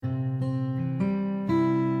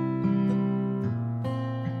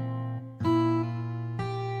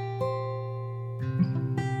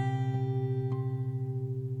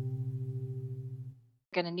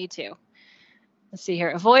going to need to. Let's see here.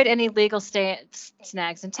 Avoid any legal snags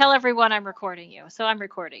and tell everyone I'm recording you. So I'm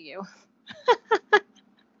recording you.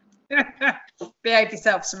 Behave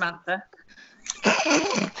yourself, Samantha.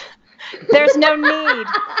 There's no need.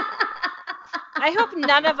 I hope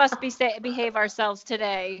none of us behave ourselves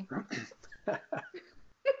today.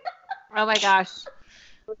 Oh my gosh.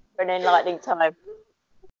 For an enlightening time.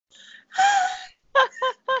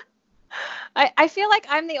 I feel like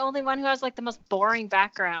I'm the only one who has like the most boring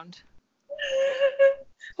background.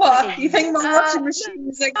 What? You think my washing machine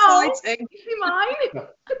is exciting? Mine?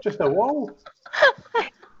 Just a wall. All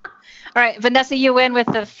right, Vanessa, you win with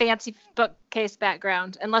the fancy bookcase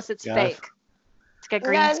background, unless it's fake. It's got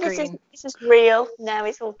green screen. This is real. No,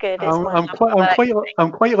 it's all good.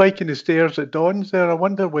 I'm quite liking the stairs at Dawn's there. I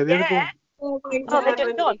wonder where they're going. Oh, they're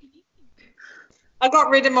just gone. I got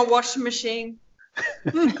rid of my washing machine.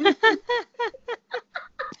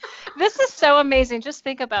 This is so amazing. Just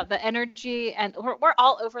think about the energy, and we're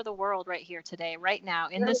all over the world right here today, right now,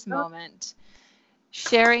 in this moment,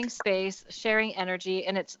 sharing space, sharing energy,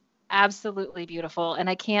 and it's absolutely beautiful. And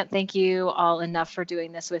I can't thank you all enough for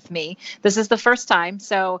doing this with me. This is the first time,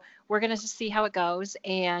 so we're going to just see how it goes.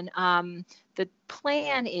 And the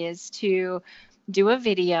plan is to do a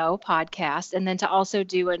video podcast and then to also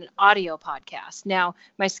do an audio podcast. Now,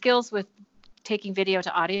 my skills with taking video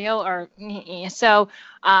to audio are so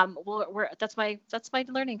that's my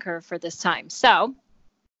learning curve for this time. So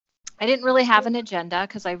I didn't really have an agenda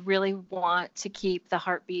because I really want to keep the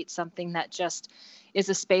heartbeat something that just is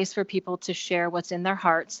a space for people to share what's in their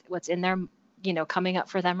hearts, what's in their, coming up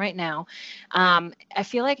for them right now. I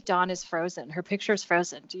feel like Dawn is frozen. Her picture is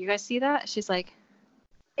frozen. Do you guys see that? She's like,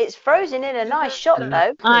 it's frozen in a nice shot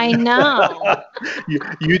though. I know.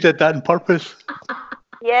 You did that on purpose.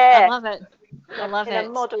 Yeah. I love it. I love it. In a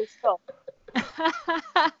model shot.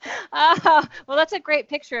 Oh, well, that's a great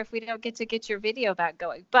picture if we don't get your video back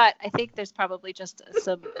going. But I think there's probably just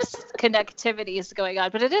some connectivities going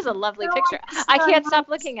on. But it is a lovely picture. I can't stop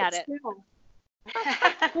looking at it.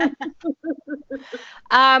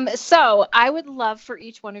 So I would love for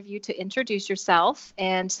each one of you to introduce yourself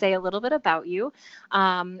and say a little bit about you.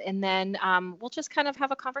 And then we'll just kind of have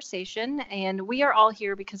a conversation. And we are all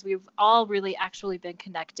here because we've all really actually been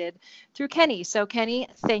connected through Kenny. So Kenny,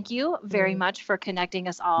 thank you very much for connecting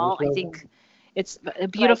us all. I think it's a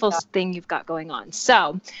beautiful thing you've got going on.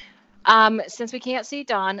 So since we can't see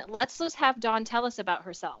Dawn, let's just have Dawn tell us about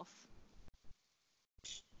herself.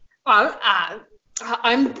 Well,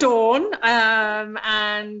 I'm Dawn,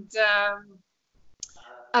 and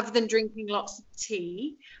other than drinking lots of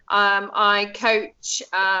tea, I coach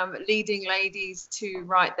leading ladies to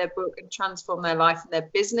write their book and transform their life and their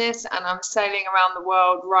business, and I'm sailing around the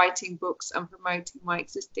world writing books and promoting my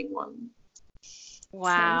existing ones.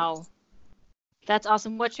 Wow. That's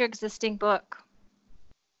awesome. What's your existing book?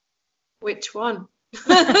 Which one?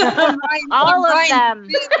 All of them.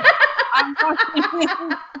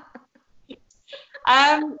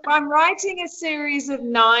 I'm writing a series of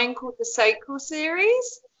 9 called the Sacral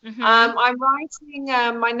series. Mm-hmm. I'm writing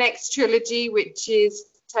my next trilogy, which is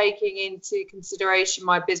taking into consideration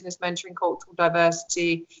my business mentoring, cultural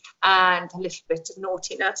diversity, and a little bit of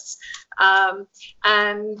naughtiness.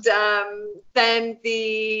 Then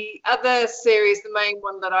the other series, the main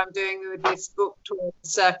one that I'm doing with this book towards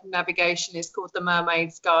circumnavigation, is called The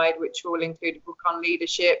Mermaid's Guide, which will include a book on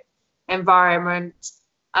leadership, environment,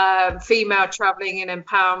 female traveling and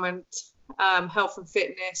empowerment, health and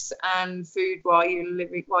fitness, and food while you're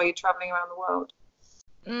traveling around the world.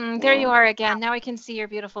 There you are again. Now I can see your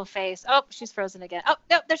beautiful face. Oh, she's frozen again. Oh,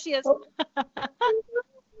 no, there she is.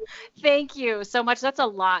 Thank you so much. That's a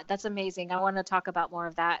lot. That's amazing. I want to talk about more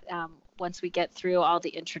of that once we get through all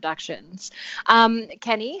the introductions.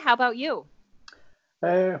 Kenny, how about you?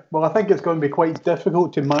 Well, I think it's going to be quite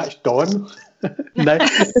difficult to match Dawn.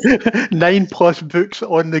 9+ books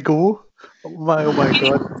on the go. Oh my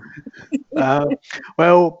God.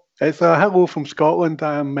 Well, it's a hello from Scotland.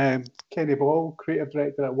 I'm Kenny Ball, creative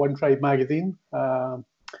director at One Tribe magazine.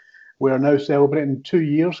 We are now celebrating 2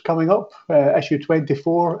 years coming up. Issue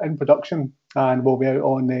 24 in production, and we'll be out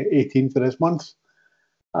on the 18th of this month.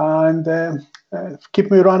 And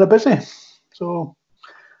keeping me rather busy. So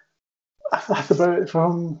that's about it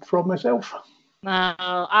from myself.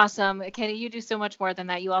 Oh, awesome. Kenny, you do so much more than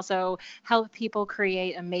that. You also help people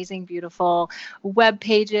create amazing, beautiful web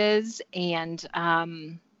pages. And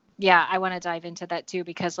yeah, I want to dive into that too,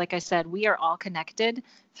 because like I said, we are all connected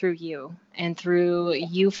through you and through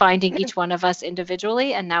you finding each one of us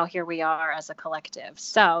individually. And now here we are as a collective.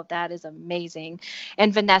 So that is amazing.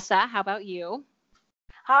 And Vanessa, how about you?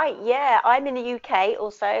 Hi, yeah, I'm in the UK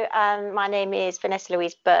also. My name is Vanessa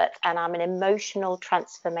Louise Birt, and I'm an emotional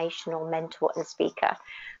transformational mentor and speaker.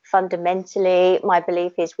 Fundamentally, my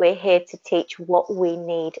belief is we're here to teach what we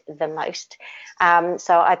need the most.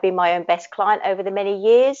 So I've been my own best client over the many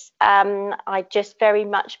years. I just very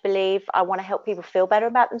much believe I want to help people feel better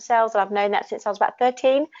about themselves. I've known that since I was about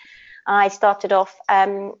 13. I started off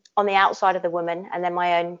on the outside of the woman, and then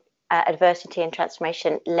my own adversity and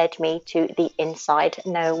transformation led me to the inside.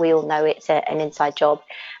 No, we all know it's an inside job.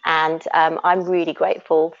 And I'm really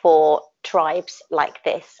grateful for tribes like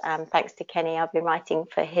this. Thanks to Kenny, I've been writing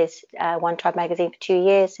for his One Tribe magazine for 2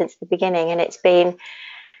 years since the beginning. And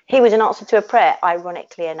he was an answer to a prayer,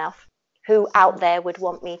 ironically enough. Who out there would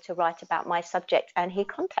want me to write about my subject? And he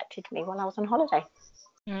contacted me while I was on holiday.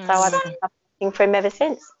 So I've been writing for him ever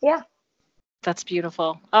since. Yeah. That's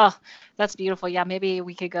beautiful. Oh, that's beautiful. Yeah, maybe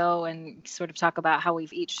we could go and sort of talk about how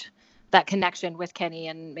we've each that connection with Kenny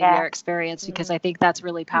and maybe our experience, because I think that's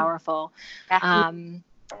really powerful.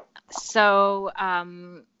 So,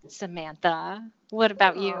 Samantha, what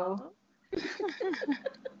about you?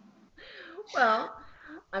 Well,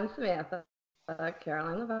 I'm Samantha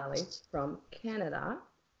Caroline Lavallée from Canada.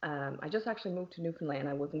 I just actually moved to Newfoundland.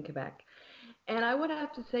 I was in Quebec. And I would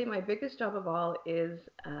have to say my biggest job of all is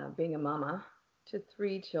being a mama to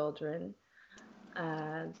 3 children.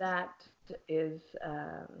 That is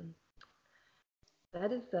a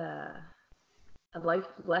life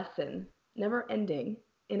lesson, never ending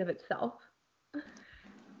in of itself.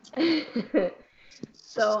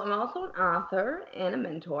 So I'm also an author and a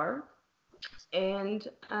mentor. And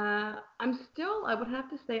I would have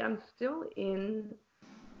to say I'm still in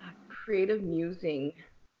a creative musing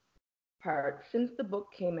part. Since the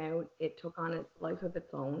book came out, it took on a life of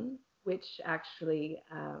its own, which actually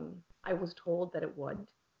I was told that it would.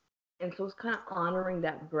 And so it's kind of honoring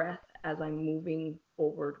that breath as I'm moving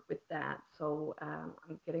forward with that. So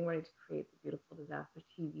I'm getting ready to create the Beautiful Disaster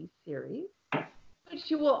TV series,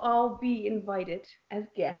 which you will all be invited as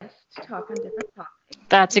guests to talk on different topics.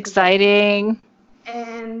 That's exciting.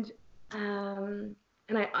 And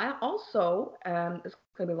I also it's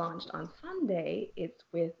going to be launched on Sunday. It's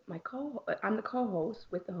with I'm the co-host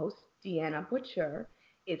with the host Deanna Butcher.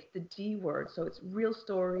 It's the D word, so it's real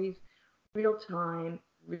stories, real time,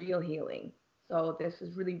 real healing. So this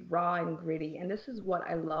is really raw and gritty, and this is what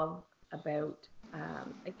I love about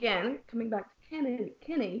again coming back to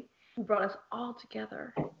Kenny, who brought us all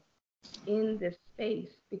together in this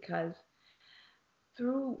space, because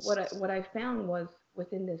through what I found was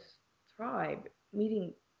within this tribe,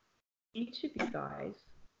 meeting each of you guys,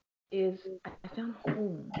 is I found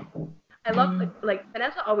home. I love like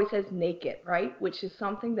Vanessa always says naked, right? Which is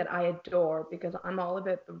something that I adore, because I'm all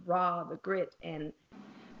about the raw, the grit, and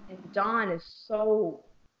Dawn is so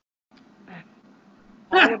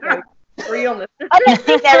all about realness. I don't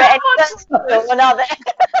think there are any one other.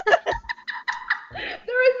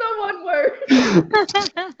 There is no one word.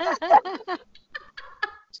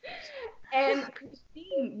 And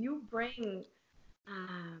Christine, you bring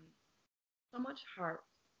so much heart,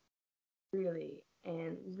 really,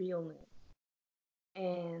 and realness.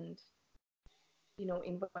 And,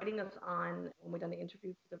 inviting us on when we done the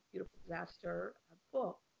interview for the Beautiful Disaster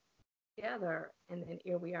book together. And then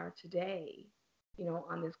here we are today,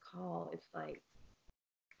 on this call. It's like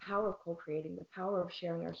power of co-creating, the power of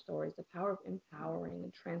sharing our stories, the power of empowering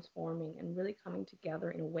and transforming and really coming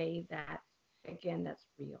together in a way that, again, that's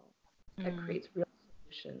real, that creates real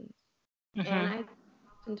solutions. And I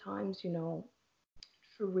oftentimes,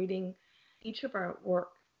 through reading each of our work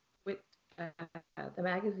with the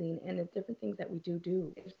magazine and the different things that we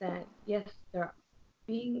do is that, yes,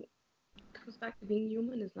 comes back to being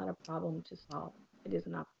human is not a problem to solve. It is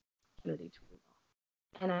an opportunity to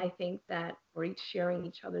evolve. And I think that we're each sharing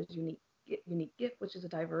each other's unique gift, which is a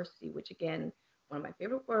diversity, which, again, one of my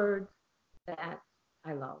favorite words that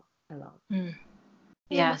I love.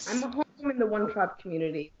 Yes. I'm a home in the One Tribe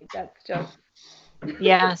community. That's just...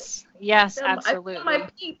 Yes, absolutely. I feel my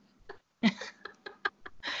peeps.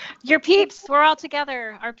 Your peeps, we're all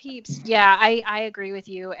together, our peeps. Yeah, I agree with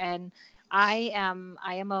you. And I am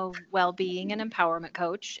a well-being and empowerment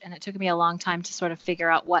coach, and it took me a long time to sort of figure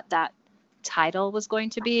out what that title was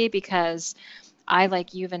going to be, because I,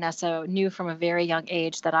 like you, Vanessa, knew from a very young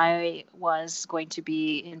age that I was going to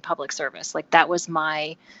be in public service. Like that was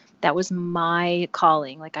my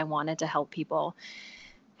calling. Like I wanted to help people.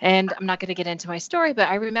 And I'm not going to get into my story, but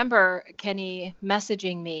I remember Kenny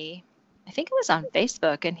messaging me I think it was on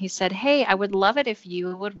Facebook, and he said, "Hey, I would love it if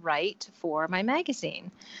you would write for my magazine."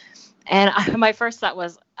 And my first thought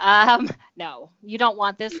was, no, you don't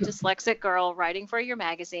want this dyslexic girl writing for your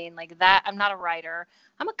magazine like that. I'm not a writer.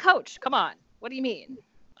 I'm a coach. Come on. What do you mean?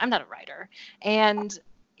 I'm not a writer. And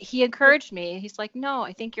he encouraged me. He's like, no,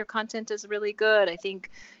 I think your content is really good. I think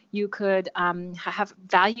you could have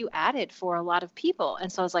value added for a lot of people.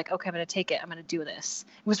 And so I was like, okay, I'm going to take it. I'm going to do this.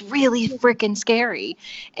 It was really freaking scary.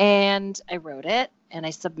 And I wrote it and I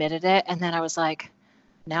submitted it. And then I was like,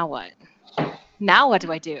 now what? Now what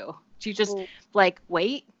do I do? Do you just like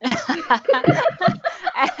wait? I'm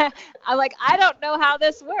like, I don't know how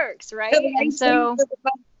this works, right? And so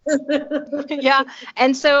yeah.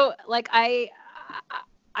 And so like I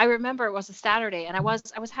remember it was a Saturday, and I was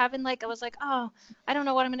having like, I was like, oh, I don't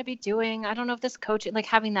know what I'm going to be doing. I don't know if this coaching, like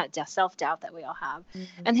having that self-doubt that we all have.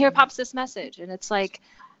 Mm-hmm. And here pops this message, and it's like,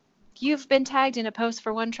 you've been tagged in a post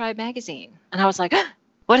for One Tribe magazine. And I was like,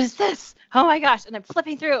 what is this? Oh my gosh. And I'm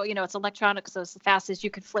flipping through, it's electronic, so as fast as you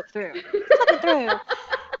could flip through.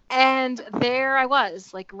 And there I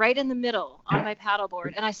was, like right in the middle on my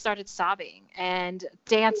paddleboard, and I started sobbing and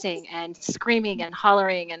dancing and screaming and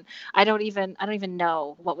hollering, and I don't even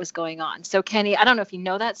know what was going on. So Kenny, I don't know if you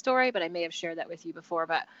know that story, but I may have shared that with you before,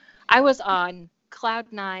 but I was on cloud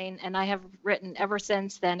 9, and I have written ever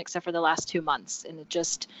since then, except for the last 2 months. And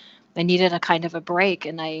I needed a kind of a break,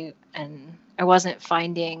 and I wasn't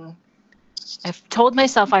finding, I've told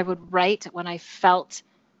myself I would write when I felt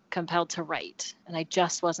compelled to write, and I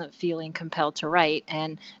just wasn't feeling compelled to write.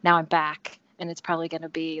 And now I'm back, and it's probably going to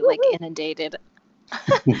be like inundated.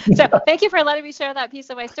 So thank you for letting me share that piece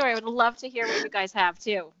of my story. I would love to hear what you guys have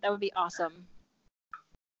too. That would be awesome.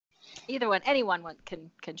 Either one, anyone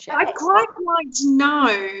can share. I'd quite like to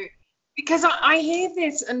know, because I hear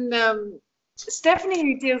this, and Stephanie,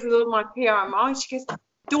 who deals with all my PR and marketing, she goes,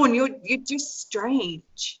 Dawn, you're just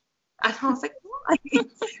strange. And I was like, why? And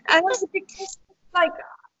I was like, because like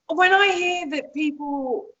when I hear that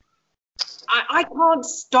people, I can't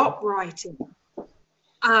stop writing.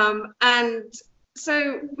 And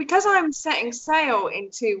so because I'm setting sail in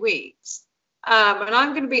 2 weeks, and I'm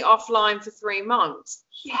going to be offline for 3 months,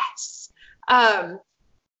 yes. I've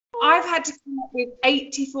had to come up with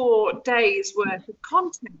 84 days worth of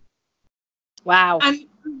content. Wow. And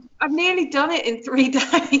I've nearly done it in 3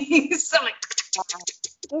 days. So like,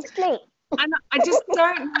 and I just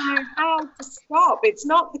don't know how to stop. It's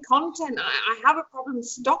not the content. I have a problem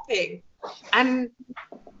stopping. And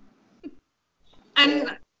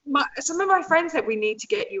some of my friends said, we need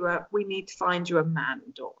to find you a man,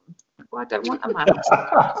 Dawn. Well, I don't want a man.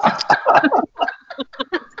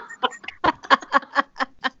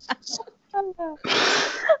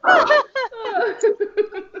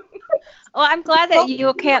 Well, I'm glad that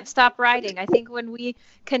you can't stop writing. I think when we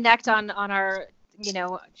connect on our,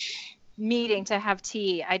 meeting to have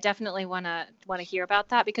tea, I definitely want to hear about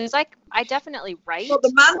that, because I definitely write. Well,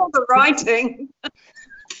 the man or the writing.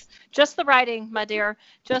 Just the writing, my dear.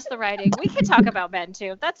 Just the writing. We can talk about men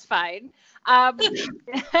too. That's fine. I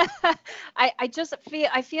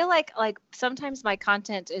feel like sometimes my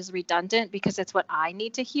content is redundant because it's what I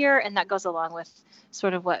need to hear, and that goes along with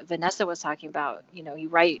sort of what Vanessa was talking about. You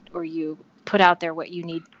write or you put out there what you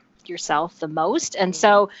need yourself the most. And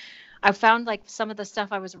so I found like some of the stuff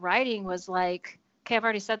I was writing was like, okay, I've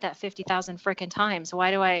already said that 50,000 freaking times.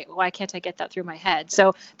 Why can't I get that through my head?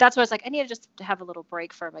 So that's why I was like, I need to just have a little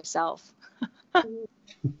break for myself. But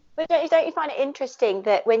don't you find it interesting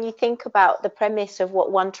that when you think about the premise of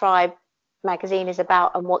what One Tribe magazine is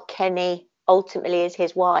about, and what Kenny ultimately is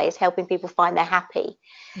his why, is helping people find they're happy.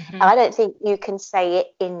 Mm-hmm. I don't think you can say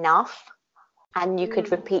it enough, and you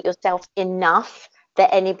could repeat yourself enough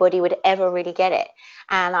that anybody would ever really get it.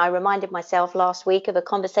 And I reminded myself last week of a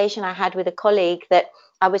conversation I had with a colleague that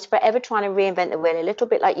I was forever trying to reinvent the wheel, a little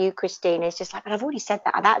bit like you, Christine. It's just like, but I've already said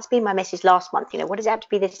that. That's been my message last month. What does it have to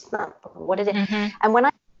be this month? What is it? Mm-hmm. And when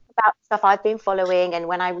I think about stuff I've been following, and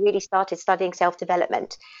when I really started studying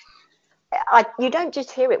self-development, you don't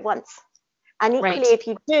just hear it once. And equally, right, if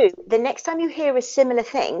you do, the next time you hear a similar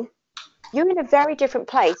thing, you're in a very different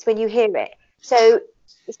place when you hear it. So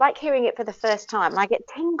it's like hearing it for the first time. And I get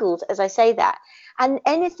tingles as I say that. And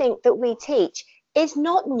anything that we teach is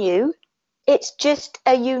not new. It's just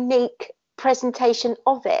a unique presentation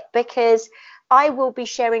of it, because I will be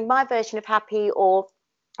sharing my version of happy, or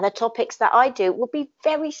the topics that I do will be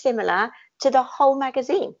very similar to the whole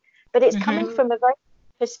magazine. But it's coming from a very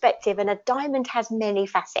perspective, and a diamond has many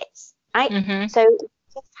facets, right? Mm-hmm. So you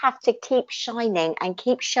just have to keep shining and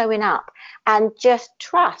keep showing up, and just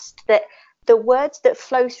trust that the words that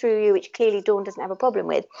flow through you, which clearly Dawn doesn't have a problem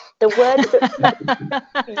with, the words that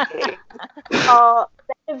flow through you are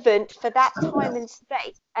relevant for that time and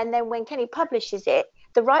space. And then when Kenny publishes it,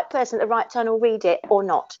 the right person at the right time will read it or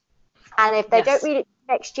not. And if they don't read it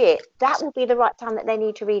next year, that will be the right time that they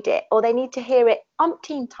need to read it, or they need to hear it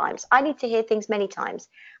umpteen times. I need to hear things many times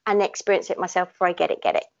and experience it myself before I get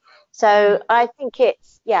it. So I think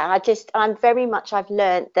it's, I've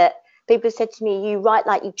learned that people said to me, you write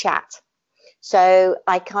like you chat. So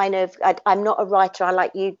I'm not a writer. I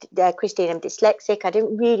like you, Christine, I'm dyslexic. I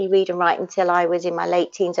didn't really read and write until I was in my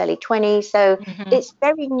late teens, early 20s. So it's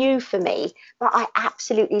very new for me, but I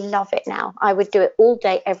absolutely love it now. I would do it all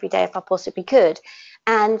day, every day if I possibly could.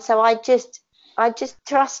 And so I just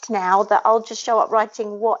trust now that I'll just show up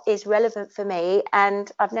writing what is relevant for me.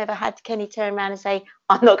 And I've never had Kenny turn around and say,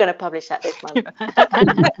 I'm not going to publish that this month.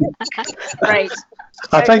 Right.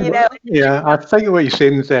 I think, I think what you're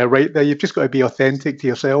saying is right there. You've just got to be authentic to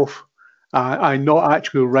yourself. And not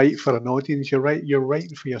actually write for an audience. You're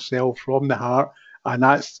writing for yourself from the heart, and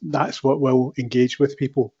that's what will engage with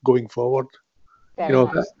people going forward. Very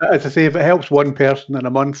nice. As I say, if it helps one person in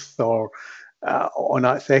a month or on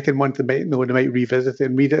that second month, they might revisit it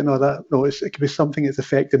and read it and all that. No, it could be something that's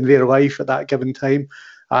affecting their life at that given time.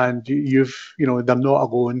 And they're not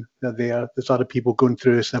alone. They're there. There's other people going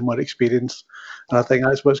through a similar experience, and I think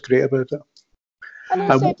that's what's great about it. And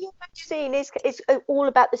also, if your magazine is all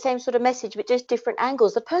about the same sort of message, but just different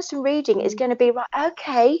angles, the person reading is going to be right.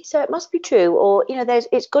 Okay, so it must be true, or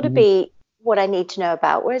it's got to be what I need to know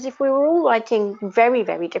about. Whereas if we were all writing very,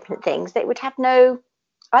 very different things, they would have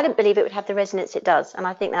I don't believe it would have the resonance it does, and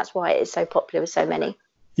I think that's why it is so popular with so many.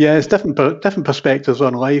 Yeah, it's different perspectives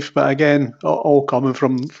on life, but again, all coming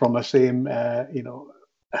from the same,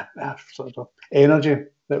 sort of energy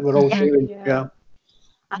that we're all sharing. Yeah.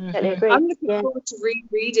 Absolutely agree. I'm looking forward to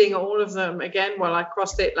rereading all of them again while I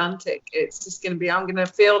cross the Atlantic. It's just going to be, I'm going to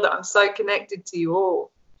feel that I'm so connected to you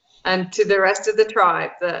all and to the rest of the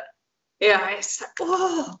tribe that, it's like,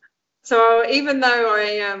 oh. So even though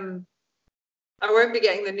I won't be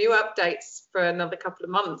getting the new updates for another couple of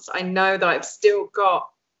months, I know that I've still got,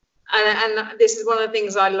 and this is one of the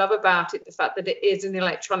things I love about it, the fact that it is in the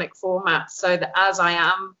electronic format, so that as I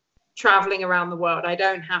am traveling around the world, I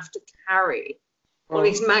don't have to carry all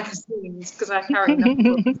these magazines because I carry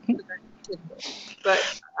enough books. But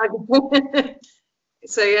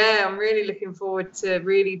so I'm really looking forward to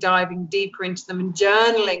really diving deeper into them and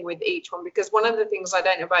journaling with each one, because one of the things I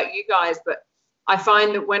don't know about you guys, but I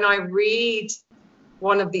find that when I read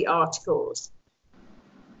one of the articles,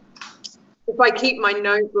 if I keep my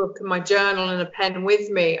notebook and my journal and a pen with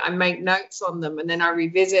me, I make notes on them and then I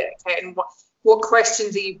revisit, and what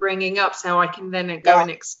questions are you bringing up, so I can then go and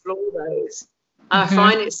explore those. I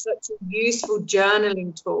find it such a useful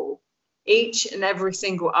journaling tool. Each and every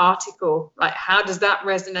single article, like, how does that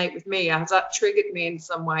resonate with me? Has that triggered me in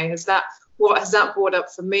some way? What has that brought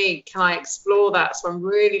up for me? Can I explore that? So I'm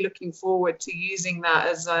really looking forward to using that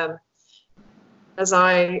as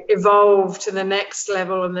I evolve to the next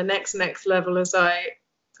level and the next level as I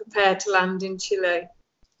prepare to land in Chile.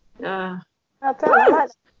 Yeah.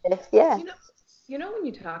 You know when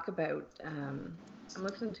you talk about, I'm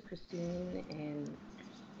listening to Christine and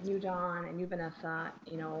you, Dawn, and you, Vanessa,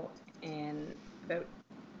 and about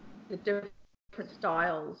the different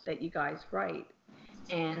styles that you guys write.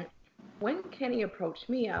 And when Kenny approached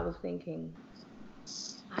me, I was thinking,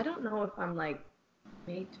 I don't know if I'm like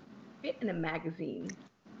made to fit in a magazine,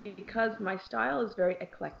 because my style is very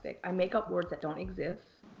eclectic. I make up words that don't exist.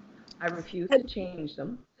 I refuse to change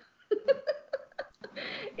them.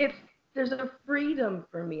 There's a freedom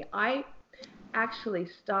for me. I actually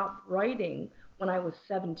stopped writing when I was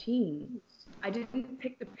 17. I didn't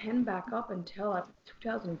pick the pen back up until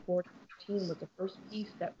 2014 was the first piece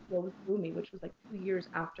that flowed through me, which was like 2 years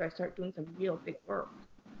after I started doing some real big work.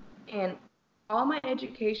 And all my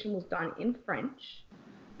education was done in French.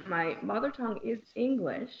 My mother tongue is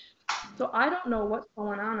English. So I don't know what's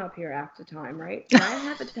going on up here half the time, right? And I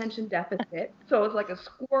have attention deficit. So it's like a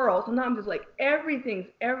squirrel. Sometimes it's like everything's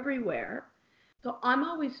everywhere. So I'm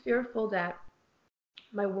always fearful that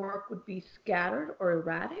my work would be scattered or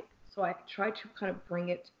erratic. So I try to kind of bring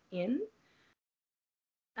it in.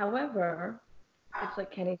 However, it's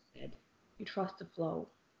like Kenny said, you trust the flow,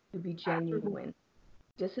 you be genuine.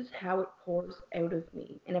 This is how it pours out of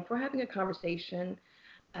me. And if we're having a conversation,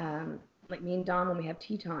 like me and Dawn when we have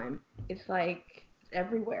tea time, it's like it's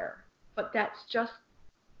everywhere. But that's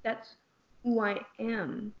who I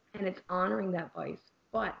am, and it's honoring that voice.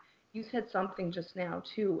 But you said something just now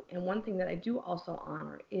too, and one thing that I do also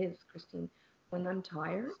honor is, Christine, when I'm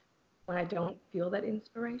tired, when I don't feel that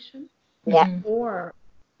inspiration, Yeah. Or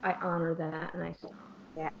I honor that and I stop.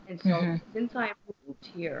 Yeah. And so since I moved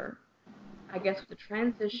here, I guess with the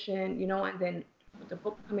transition, you know, and then with the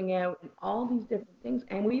book coming out and all these different things,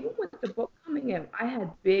 and even with the book coming out, I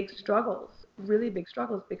had big struggles, really big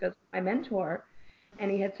struggles, because my mentor,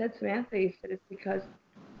 and he had said, Samantha, he said, it's because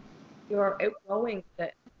you're outgrowing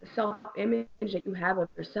the self-image that you have of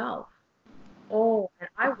yourself. Oh, and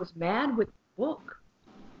I was mad with the book.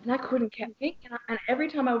 And I couldn't keep thinking. And every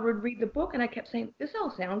time I would read the book, and I kept saying, this all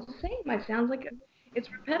sounds the same. It sounds like it's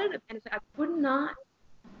repetitive. And I could not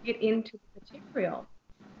get into the material.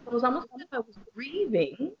 It was almost as if I was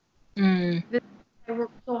grieving this I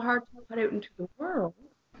worked so hard to put out into the world.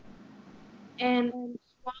 And through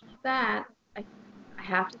all of that, I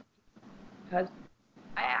have to, because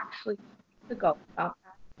I actually to go about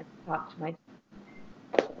that and talk to myself.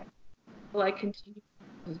 Will I continue?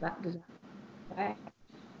 Does that way?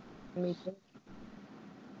 Me too.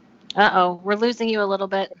 Uh-oh, we're losing you a little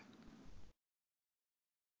bit.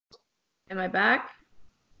 Am I back?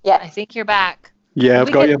 Yeah. I think you're back. Yeah,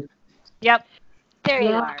 I've got you. Yep. There you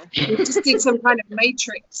Yeah. are. We just did some kind of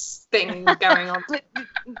matrix thing going on.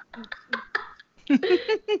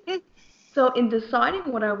 So in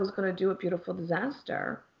deciding what I was going to do at Beautiful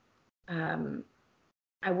Disaster,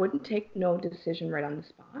 I wouldn't take no decision right on the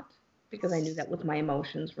spot, because I knew that was my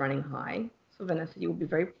emotions running high. So Vanessa, you will be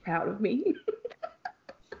very proud of me.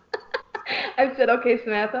 I said, okay,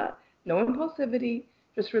 Samantha, no impulsivity,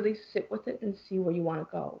 just really sit with it and see where you want to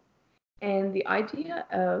go. And the idea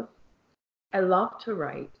of, I love to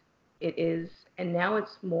write. It is, and now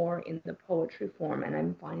it's more in the poetry form, and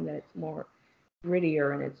I'm finding that it's more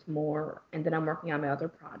grittier and it's more, and then I'm working on my other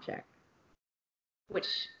project, which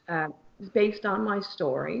is based on my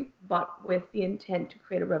story, but with the intent to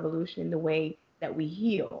create a revolution in the way that we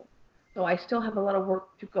heal. So I still have a lot of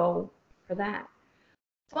work to go for that.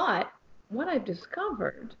 But what I've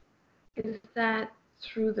discovered is that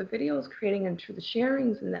through the videos creating and through the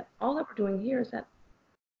sharings and that all that we're doing here is that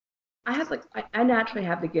I have I naturally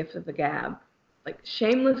have the gift of the gab, like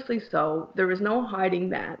shamelessly so. There is no hiding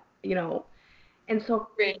that, you know. And so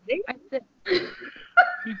Really? I said,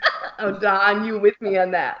 oh, Don, you with me on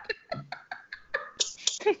that.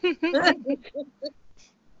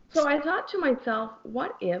 So I thought to myself,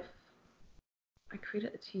 what if I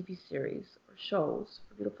created a TV series or shows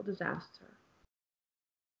for Beautiful Disaster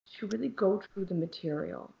to really go through the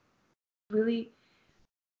material, really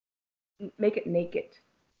make it naked,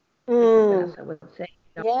 as Vanessa would say.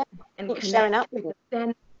 You know, Yeah. and Keep connect showing up with it.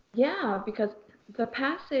 then, yeah, because the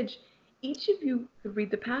passage, each of you could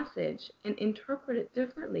read the passage and interpret it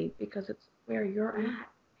differently because it's where you're at.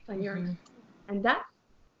 It's on your experience. And that's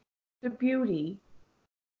the beauty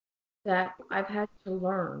that I've had to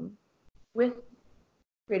learn with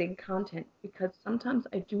creating content, because sometimes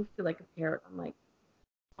I do feel like a parrot. I'm like,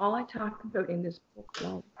 all I talk about in this book,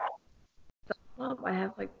 love. Love, I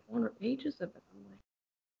have like 400 pages of it. I'm like,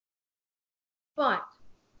 but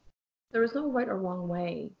there is no right or wrong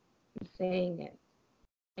way in saying it.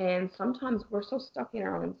 And sometimes we're so stuck in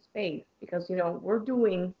our own space because, you know, we're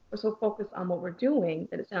so focused on what we're doing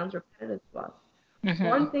that it sounds repetitive to us.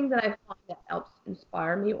 One thing that I find that helps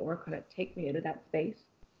inspire me or kind of take me into that space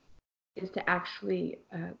is to actually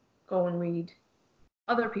go and read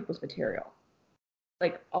other people's material,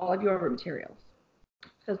 like all of your materials,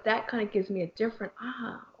 because that kind of gives me a different,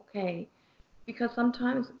 okay. Because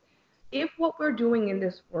sometimes if what we're doing in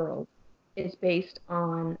this world is based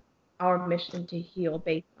on our mission to heal,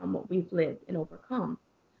 based on what we've lived and overcome,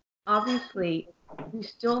 obviously we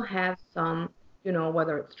still have some, you know,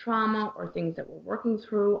 whether it's trauma or things that we're working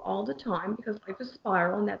through all the time, because life is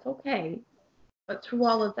spiral and that's okay. But through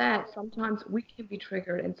all of that, sometimes we can be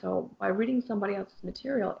triggered. And so by reading somebody else's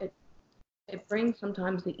material, it brings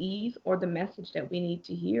sometimes the ease or the message that we need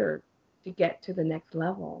to hear to get to the next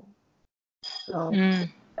level. So it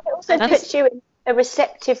also puts you in a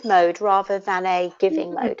receptive mode rather than a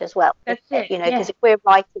giving mode as well. That's it. You know, because if we're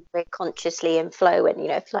writing, we're consciously in flow, and you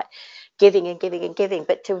know, it's like giving and giving and giving.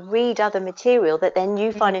 But to read other material that then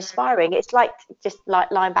you find inspiring, it's like just like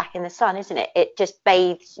lying back in the sun, isn't it? It just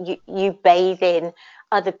bathes you bathe in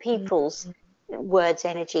other people's words,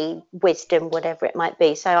 energy, wisdom, whatever it might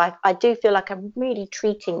be. So I do feel like I'm really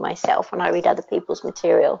treating myself when I read other people's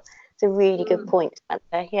material. It's a really good point,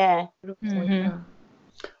 Samantha. Yeah.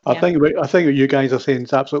 I think what you guys are saying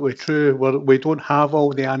is absolutely true. We don't have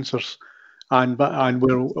all the answers, and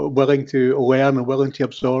we're willing to learn and willing to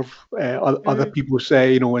absorb other people's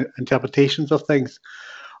interpretations of things.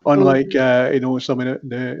 Unlike some of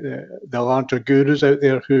the larger gurus out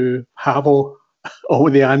there who have all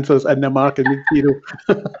the answers in the market material.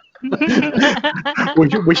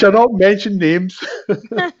 We shall not mention names,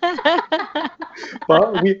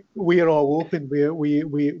 but we are all open.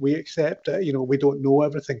 We accept that, you know, we don't know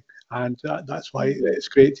everything, and that's why it's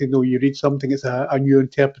great to know you read something, it's a new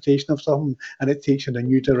interpretation of something, and it takes you in a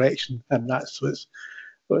new direction, and that's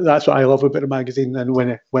what I love about the magazine. And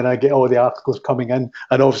when I get all the articles coming in,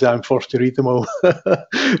 and obviously I'm forced to read them all,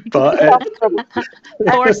 but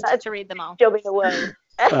forced to read them all. Job in the world.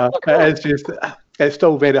 It's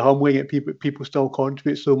still very humbling that people still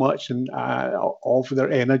contribute so much and offer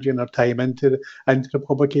their energy and their time into the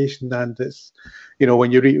publication. And it's, you know,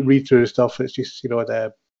 when you read through the stuff, it's just, you know,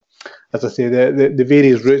 as I say, the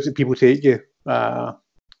various routes that people take you,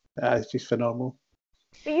 it's just phenomenal.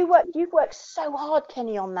 But you've worked so hard,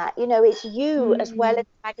 Kenny, on that. You know, it's you as well as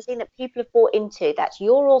the magazine that people have bought into. That's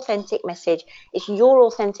your authentic message. It's your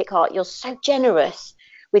authentic heart. You're so generous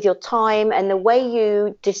with your time and the way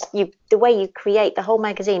you create the whole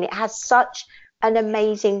magazine. It has such an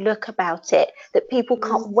amazing look about it that people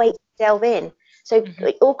can't wait to delve in. So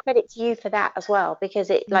all credit to you for that as well, because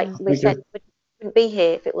it, like we said, wouldn't be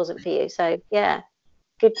here if it wasn't for you. So yeah,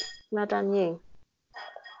 good, well done you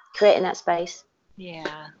creating that space.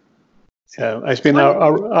 Yeah. Yeah, it's been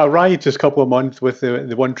a riotous couple of months with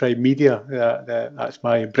the One Tribe Media. That's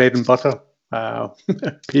my bread and butter.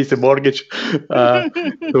 Pays the mortgage. So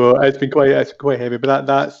it's been quite heavy. But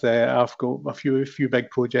that's I've got a few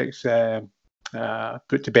big projects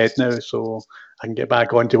put to bed now, so I can get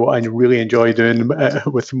back onto what I really enjoy doing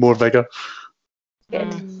with more vigor.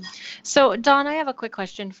 Good. So, Dawn, I have a quick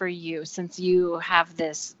question for you, since you have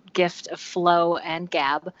this gift of flow and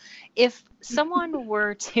gab. If someone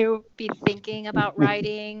were to be thinking about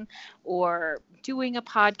writing or doing a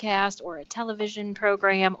podcast or a television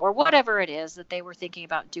program or whatever it is that they were thinking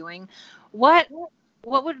about doing, what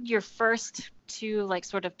would your first two, like,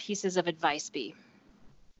 sort of pieces of advice be?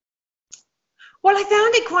 Well, I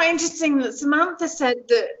found it quite interesting that Samantha said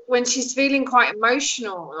that when she's feeling quite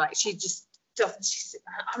emotional, like she just doesn't.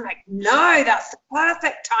 I'm like, no, that's the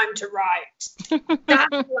perfect time to write.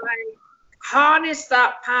 That's like, harness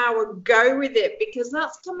that power, go with it, because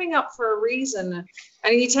that's coming up for a reason.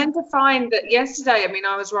 And you tend to find that yesterday, I mean,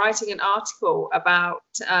 I was writing an article about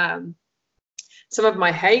some of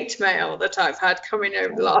my hate mail that I've had coming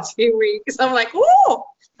over the last few weeks. I'm like, oh,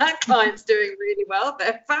 that client's doing really well.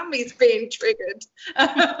 Their family's being triggered.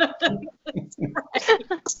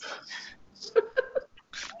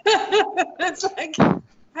 It's like,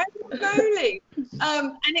 holy moly.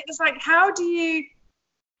 And it was like, how do you,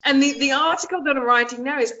 and the article that I'm writing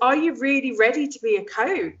now is, are you really ready to be a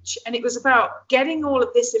coach? And it was about getting all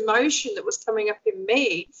of this emotion that was coming up in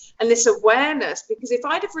me and this awareness, because if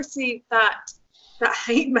I'd have received that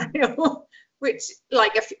hate mail, which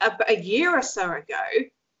like a year or so ago,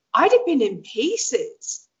 I'd have been in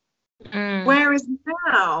pieces. Whereas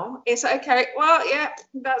now it's okay, well, yeah,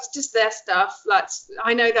 that's just their stuff.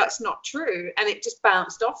 I know that's not true, and it just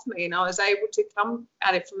bounced off me, and I was able to come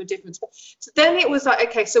at it from a different space. So then it was like,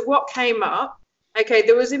 okay, so what came up? Okay,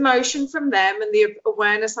 there was emotion from them and the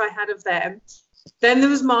awareness I had of them. Then there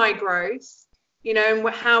was my growth, you know, and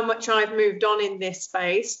how much I've moved on in this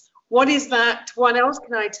space. What is that? What else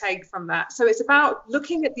can I take from that? So it's about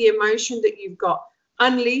looking at the emotion that you've got,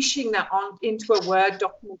 unleashing that into a Word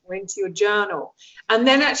document or into your journal, and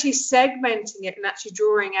then actually segmenting it and actually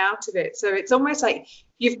drawing out of it. So it's almost like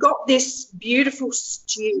you've got this beautiful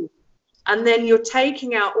stew, and then you're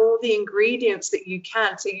taking out all the ingredients that you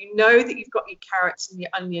can. So you know that you've got your carrots and your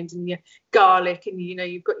onions and your garlic, and you know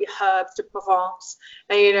you've got your herbs de Provence,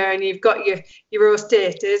 and you know, and you've got your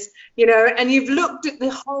rostatas, you know, and you've looked at the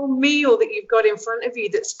whole meal that you've got in front of you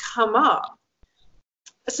that's come up.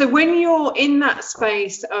 So when you're in that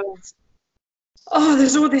space of, oh,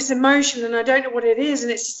 there's all this emotion and I don't know what it is,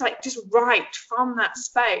 and it's just like, just write from that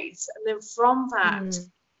space, and then from that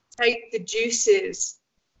take the juices.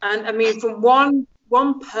 And I mean, from one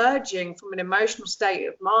purging from an emotional state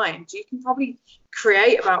of mind, you can probably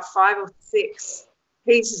create about 5 or 6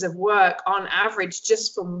 pieces of work on average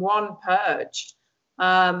just from one purge.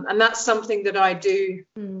 And that's something that I do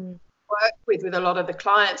work with a lot of the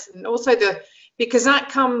clients, and also because that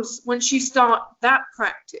comes once you start that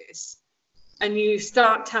practice and you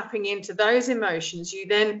start tapping into those emotions, you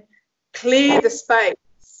then clear the space.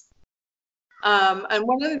 And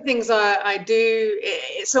one of the things I do,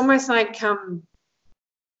 it's almost like, and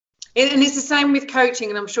it's the same with coaching,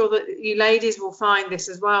 and I'm sure that you ladies will find this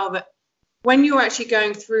as well, that when you're actually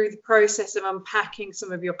going through the process of unpacking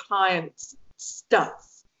some of your clients'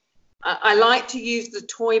 stuff, I like to use the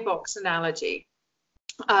toy box analogy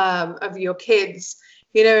of your kids.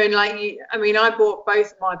 you know, and like, I mean, I bought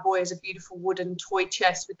both of my boys a beautiful wooden toy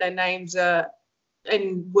chest with their names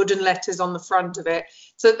in wooden letters on the front of it,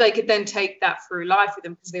 so that they could then take that through life with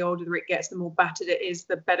them, because the older it gets, the more battered it is,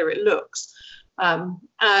 the better it looks. And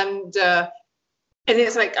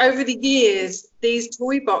it's like, over the years, these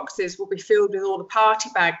toy boxes will be filled with all the party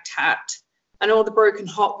bag tat and all the broken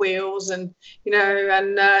Hot Wheels, and, you know,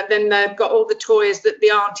 and then they've got all the toys that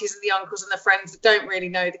the aunties and the uncles and the friends that don't really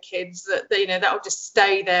know the kids, that they, you know, that'll just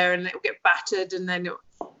stay there and it'll get battered, and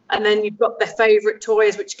then you've got their favourite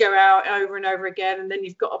toys which go out over and over again, and then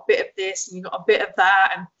you've got a bit of this and you've got a bit of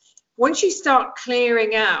that. And once you start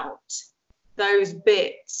clearing out those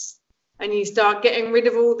bits, and you start getting rid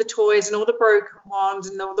of all the toys and all the broken ones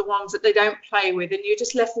and all the ones that they don't play with, and you're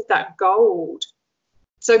just left with that gold.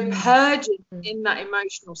 So purging in that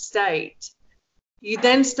emotional state, you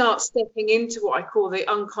then start stepping into what I call the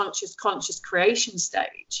unconscious conscious creation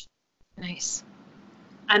stage. Nice.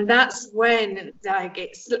 And that's when, like,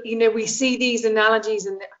 it's, you know, we see these analogies,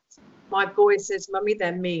 and my boy says, "Mummy,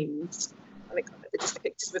 they're memes." I think they're just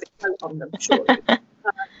pictures with a coat on them, surely.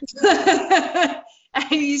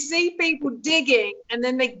 And you see people digging, and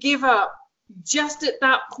then they give up just at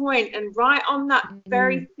that point, and right on that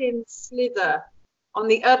very thin slither, on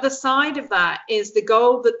the other side of that is the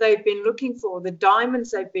gold that they've been looking for, the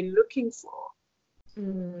diamonds they've been looking for.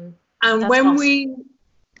 And That's when awesome. we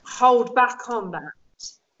hold back on that,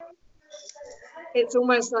 it's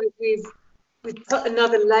almost like we've put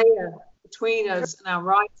another layer between us and our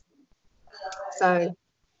writing. So,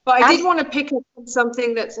 but I did want to pick up on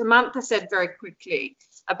something that Samantha said very quickly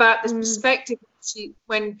about the perspective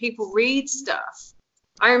when people read stuff.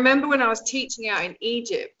 I remember when I was teaching out in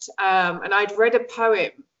Egypt, and I'd read a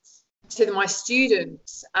poem to my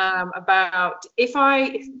students about, if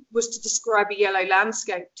I was to describe a yellow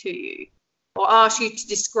landscape to you, or ask you to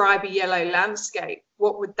describe a yellow landscape,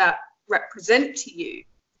 what would that represent to you?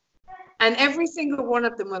 And every single one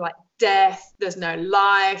of them were like, death, there's no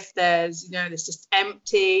life, there's, you know, there's just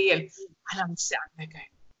empty. And I'm sitting there going,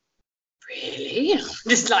 really?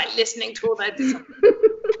 Just like listening to all that.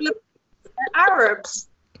 Arabs,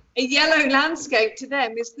 a yellow landscape to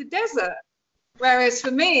them is the desert. Whereas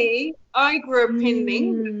for me, I grew up in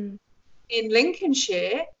England, in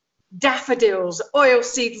Lincolnshire, daffodils,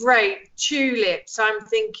 oilseed rape, tulips. I'm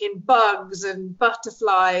thinking bugs and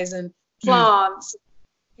butterflies and plants,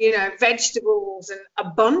 you know, vegetables and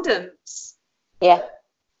abundance. Yeah.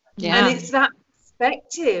 And it's that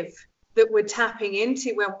perspective that we're tapping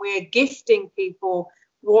into when we're gifting people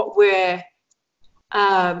what we're,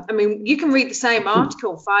 I mean, you can read the same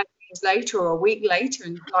article 5 years later or a week later,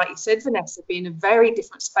 and like you said, Vanessa, be in a very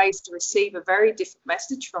different space to receive a very different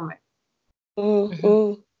message from it.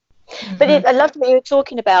 But I loved what you were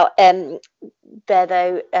talking about there,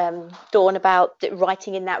 though, Dawn, about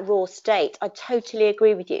writing in that raw state. I totally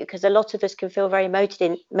agree with you, because a lot of us can feel very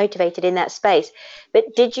motivated in that space.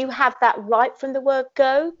 But did you have that right from the word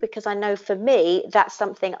go? Because I know for me, that's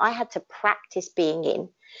something I had to practice being in.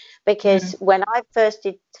 Because when I first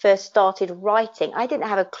started writing, I didn't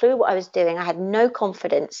have a clue what I was doing. I had no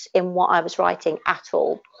confidence in what I was writing at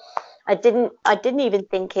all. I didn't even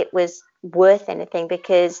think it was worth anything,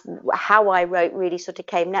 because how I wrote really sort of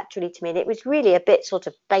came naturally to me, and it was really a bit sort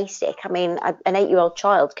of basic. I mean, an 8-year-old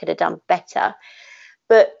child could have done better.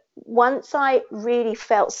 But once I really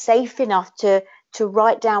felt safe enough to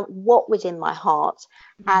write down what was in my heart,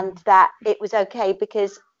 and that it was okay,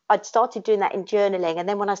 because I'd started doing that in journaling, and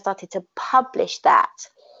then when I started to publish that,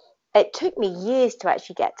 it took me years to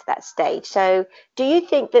actually get to that stage. So do you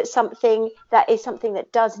think that is something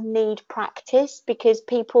that does need practice, because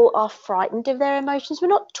people are frightened of their emotions? We're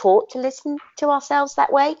not taught to listen to ourselves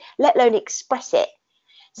that way, let alone express it.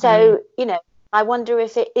 So, you know, I wonder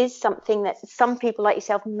if it is something that some people like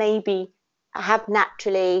yourself maybe have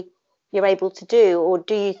naturally, you're able to do, or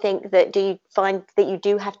do you find that you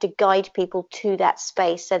do have to guide people to that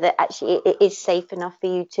space so that actually it is safe enough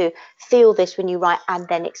for you to feel this when you write and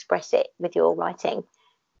then express it with your writing?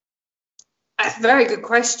 That's a very good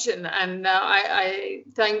question, and I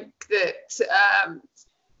think that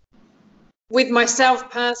with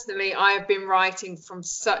myself personally, I have been writing from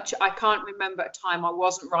I can't remember a time I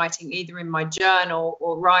wasn't writing, either in my journal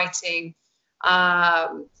or writing.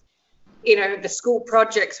 You know, the school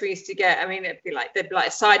projects we used to get, I mean, they'd be like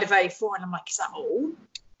a side of A4, and I'm like, is that all?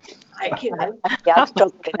 Like, you know. Yeah, I've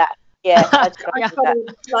struggled with that. Yeah,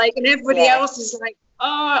 like, and everybody else is like,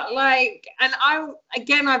 oh, like, and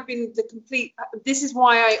I've been this is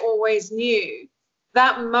why I always knew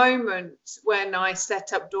that moment when I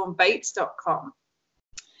set up dawnbates.com.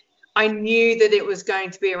 I knew that it was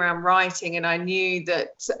going to be around writing, and I knew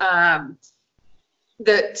that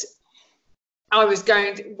that I was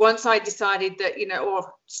going to, once I decided that, you know,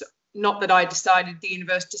 or not that I decided, the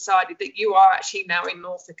universe decided that you are actually now an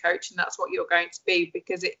author coach and that's what you're going to be,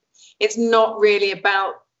 because it's not really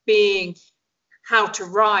about being how to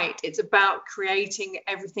write. It's about creating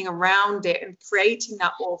everything around it and creating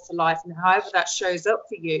that author life, and however that shows up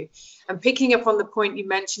for you. And picking up on the point you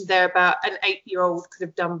mentioned there about an 8-year-old could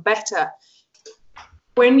have done better.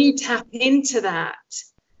 When you tap into that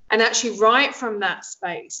and actually write from that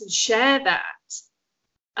space and share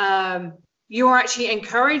that, you're actually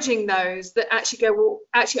encouraging those that actually go, well,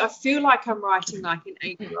 actually, I feel like I'm writing like an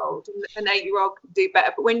 8-year-old, and an 8-year-old could do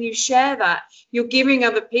better. But when you share that, you're giving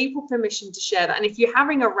other people permission to share that. And if you're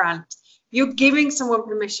having a rant, you're giving someone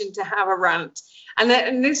permission to have a rant.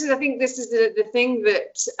 And this is, I think this is the thing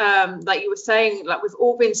that, like you were saying, like we've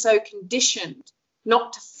all been so conditioned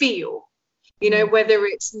not to feel, you know, whether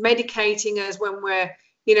it's medicating us when we're,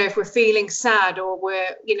 you know, if we're feeling sad, or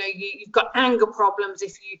we're, you know, you've got anger problems,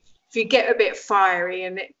 if you get a bit fiery,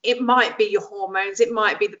 and it might be your hormones, it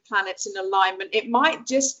might be the planets in alignment, it might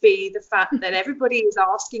just be the fact that everybody is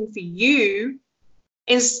asking for you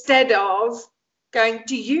instead of going,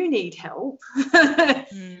 do you need help?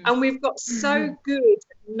 And we've got so good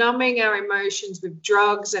at numbing our emotions with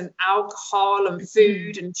drugs and alcohol and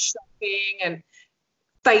food and shopping and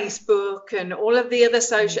Facebook and all of the other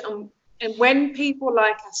social, and when people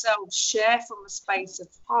like ourselves share from a space of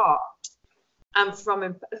heart and from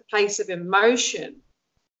a place of emotion,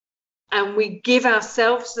 and we give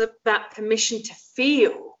ourselves that permission to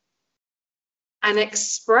feel and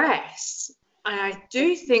express, and I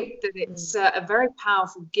do think that it's a very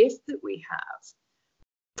powerful gift that we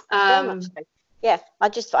have. Very much so. Yeah, I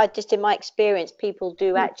just in my experience, people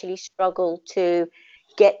do actually struggle to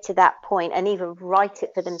get to that point and even write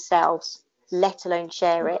it for themselves, let alone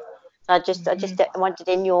share it. I just wondered,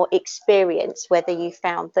 in your experience, whether you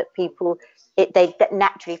found that people they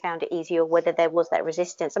naturally found it easier, or whether there was that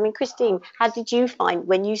resistance. I mean, Christine, how did you find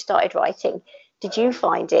when you started writing? Did you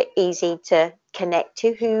find it easy to connect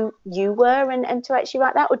to who you were and to actually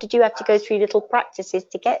write that, or did you have to go through little practices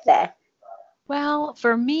to get there? Well,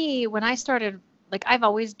 for me, when I started, like I've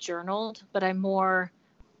always journaled, but I more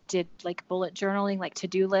did like bullet journaling, like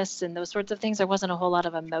to-do lists and those sorts of things. There wasn't a whole lot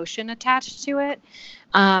of emotion attached to it.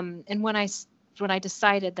 And when I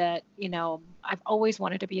decided that, you know, I've always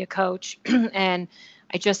wanted to be a coach and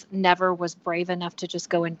I just never was brave enough to just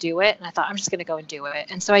go and do it. And I thought, I'm just going to go and do it.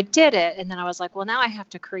 And so I did it. And then I was like, well, now I have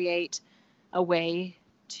to create a way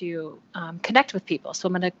to connect with people. So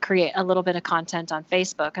I'm going to create a little bit of content on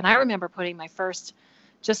Facebook. And I remember putting my first,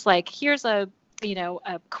 just like, here's a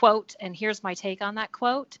quote, and here's my take on that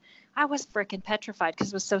quote. I was freaking petrified because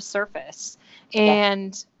it was so surface.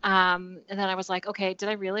 And then I was like, okay, did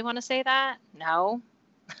I really want to say that? No.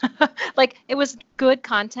 Like, it was good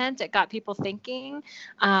content. It got people thinking.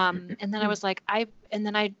 And then I was like,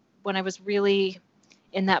 when I was really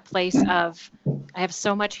in that place of, I have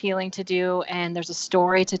so much healing to do, and there's a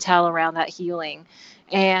story to tell around that healing.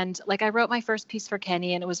 And like, I wrote my first piece for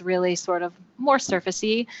Kenny, and it was really sort of more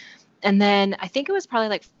surfacey. And then I think it was probably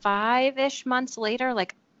like 5-ish months later,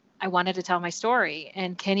 like, I wanted to tell my story,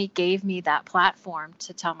 and Kenny gave me that platform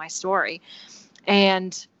to tell my story.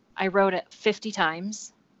 And I wrote it 50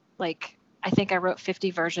 times. Like, I think I wrote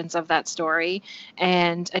 50 versions of that story,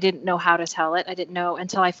 and I didn't know how to tell it. I didn't know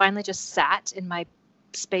until I finally just sat in my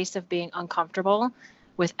space of being uncomfortable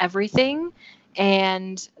with everything.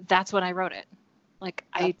 And that's when I wrote it. Like,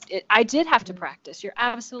 I did have to practice. You're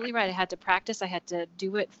absolutely right. I had to practice. I had to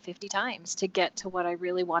do it 50 times to get to what I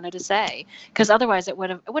really wanted to say. Because otherwise it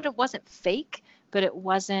wasn't fake, but it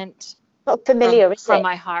wasn't not familiar from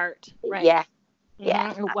my heart. Right. Yeah.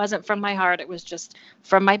 Yeah. It wasn't from my heart. It was just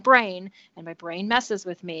from my brain, and my brain messes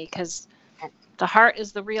with me because the heart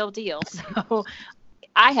is the real deal. So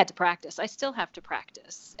I had to practice. I still have to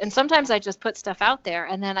practice. And sometimes I just put stuff out there,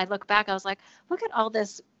 and then I look back, I was like, look at all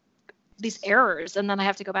these errors, and then I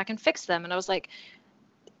have to go back and fix them. And I was like,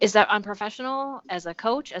 is that unprofessional as a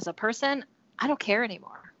coach, as a person? I don't care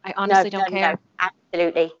anymore. I honestly don't care. No,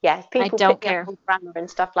 absolutely. Yeah. People I don't care. Grammar and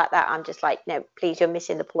stuff like that. I'm just like, no, please, you're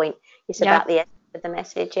missing the point. It's about the essence of the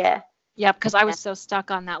message. Yeah. Yeah. Because I was so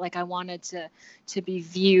stuck on that. Like, I wanted to be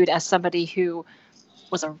viewed as somebody who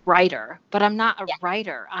was a writer, but I'm not a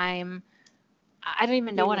writer. I don't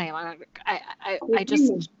even know what I am. I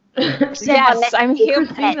just, yes, I'm human.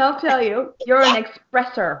 Christine, I'll tell you, you're an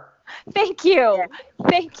expresser. Thank you. Yeah.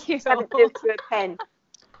 Thank you. Pen.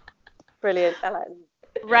 Brilliant. I like that.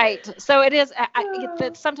 Right. So it is.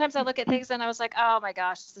 Sometimes I look at things and I was like, oh my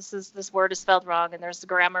gosh, this word is spelled wrong, and there's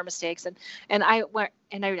grammar mistakes, and I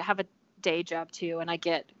have a day job too, and I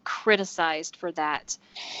get criticized for that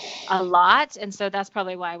a lot. And so that's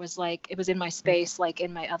probably why I was like, it was in my space, like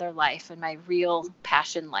in my other life and my real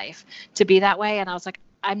passion life, to be that way. And I was like,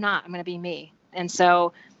 I'm going to be me. And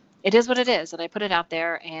so it is what it is. And I put it out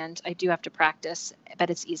there, and I do have to practice, but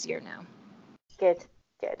it's easier now. Good.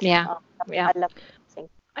 Yeah. Oh, Yeah. I love it.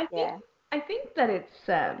 I think that it's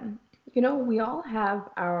you know, we all have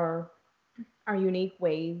our unique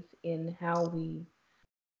ways in how we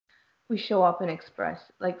show up and express.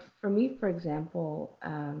 Like for me, for example,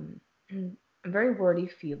 I'm very wordy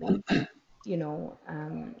feely. You know,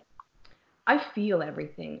 I feel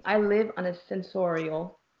everything. I live on a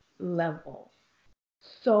sensorial level.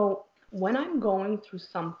 So when I'm going through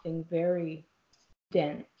something very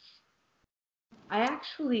dense, I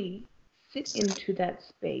actually sit into that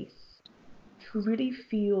space to really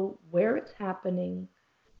feel where it's happening,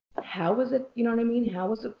 how is it, you know what I mean?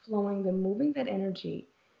 How is it flowing? Then moving that energy.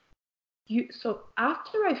 So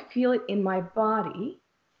after I feel it in my body,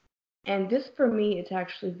 and this for me, it's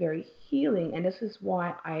actually very healing, and this is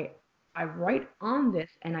why I write on this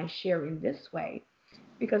and I share in this way,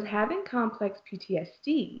 because having complex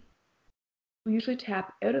PTSD, we usually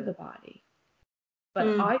tap out of the body, but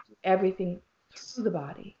I do everything through the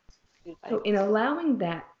body. So in allowing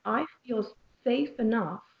that, I feel safe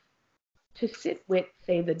enough to sit with,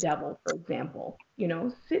 say, the devil, for example, you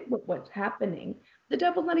know, sit with what's happening. The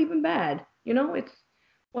devil's not even bad, you know, it's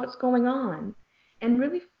what's going on. And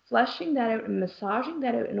really fleshing that out and massaging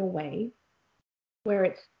that out in a way where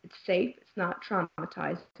it's safe, it's not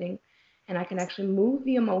traumatizing, and I can actually move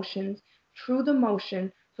the emotions through the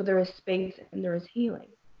motion so there is space and there is healing.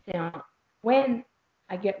 Now, when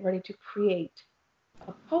I get ready to create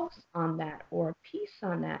a post on that or a piece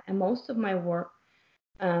on that, and most of my work,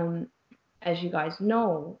 as you guys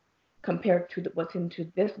know, compared to what's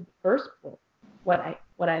into this first book, what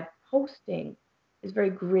I'm posting is very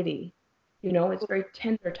gritty. You know, it's very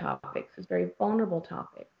tender topics. It's very vulnerable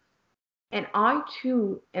topics. And I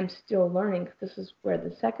too am still learning. This is where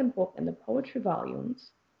the second book and the poetry volumes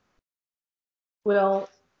will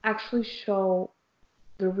actually show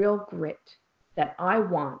the real grit that I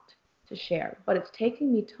want to share. But it's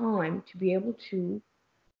taking me time to be able to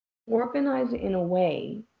organize it in a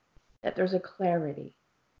way that there's a clarity.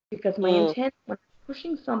 Because my intent when I'm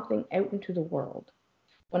pushing something out into the world,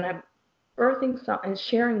 when I'm birthing something and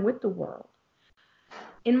sharing with the world,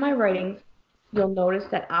 in my writings, you'll notice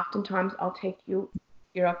that oftentimes I'll take you're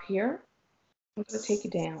up here, I'm going to take you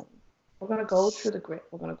down. We're going to go through the grit.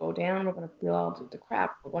 We're going to go down. We're going to feel all the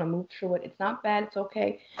crap. We're going to move through it. It's not bad. It's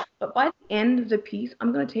okay. But by the end of the piece,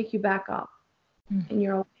 I'm going to take you back up. And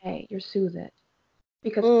you're okay. You're soothed.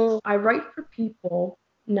 Because I write for people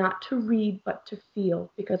not to read, but to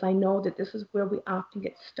feel. Because I know that this is where we often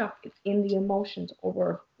get stuck. It's in the emotions, or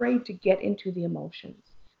we're afraid to get into the emotions.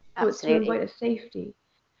 So it's to invite a safety.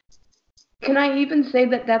 Can I even say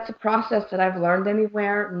that that's a process that I've learned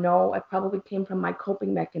anywhere? No, it probably came from my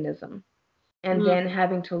coping mechanism. And then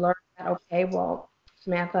having to learn that, okay, well,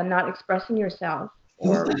 Samantha, not expressing yourself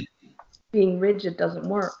or being rigid doesn't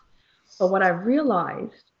work. But what I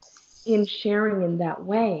realized in sharing in that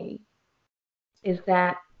way is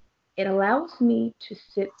that it allows me to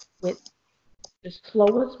sit with the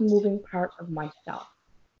slowest moving part of myself.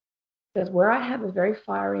 Because where I have a very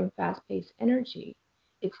fiery and fast-paced energy,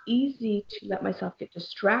 it's easy to let myself get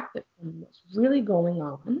distracted from what's really going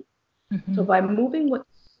on. So by moving with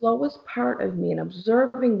the slowest part of me and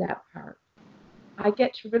observing that part, I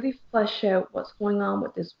get to really flesh out what's going on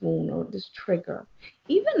with this wound or this trigger.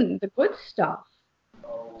 Even the good stuff.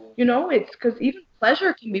 You know, it's because even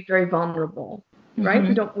pleasure can be very vulnerable, right?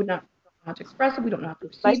 We don't know how to express it. We don't know how to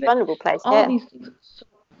receive Most it. vulnerable place, all these things. So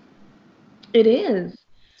it is.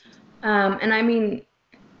 And I mean,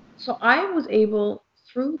 so I was able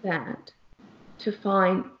through that to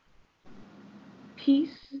find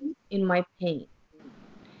peace in my pain.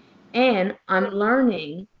 And I'm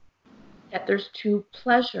learning that there's too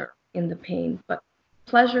pleasure in the pain, but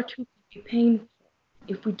pleasure too can be painful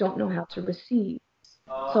if we don't know how to receive.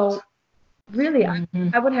 So really,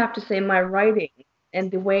 I would have to say my writing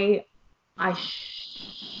and the way I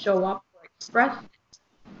show up or express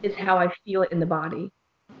it is how I feel it in the body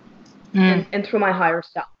and through my higher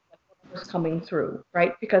self, like whatever's coming through,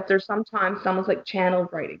 right? Because there's sometimes someone's like channeled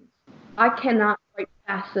writing. I cannot write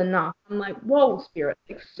fast enough. I'm like, whoa, spirit,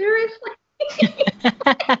 like seriously?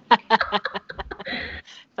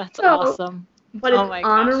 That's awesome. But it's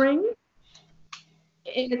honoring.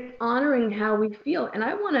 And it's honoring how we feel. And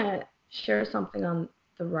I want to share something on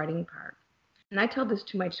the writing part. And I tell this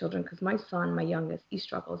to my children because my son, my youngest, he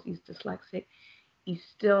struggles. He's dyslexic.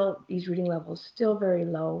 His reading level is still very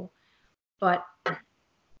low. but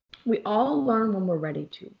we all learn when we're ready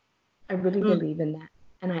to. I really believe in that.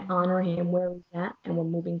 And I honor him where he's at, and we're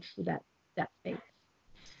moving through that space.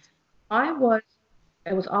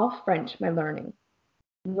 It was all French, my learning.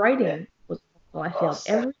 Writing was awful. I failed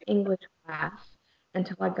every English class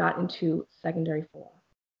until I got into secondary 4.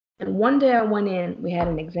 And one day I went in, we had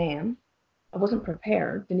an exam. I wasn't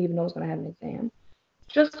prepared, didn't even know I was going to have an exam.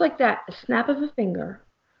 Just like that, a snap of a finger,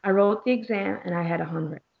 I wrote the exam and I had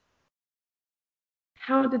 100.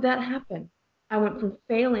 How did that happen? I went from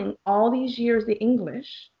failing all these years the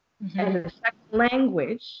English and the second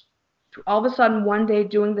language to all of a sudden one day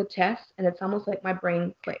doing the test, and it's almost like my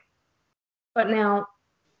brain clicked. But now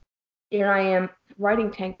here I am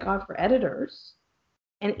writing, thank God for editors.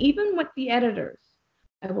 And even with the editors,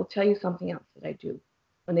 I will tell you something else that I do.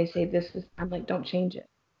 When they say this is, I'm like, don't change it,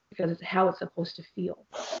 because it's how it's supposed to feel.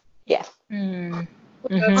 Yeah. Honoring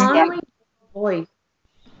your voice,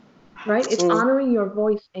 right? It's honoring your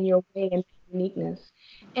voice and your way and uniqueness.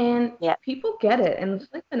 And people get it. And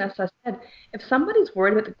it's like Vanessa said, if somebody's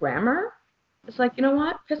worried about the grammar, it's like, you know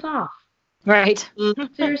what? Piss off. Right.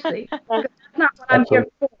 Seriously. That's not what I'm here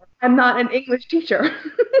for. I'm not an English teacher.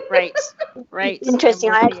 Right.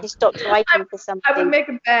 Interesting. I actually stopped writing for something. I would make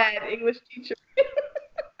a bad English teacher.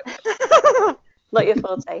 Not your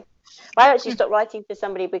forte. I actually stopped writing for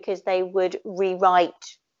somebody because they would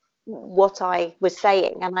rewrite what I was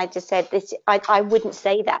saying, and I just said this. I wouldn't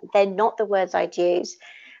say that. They're not the words I'd use,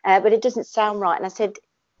 but it doesn't sound right. And I said,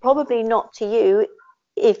 probably not to you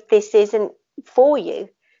if this isn't for you.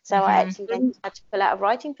 So I actually then had to pull out of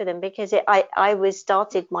writing for them because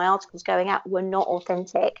my articles going out were not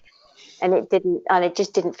authentic, and it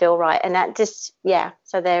just didn't feel right. And that just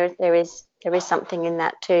so there is something in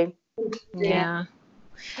that too. Yeah.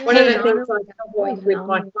 One of the things I cover with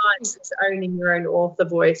my clients is owning your own author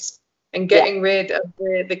voice and getting rid of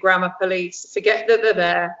the grammar police. Forget that they're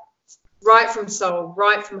there. Write from soul,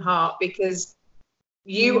 write from heart, because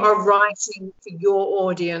you are writing for your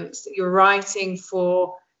audience. You're writing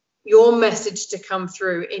for your message to come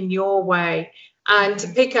through in your way. And to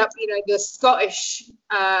pick up, the Scottish,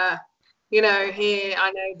 here,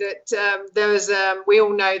 I know that there was, we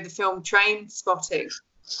all know the film Train Spotting.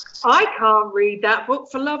 I can't read that book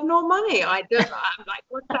for love nor money. I'm like,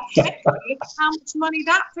 what the heck? Look how much money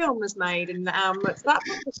that film has made and how much that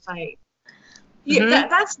book has made. Yeah,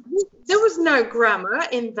 there was no grammar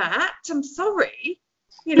in that. I'm sorry.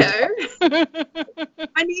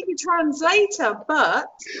 I need a translator. But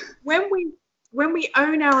when we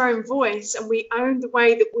own our own voice and we own the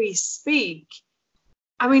way that we speak,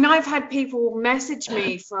 I mean, I've had people message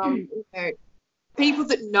me from, people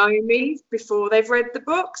that know me before they've read the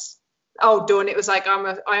books. Oh, Dawn, it was like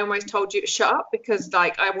I almost told you to shut up because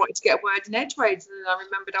I wanted to get a word in edgeways, and then I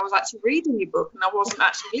remembered I was actually reading your book and I wasn't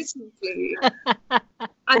actually listening to you.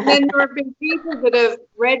 And then there have been people that have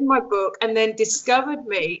read my book and then discovered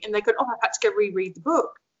me, and they go, "Oh, I've had to go reread the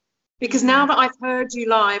book because now that I've heard you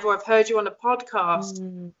live or I've heard you on a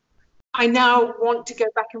podcast, I now want to go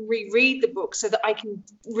back and reread the book so that I can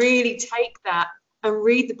really take that and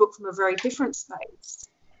read the book from a very different space."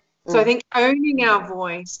 So I think owning our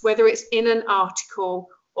voice, whether it's in an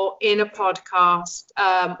article or in a podcast,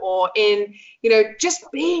 or in,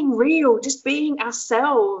 just being real, just being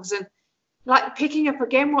ourselves, and like picking up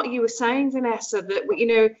again what you were saying, Vanessa, that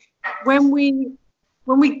when we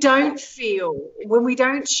don't feel, when we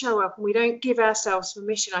don't show up, and we don't give ourselves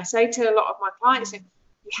permission. I say to a lot of my clients, we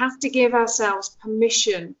have to give ourselves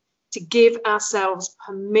permission to give ourselves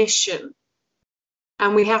permission.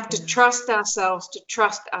 And we have to trust ourselves, to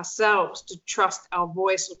trust our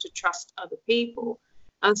voice, or to trust other people.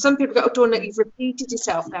 And some people go, "Oh, Dawn, you've repeated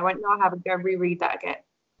yourself there." I went, "No, I haven't. Go and reread that again."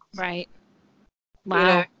 Right.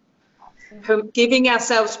 Wow. Giving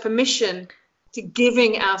ourselves permission to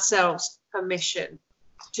giving ourselves permission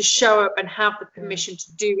to show up and have the permission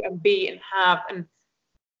to do and be and have and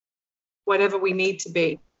whatever we need to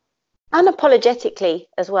be. Unapologetically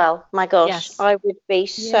as well. My gosh, yes. I would be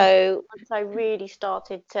so, once I really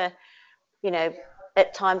started to,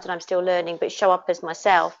 at times, and I'm still learning, but show up as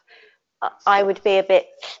myself, I would be a bit,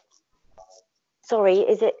 sorry,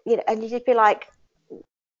 is it, and you just be like,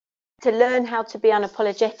 to learn how to be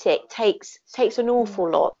unapologetic takes an awful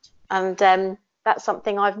lot. And that's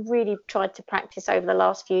something I've really tried to practice over the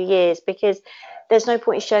last few years, because there's no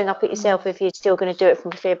point in showing up at yourself if you're still going to do it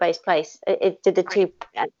from a fear-based place. The two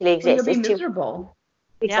actually exist. You'll be miserable.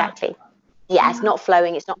 Exactly. Yeah, it's not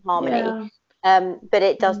flowing, it's not harmony. But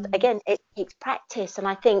it does, again, it takes practice. And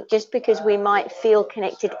I think just because we might feel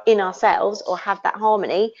connected in ourselves or have that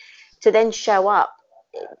harmony, to then show up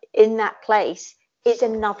in that place it's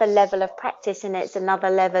another level of practice, and it's another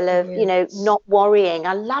level of, you know, not worrying.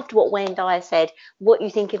 I loved what Wayne Dyer said, what you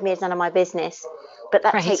think of me is none of my business. But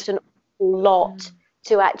that takes an awful lot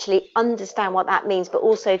to actually understand what that means, but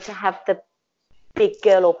also to have the big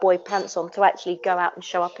girl or boy pants on to actually go out and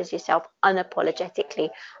show up as yourself unapologetically.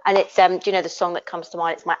 And it's, do you know the song that comes to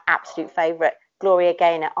mind? It's my absolute favourite, Gloria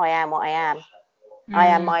Gaynor, I Am What I Am. I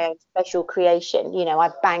am my own special creation. You know,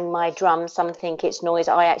 I bang my drum, some think it's noise,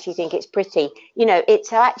 I actually think it's pretty. You know, it's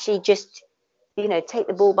to actually just, you know, take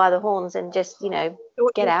the bull by the horns and just, you know,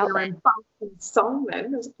 get out there. Song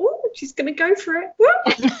then. Oh, she's going to go for it.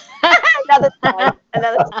 Another time.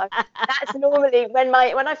 That's normally when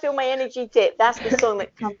I feel my energy dip, that's the song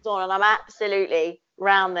that comes on, and I'm absolutely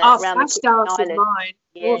round the island. Mine.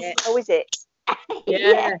 Yeah. Oh, is it?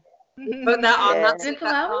 Yeah. Put that on. That's it's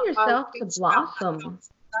allowing yourself to blossom.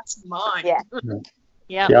 That's mine.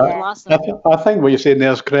 Yeah. Blossom. I think what you're saying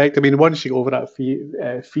there is correct. I mean, once you go over that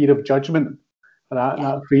fear of judgment,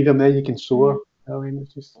 that freedom, there you can soar. I mean,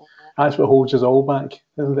 it's just that's what holds us all back,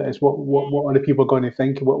 isn't it? It's what other people are going to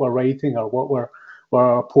think of what we're writing, or what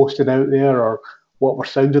we're posting out there, or what we're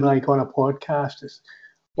sounding like on a podcast. It's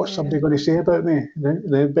what's somebody going to say about me?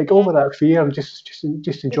 But go over that fear and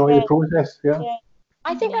just enjoy the process. Yeah.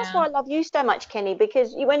 I think that's why I love you so much, Kenny,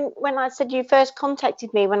 because when I said you first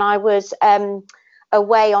contacted me when I was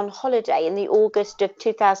away on holiday in the August of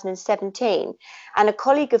 2017, and a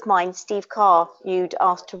colleague of mine, Steve Carr, you'd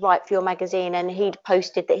asked to write for your magazine, and he'd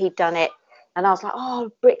posted that he'd done it, and I was like, oh,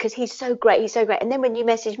 Britt, because he's so great, and then when you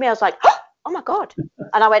messaged me, I was like, oh my God.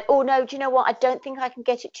 And I went, oh no, do you know what, I don't think I can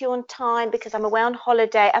get it to you on time because I'm away on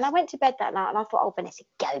holiday. And I went to bed that night and I thought, oh, Vanessa,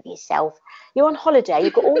 go with yourself, you're on holiday,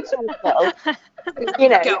 you've got all time to go. You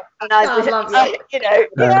know, and I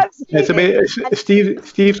just, it's amazing.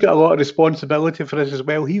 Steve's got a lot of responsibility for this as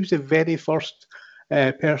well. He was the very first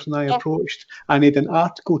person I approached, and he had an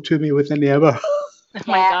article to me within the hour. Oh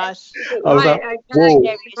my gosh! I was like, whoa.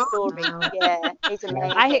 Yeah, he's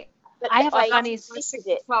amazing. I have a funny.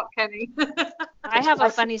 I have a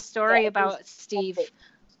funny story about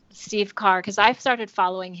Steve Carr, because I started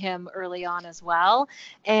following him early on as well,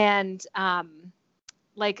 and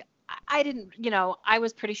like. I didn't, you know, I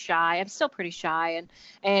was pretty shy. I'm still pretty shy.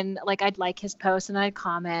 And like, I'd like his post and I'd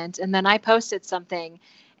comment. And then I posted something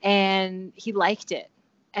and he liked it.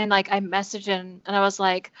 And like, I messaged him and I was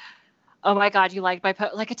like, oh my God, you liked my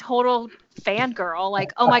post. Like a total fangirl.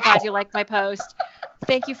 Like, oh my God, you liked my post.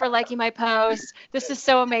 Thank you for liking my post. This is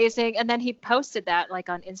so amazing. And then he posted that like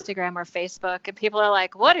on Instagram or Facebook. And people are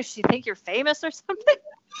like, what, does she think you're famous or something?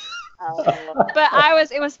 But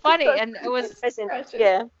it was funny. And it was,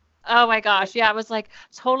 oh my gosh. Yeah. I was like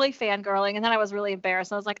totally fangirling. And then I was really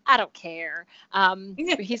embarrassed. I was like, I don't care.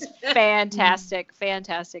 He's fantastic man.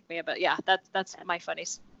 But yeah, that's my funny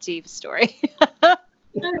Steve story.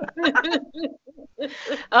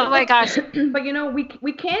 Oh my gosh. But you know,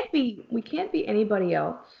 we can't be anybody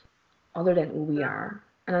else other than who we are.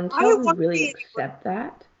 And until we really accept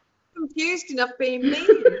that. Confused enough being me.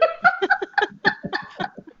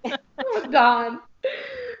 Oh God.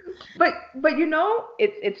 But you know,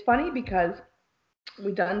 it's funny because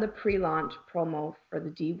we done the pre-launch promo for the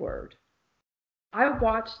D word. I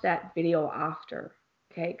watched that video after,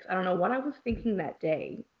 okay? 'Cause I don't know what I was thinking that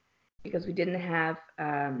day, because we didn't have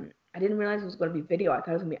I didn't realize it was going to be video. I thought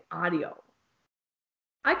it was going to be audio.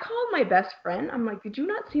 I called my best friend. I'm like, did you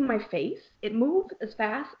not see my face? It moved as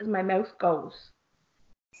fast as my mouth goes.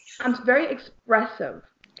 I'm very expressive.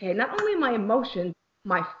 Okay, not only my emotions,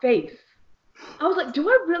 my face. I was like, do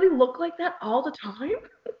I really look like that all the time?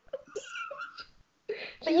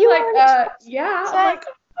 But you like, yeah. I'm like,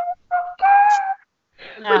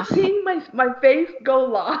 but seeing my face go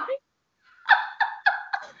live.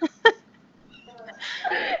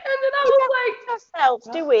 And then I was like, ourselves,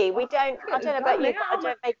 do we? We don't. I don't know about you, but I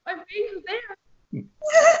don't make. My face is there.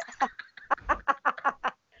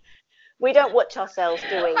 We don't watch ourselves,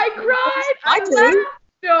 do we? I cried. I do.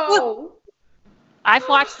 No. I've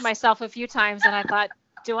watched myself a few times and I thought,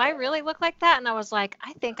 do I really look like that? And I was like,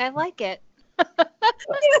 I think I like it.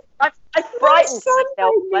 I frightened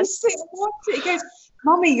myself. He goes,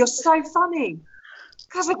 Mommy, you're so funny.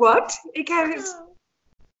 I was like, what? He goes,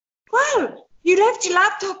 wow, you left your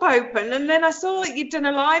laptop open, and then I saw that you'd done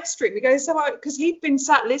a live stream. He goes, so because he'd been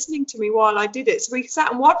sat listening to me while I did it, so we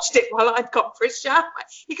sat and watched it while I'd got for a shower.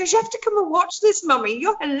 He goes, you have to come and watch this, Mummy.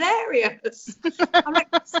 You're hilarious. I'm like,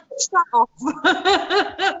 switch that off.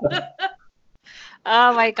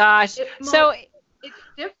 Oh my gosh. So it's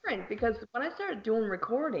different because when I started doing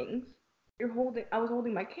recordings, I was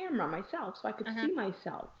holding my camera myself, so I could see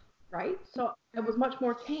myself. right? So I was much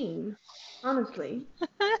more tame, honestly.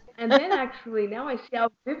 And then actually now I see how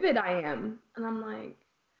vivid I am. And I'm like,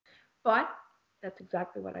 but that's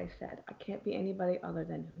exactly what I said. I can't be anybody other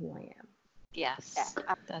than who I am. Yes,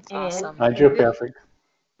 that's And awesome. And you're perfect.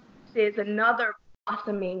 This is another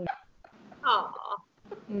blossoming. Aw.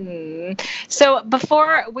 So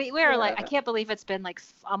before we were like, I can't believe it's been like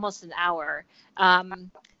almost an hour.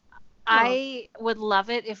 I would love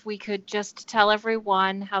it if we could just tell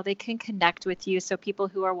everyone how they can connect with you. So people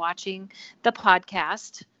who are watching the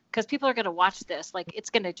podcast, because people are going to watch this, like it's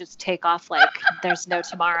going to just take off like there's no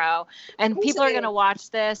tomorrow. And people are going to watch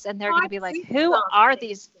this and they're going to be like, who are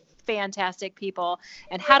these fantastic people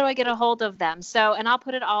and how do I get a hold of them? So, and I'll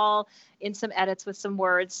put it all in some edits with some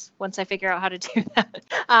words once I figure out how to do that.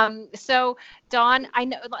 So Dawn, I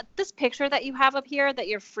know this picture that you have up here that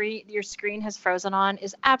your screen has frozen on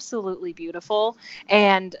is absolutely beautiful.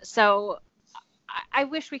 And so I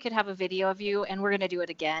wish we could have a video of you, and we're going to do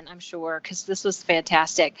it again, I'm sure, because this was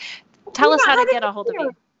fantastic. Tell us how to get a hold of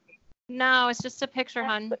you. No, it's just a picture,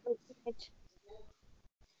 hon.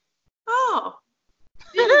 Oh.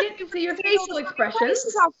 You didn't get to see your facial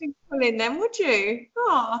expressions. I've been pulling them, would you?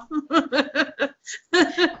 Oh.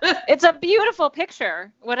 It's a beautiful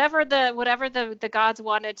picture. Whatever the gods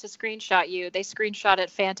wanted to screenshot you, they screenshot it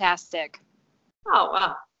fantastic. Oh,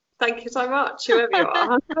 wow. Thank you so much, whoever you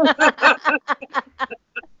are.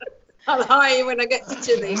 I'll hire you when I get to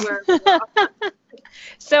Chile.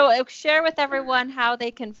 So share with everyone how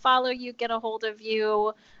they can follow you, get a hold of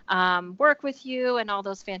you, work with you, and all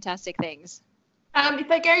those fantastic things. If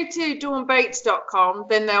they go to dawnbates.com,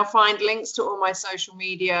 then they'll find links to all my social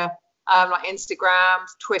media, like Instagram,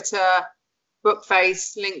 Twitter,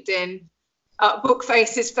 Bookface, LinkedIn.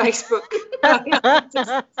 Bookface is Facebook.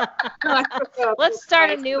 Let's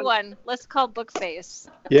start a new one. Let's call Bookface.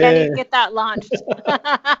 Yeah. Can you get that launched?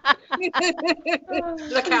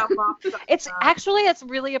 Look out, Mark. It's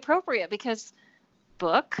really appropriate because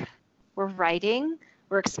book, we're writing,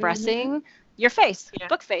 we're expressing your face,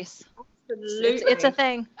 Bookface. It's a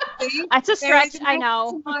thing. It's a stretch, I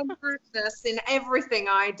know. Mindfulness in everything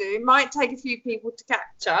I do. Might take a few people to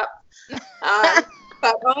catch up,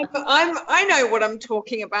 but I know what I'm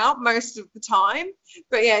talking about most of the time.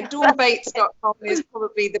 But yeah, dawnbates.com is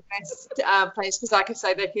probably the best place because, like I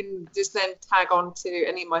say, they can just then tag on to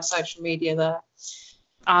any of my social media there.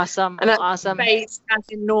 Awesome. And awesome. Bates, as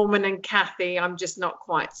in Norman and Kathy. I'm just not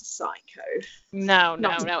quite a psycho. No.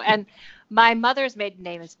 And my mother's maiden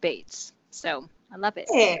name is Bates. So I love it.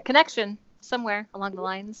 Yeah. Connection somewhere along the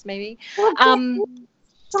lines, maybe.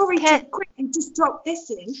 Sorry to quickly just drop this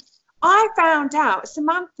in. I found out,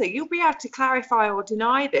 Samantha, you'll be able to clarify or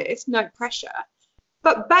deny this, no pressure.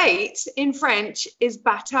 But Bates in French is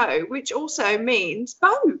bateau, which also means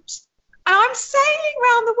boat. And I'm sailing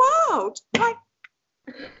around the world. Like,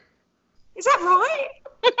 is that right?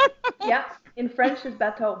 Yeah, in French is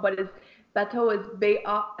bateau, but bateau is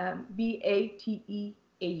B-A-T-E-A-U.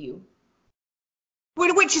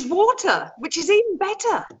 Which is water, which is even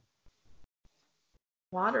better.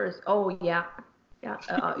 Water is, oh, yeah. Yeah.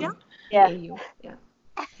 Yeah. Yeah.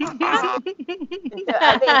 I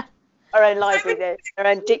think our own library there, our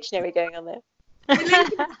own dictionary going on there.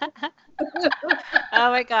 Oh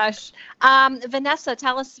my gosh. Vanessa,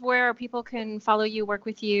 tell us where people can follow you, work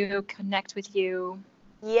with you, connect with you.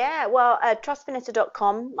 Yeah, well,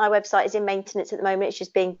 trustvanessa.com. My website is in maintenance at the moment. It's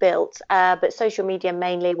just being built. But social media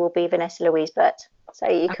mainly will be Vanessa Louise Birt. So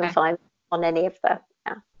you can find on any of the,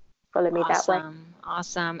 follow me that way.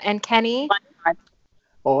 Awesome. And Kenny?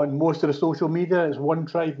 On most of the social media, it's One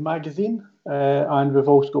Tribe Magazine. And we've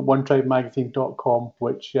also got onetribemagazine.com,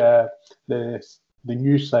 which the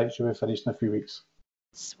news site should be finished in a few weeks.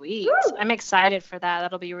 Sweet. Woo! I'm excited for that.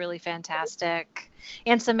 That'll be really fantastic.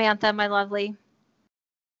 And Samantha, my lovely.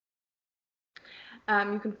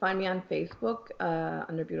 You can find me on Facebook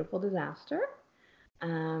under Beautiful Disaster.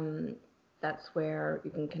 That's where you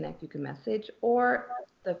can connect, you can message, or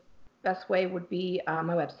the best way would be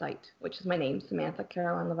my website, which is my name, Samantha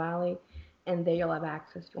Caroline Lavallée, and there you'll have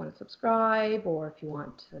access if you want to subscribe or if you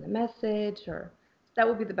want to send a message, or that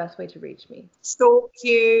would be the best way to reach me. Stalk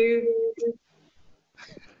you.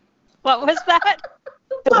 What was that?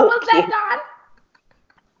 What was that,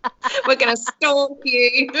 Dawn? We're going to stalk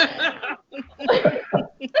you.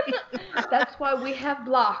 That's why we have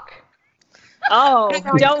block. Oh,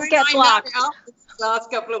 don't get blocked.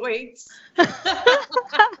 Last couple of weeks.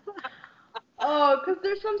 Oh, because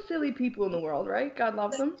there's some silly people in the world, right? God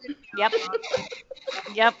loves them. Yep.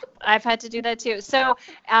 Yep. I've had to do that too. So,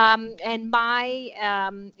 and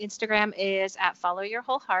my Instagram is at Follow Your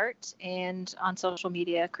Whole Heart, and on social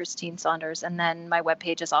media, Christine Saunders. And then my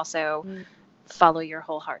webpage is also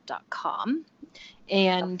followyourwholeheart.com.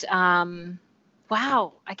 And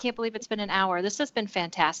wow, I can't believe it's been an hour. This has been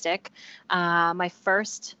fantastic. My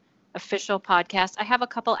first official podcast. I have a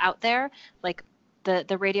couple out there, like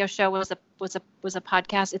the radio show was a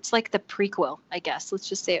podcast. It's like the prequel, I guess. Let's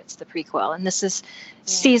just say it's the prequel. And this is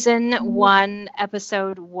season 1,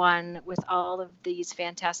 episode 1, with all of these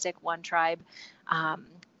fantastic One Tribe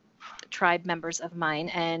members of mine.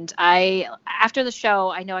 And after the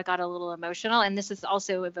show, I know I got a little emotional, and this is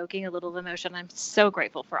also evoking a little emotion. I'm so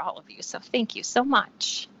grateful for all of you. So thank you so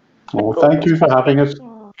much. Oh, thank you for having us.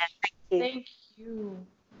 Oh, Thank you.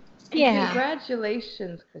 And Yeah.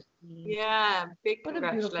 congratulations, Christine. Yeah, big What a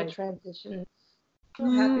beautiful congratulations. transition. So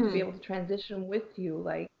happy to be able to transition with you.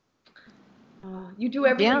 Like, you do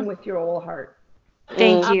everything with your whole heart.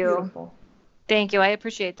 Thank you. Beautiful. Thank you. I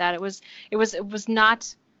appreciate that. It was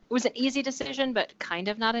an easy decision, but kind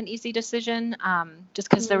of not an easy decision. Just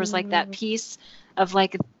because there was like that piece of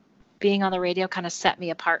like being on the radio kind of set me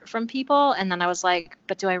apart from people. And then I was like,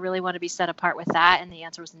 but do I really want to be set apart with that? And the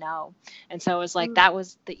answer was no. And so it was like, that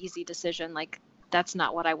was the easy decision. Like, that's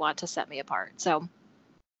not what I want to set me apart. So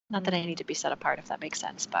not that I need to be set apart, if that makes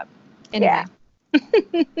sense, but anyway.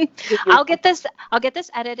 I'll get this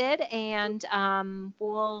edited, and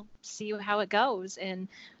we'll see how it goes. And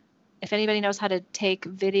if anybody knows how to take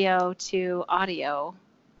video to audio,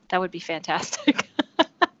 that would be fantastic.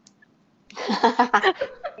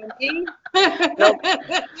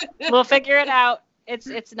 We'll figure it out.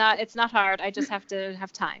 It's not hard. I just have to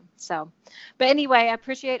have time. So, but anyway, I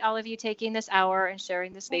appreciate all of you taking this hour and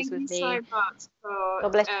sharing this space with me. Thank you so much for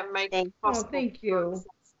God bless making it possible. Thank you.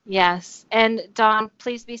 Yes. And Dawn,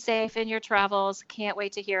 please be safe in your travels. Can't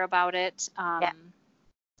wait to hear about it.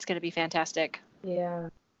 It's going to be fantastic. Yeah.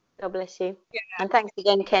 God bless you. And thanks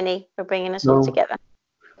again, Kenny, for bringing us all together.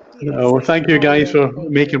 No, thank you guys for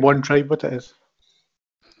making One Tribe what it is.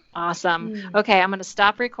 Awesome. Okay, I'm going to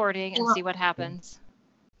stop recording and see what happens.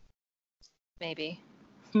 Maybe.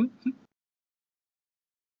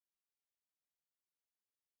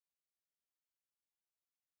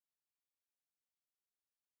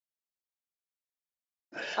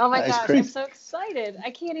 Oh my gosh, I'm so excited.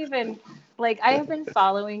 I can't even, like, I have been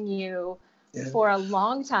following you for a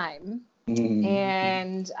long time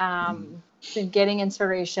and been getting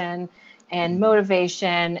inspiration and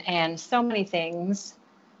motivation and so many things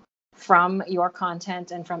from your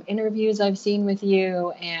content and from interviews I've seen with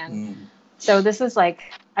you. And so this is like,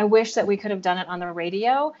 I wish that we could have done it on the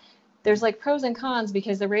radio. There's like pros and cons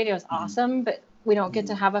because the radio is awesome, but we don't get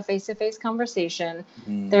to have a face-to-face conversation.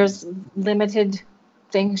 There's limited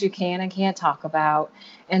things you can and can't talk about.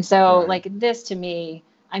 And so like this, to me,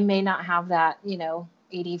 I may not have that,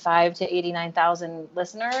 85 to 89,000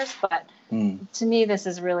 listeners, but to me, this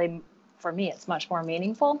is really, for me, it's much more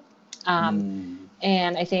meaningful.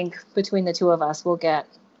 And I think between the two of us, we'll get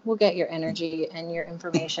your energy and your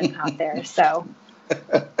information out there. So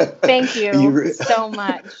thank you so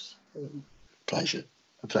much. Pleasure.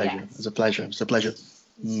 Yes. It's a pleasure.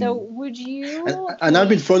 So would you... And I've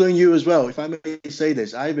been following you as well. If I may say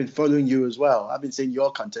this, I've been following you as well. I've been seeing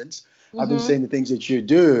your content. I've been seeing the things that you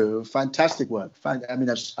do. Fantastic work. I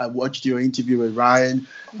mean, I watched your interview with Ryan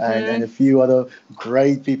and a few other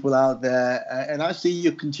great people out there. And I see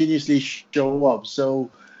you continuously show up. So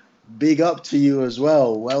big up to you as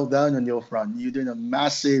well. Well done on your front. You're doing a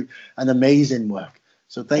massive and amazing work.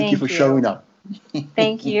 So thank you for showing up.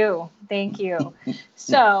 Thank you.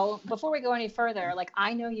 So before we go any further, like,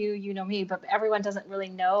 I know you, you know me, but everyone doesn't really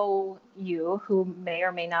know you who may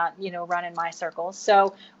or may not, run in my circles.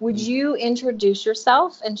 So would you introduce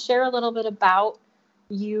yourself and share a little bit about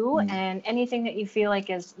you and anything that you feel like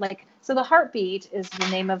is like, so The Heartbeat is the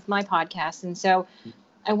name of my podcast. And so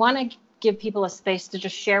I want to give people a space to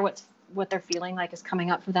just share what they're feeling like is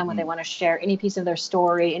coming up for them, what they want to share, any piece of their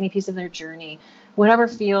story, any piece of their journey, whatever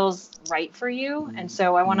feels right for you. And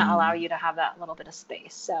so I want to allow you to have that little bit of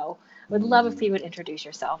space. So I would love if you would introduce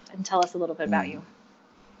yourself and tell us a little bit about you.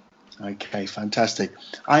 Okay, fantastic.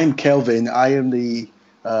 I am Kelvin. I am the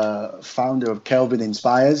founder of Kelvin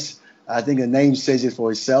Inspires. I think the name says it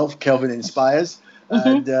for itself, Kelvin Inspires.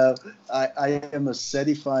 And I am a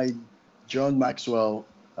certified John Maxwell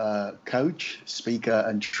coach, speaker,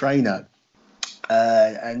 and trainer.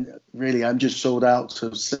 And really, I'm just sold out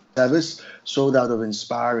to service, sold out of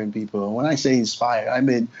inspiring people. And when I say inspire, I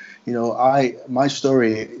mean, my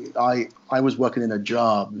story, I was working in a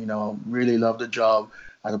job, really loved the job.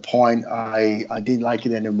 At a point, I didn't like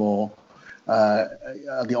it anymore.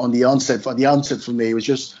 On the onset for me, it was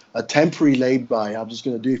just a temporary lay-by. I'm just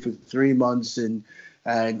going to do it for 3 months, and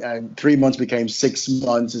 3 months became 6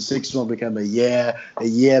 months, and 6 months became a year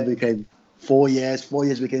became 4 years, 4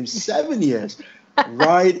 years became 7 years,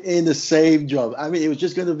 right in the same job. I mean, it was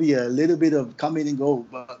just going to be a little bit of come in and go,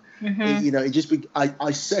 but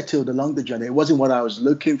I settled along the journey. It wasn't what I was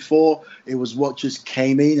looking for. It was what just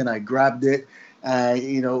came in, and I grabbed it.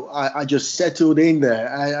 I just settled in there.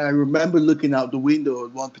 I remember looking out the window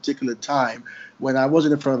at one particular time when I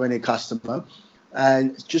wasn't in front of any customer,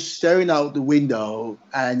 and just staring out the window,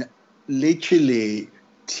 and literally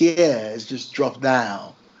tears just dropped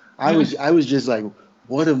down. I was just like,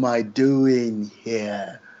 what am I doing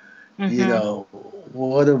here?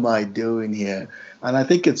 What am I doing here? And I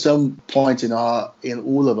think at some point in all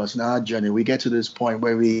of us in our journey, we get to this point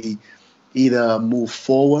where we either move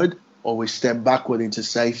forward or we step backward into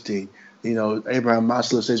safety. Abraham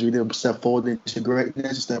Maslow says we either step forward into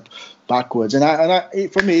greatness or step backwards. And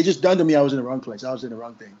for me, it just dawned on me I was in the wrong place. I was in the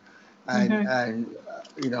wrong thing. And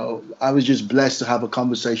I was just blessed to have a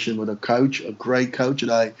conversation with a coach, a great coach,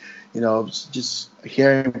 and I just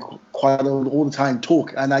hearing quite all the time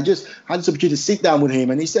talk. And I just had this opportunity to sit down with him,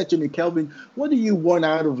 and he said to me, Kelvin, what do you want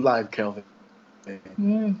out of life, Kelvin?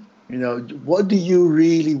 What do you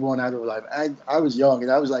really want out of life? And I was young,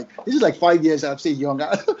 and I was like, this is like 5 years. I'm still young.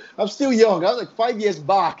 I'm still young. I was like 5 years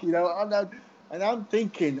back, and I'm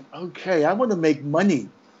thinking, okay, I want to make money.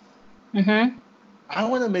 I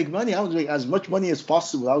want to make money. I want to make as much money as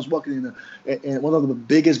possible. I was working in one of the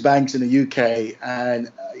biggest banks in the UK, and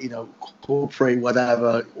corporate,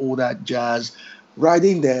 whatever, all that jazz, right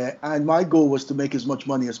in there. And my goal was to make as much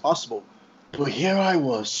money as possible. But here I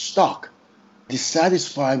was stuck,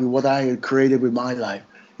 dissatisfied with what I had created with my life.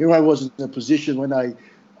 Here I was in a position when I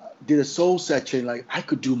did a soul searching, like I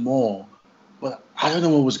could do more, but I don't know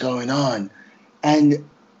what was going on. And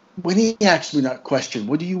when he asked me that question,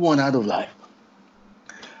 what do you want out of life?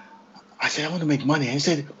 I said, I want to make money. And he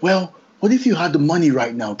said, well, what if you had the money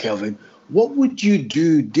right now, Kelvin? What would you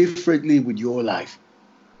do differently with your life?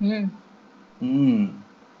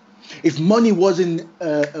 If money wasn't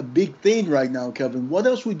a big thing right now, Kelvin, what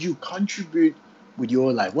else would you contribute with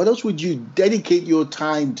your life? What else would you dedicate your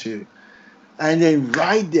time to? And then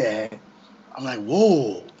right there, I'm like,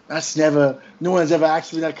 whoa, no one's ever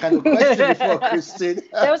asked me that kind of question before, Kristen.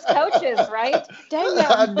 Those coaches, right? Dang it.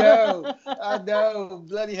 I know,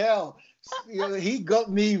 bloody hell. He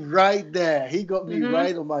got me right there. He got me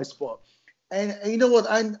right on my spot. And you know what?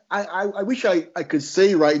 I wish I could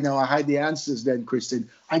say right now I had the answers then, Kristen.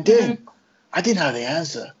 I didn't. I didn't have the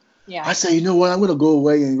answer. Yeah. I said, you know what? I'm going to go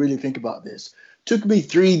away and really think about this. Took me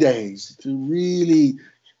 3 days to really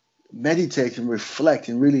meditate and reflect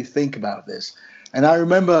and really think about this. And I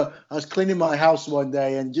remember I was cleaning my house one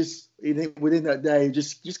day, and just within that day,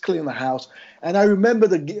 just cleaning the house. And I remember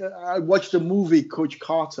I watched a movie, Coach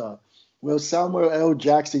Carter. Well, Samuel L.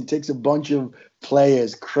 Jackson takes a bunch of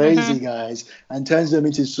players, crazy guys, and turns them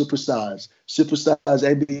into superstars,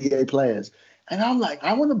 NBA players. And I'm like,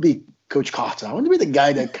 I want to be Coach Carter. I want to be the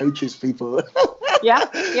guy that coaches people. Yeah.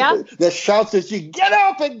 That shouts at you, get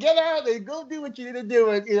up and get out and go do what you need to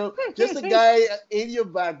do. And, just a guy in your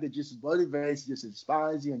back that just motivates, just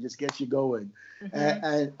inspires you and just gets you going.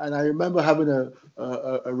 And I remember having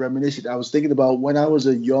a reminiscence. I was thinking about when I was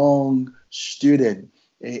a young student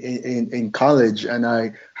in college, and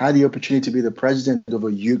I had the opportunity to be the president of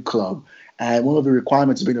a youth club. And one of the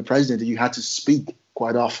requirements of being a president, you had to speak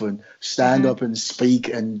quite often, stand up and speak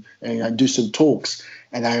and do some talks.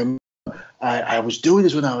 And I was doing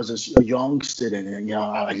this when I was a young student, and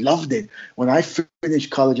I loved it. When I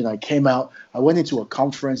finished college and I came out, I went into a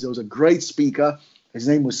conference. There was a great speaker. His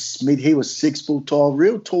name was Smith. He was 6 foot tall,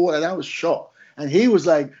 real tall, and I was short. And he was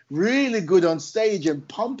like really good on stage and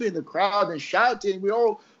pumping the crowd and shouting. We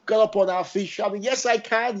all got up on our feet shouting, yes, I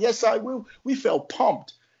can. Yes, I will. We felt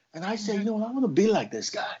pumped. And I said, I want to be like this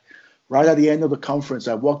guy. Right at the end of the conference,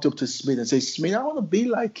 I walked up to Smith and said, Smith, I want to be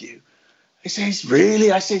like you. He says,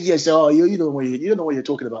 really? I said, yes. Oh, you don't know what you're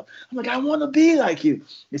talking about. I'm like, I want to be like you.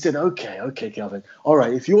 He said, okay, Kelvin. All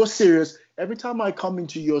right, if you're serious, every time I come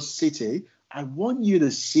into your city, I want you to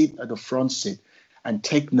sit at the front seat and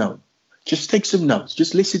take note. Just take some notes.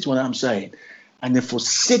 Just listen to what I'm saying. And then for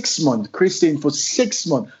 6 months, Christine, for 6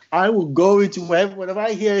 months, I will go into whenever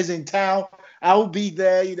I hear is in town, I will be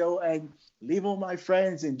there, and leave all my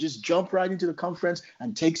friends and just jump right into the conference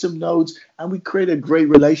and take some notes. And we create a great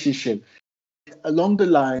relationship. Along the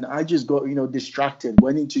line, I just got, distracted,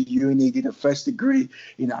 went into uni, did a first degree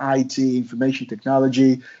in IT, information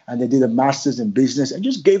technology, and I did a master's in business and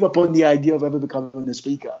just gave up on the idea of ever becoming a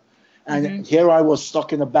speaker. And here I was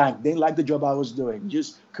stuck in a bank, didn't like the job I was doing,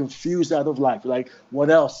 just confused out of life. Like, what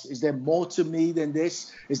else? Is there more to me than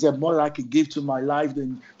this? Is there more that I could give to my life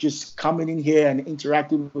than just coming in here and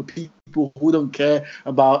interacting with people who don't care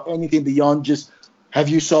about anything beyond just, have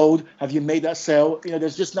you sold? Have you made that sale?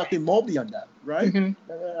 There's just nothing more beyond that, right? And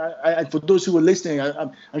for those who are listening,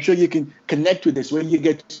 I'm sure you can connect with this. When you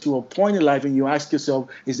get to a point in life and you ask yourself,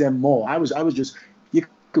 is there more? I was just, you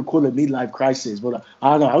could call it midlife crisis, but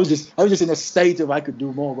I don't know. I was just in a state of I could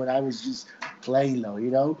do more, but I was just playing low,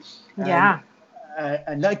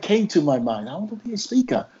 And that came to my mind. I want to be a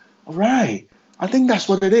speaker. All right. I think that's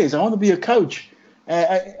what it is. I want to be a coach.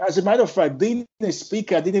 As a matter of fact, being a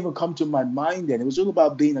speaker didn't even come to my mind then. It was all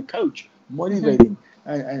about being a coach, motivating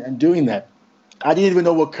and doing that. I didn't even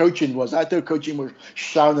know what coaching was. I thought coaching was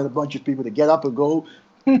shouting at a bunch of people to get up and go.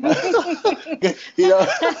 Well,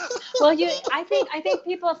 I think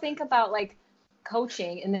people think about like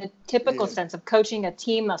coaching in the typical sense of coaching a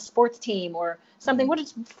team, a sports team or something, which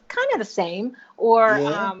is kind of the same. Or,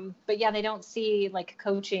 but they don't see like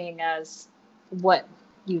coaching as what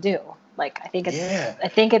you do. Like, I think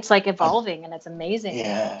it's like evolving and it's amazing.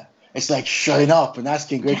 Yeah. It's like shutting up and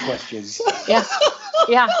asking great questions.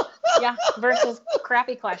 Yeah. Versus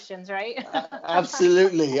crappy questions, right?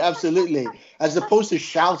 Absolutely. As opposed to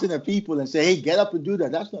shouting at people and say, hey, get up and do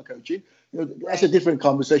that. That's not coaching. That's a different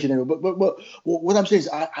conversation. But what I'm saying is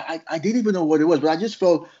I didn't even know what it was, but I just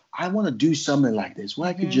felt I want to do something like this where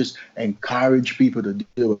I could just encourage people to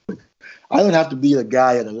do it. I don't have to be the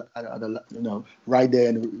guy at the right there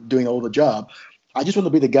and doing all the job. I just want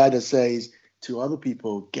to be the guy that says to other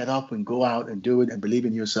people, get up and go out and do it and believe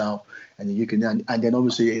in yourself. And then you can, and then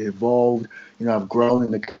obviously it evolved. I've grown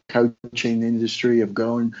in the coaching industry. I've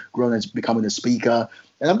grown as becoming a speaker,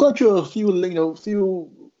 and I've gone through a few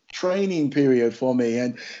training period for me,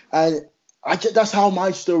 and that's how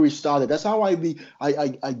my story started. That's how I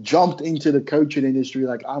jumped into the coaching industry.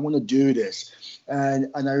 Like, I want to do this, and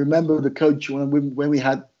I remember the coach when we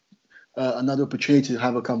had another opportunity to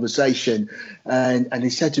have a conversation, and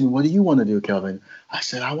he said to me, "What do you want to do, Kelvin?" I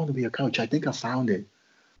said, "I want to be a coach. I think I found it.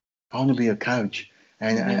 I want to be a coach,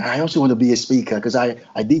 and I also want to be a speaker because I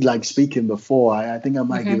did like speaking before. I think I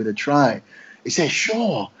might give it a try." He said,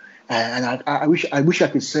 "Sure." And I wish I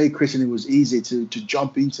could say, Christian, it was easy to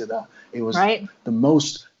jump into that. It was the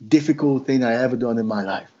most difficult thing I ever done in my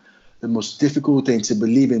life. The most difficult thing to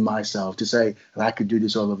believe in myself, to say that I could do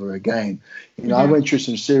this all over again. I went through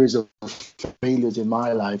some series of failures in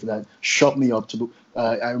my life that shot me up to.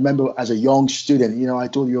 I remember as a young student,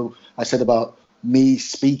 I said about me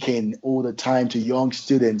speaking all the time to young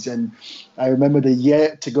students. And I remember the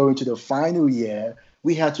year to go into the final year,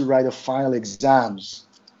 we had to write a final exams.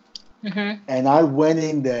 And I went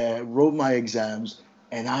in there, wrote my exams,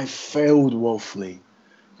 and I failed woefully.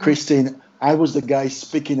 Christine, I was the guy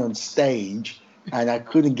speaking on stage, and I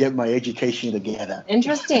couldn't get my education together.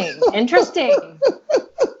 Interesting.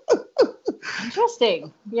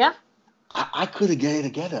 Yeah. I couldn't get it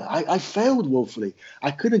together. I failed woefully. I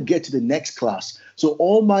couldn't get to the next class. So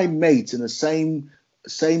all my mates in the same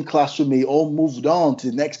class with me all moved on to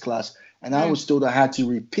the next class, and I was told I had to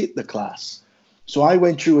repeat the class. So I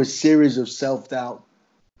went through a series of self-doubt,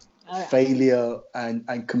 failure,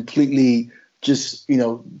 and completely just,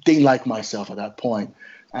 didn't like myself at that point.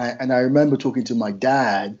 And I remember talking to my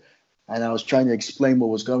dad, and I was trying to explain what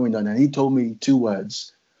was going on. And he told me 2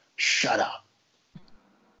 words: shut up.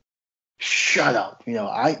 Shut up.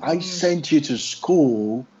 I sent you to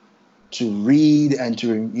school to read and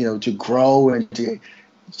to grow and to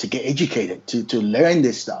get educated, to learn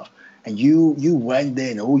this stuff. And you went there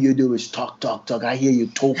and all you do is talk. I hear you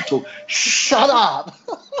talk. Shut up.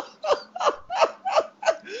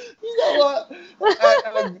 You know what?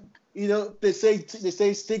 They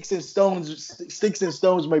say sticks and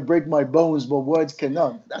stones may break my bones, but words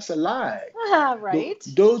cannot. That's a lie. Right.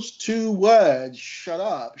 Those 2 words, shut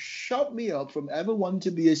up, shut me up from ever wanting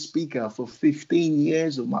to be a speaker for 15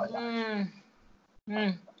 years of my life.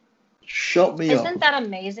 Shut me up. Isn't that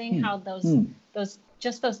amazing how those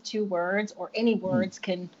 2 words or any words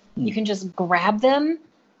you can just grab them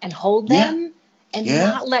and hold them and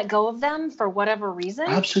not let go of them for whatever reason?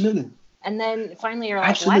 Absolutely. And then finally you're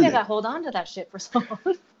like, why did I hold on to that shit for so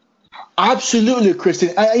long? Absolutely,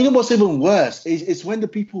 Christine. And what's even worse is when the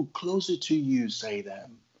people closer to you say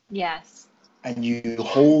them. Yes. And you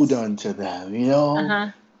hold on to them,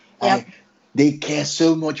 Yep. They care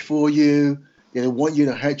so much for you. They don't want you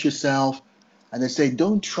to hurt yourself. And they say,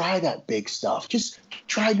 don't try that big stuff. Just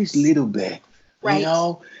try this little bit. Right.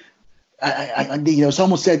 You know,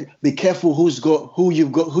 someone said, be careful who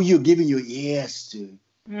you're giving your ears to.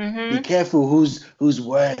 Mm-hmm. Be careful whose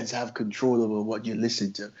words have control over what you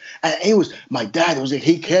listen to. And it was my dad.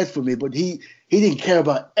 He cared for me, but he didn't care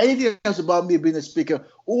about anything else about me being a speaker.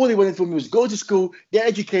 All he wanted for me was go to school, get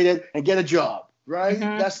educated, and get a job. Right?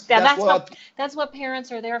 Mm-hmm. That's what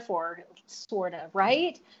parents are there for, sort of,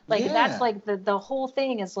 right? Like that's like the whole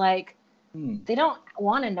thing is like they don't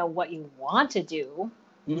want to know what you want to do.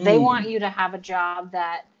 They want you to have a job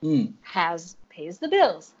that pays the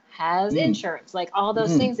bills, has insurance, like all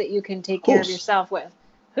those things that you can take care of yourself with.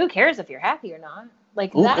 Who cares if you're happy or not?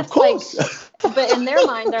 Like that's like, but in their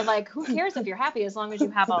mind, they're like, who cares if you're happy as long as you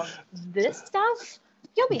have all this stuff?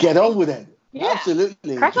 You'll be get happy. on with it. Yeah.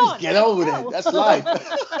 Absolutely. Crack Just on. get on with it. That's life.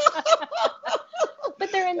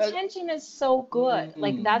 But their intention is so good.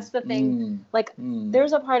 Like that's the thing. Like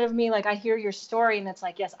there's a part of me, like I hear your story and it's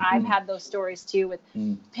like, yes, I've had those stories too with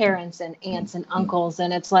parents and aunts and uncles.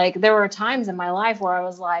 And it's like, there were times in my life where I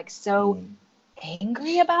was like so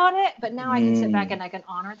angry about it, but now I can sit back and I can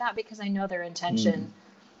honor that because I know their intention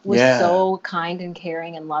was so kind and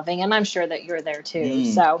caring and loving. And I'm sure that you're there too.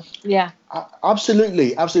 So yeah.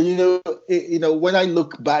 Absolutely. You know, when I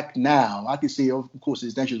look back now, I can see, of course,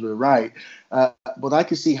 his intentions were right. But I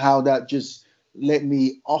can see how that just let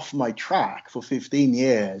me off my track for 15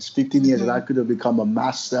 years. 15 years that I could have become a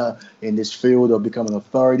master in this field or become an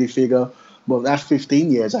authority figure. But that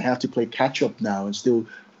 15 years, I have to play catch up now and still,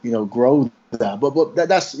 you know, grow that. But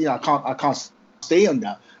that's, you know, I can't stay on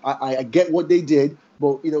that. I get what they did.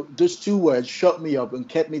 But, you know, those two words shut me up and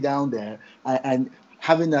kept me down there. And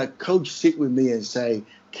having that coach sit with me and say,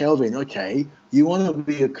 Kelvin, okay, you want to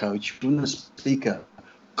be a coach, you want to be a speaker,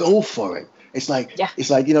 go for it. It's like,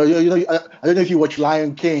 you know, I don't know if you watch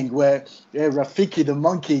Lion King, where Rafiki, the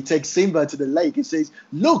monkey, takes Simba to the lake. He says,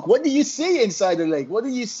 look, what do you see inside the lake? What do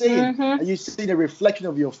you see? Are you seeing a reflection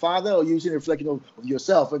of your father, or are you seeing a reflection of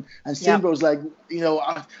yourself? And Simba was like, you know,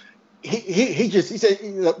 he said,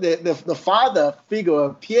 the father figure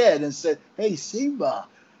appeared and said, hey, Simba,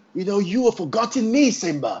 you know, you have forgotten me,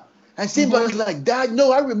 Simba. And Simba was like, Dad,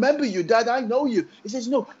 no, I remember you, Dad, I know you. He says,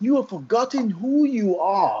 no, you have forgotten who you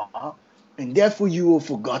are, and therefore you have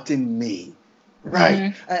forgotten me.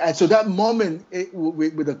 Right. And so that moment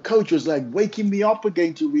with the coach was like waking me up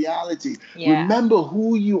again to reality. Remember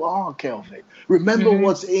who you are, Kelvin. Remember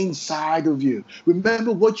what's inside of you.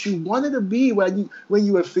 Remember what you wanted to be when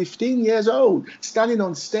you were 15 years old, standing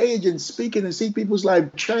on stage and speaking and seeing people's lives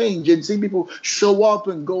change and seeing people show up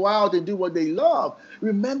and go out and do what they love.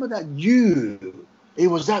 Remember that it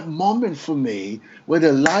was that moment for me where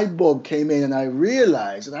the light bulb came in and I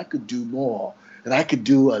realized that I could do more. That I could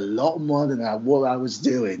do a lot more than what I was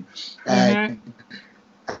doing. And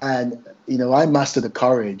you know, I mastered the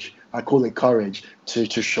courage. I call it courage to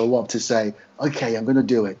show up, to say, okay, I'm going to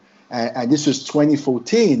do it. And this was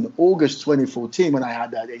 2014, August 2014, when I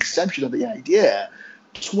had that inception of the idea.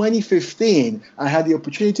 2015, I had the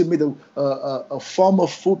opportunity to meet a former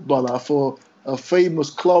footballer for a famous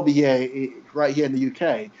club right here in the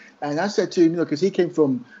UK. And I said to him, you know, because he came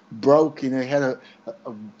from broke, you know, he had a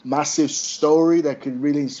massive story that could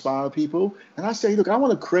really inspire people. And I said, look, I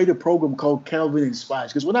want to create a program called Kelvin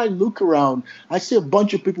Inspires. Because when I look around, I see a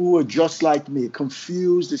bunch of people who are just like me,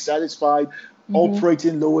 confused, dissatisfied,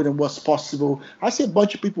 operating lower than what's possible. I see a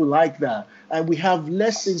bunch of people like that. And we have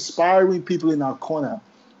less inspiring people in our corner,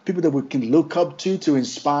 people that we can look up to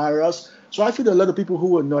inspire us. So I feel a lot of people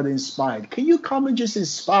who are not inspired. Can you come and just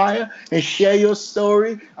inspire and share your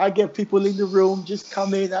story? I get people in the room, just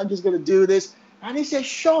come in, I'm just going to do this. And he said,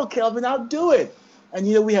 sure, Kelvin, I'll do it. And,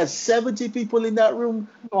 you know, we had 70 people in that room.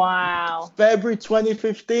 Wow. February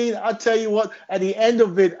 2015. I'll tell you what, at the end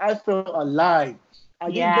of it, I felt alive.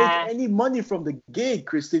 I didn't make any money from the gig,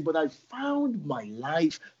 Christine, but I found my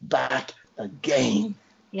life back again.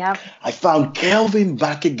 Yeah. I found Kelvin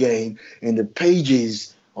back again in the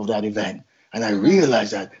pages of that event. And I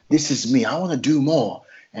realized that this is me. I want to do more.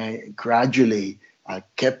 And gradually I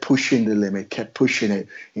kept pushing the limit, kept pushing it.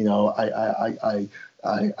 You know, I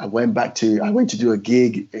went to do a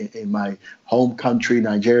gig in my home country,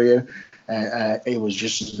 Nigeria. And it was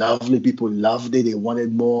just lovely. People loved it. They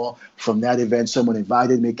wanted more from that event. Someone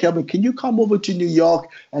invited me, Kelvin, can you come over to New York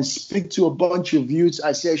and speak to a bunch of youths?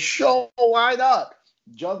 I said, sure, why not?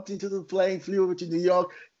 Jumped into the plane, flew over to New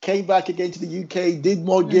York, came back again to the UK, did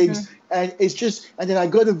more gigs, and then I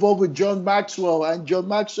got involved with John Maxwell, and John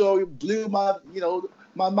Maxwell blew my, you know,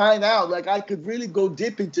 my mind out. Like I could really go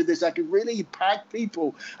deep into this. I could really impact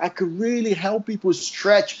people. I could really help people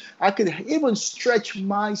stretch. I could even stretch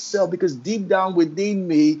myself because deep down within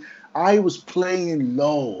me, I was playing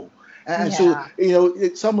low. And so,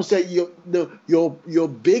 someone said your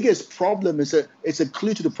biggest problem is it's a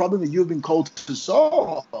clue to the problem that you've been called to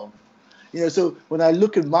solve. So when I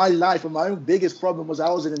look at my life, and my own biggest problem was I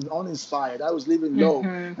was uninspired. I was living low.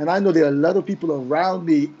 And I know there are a lot of people around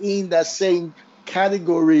me in that same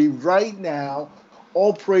category right now,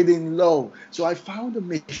 operating low. So I found a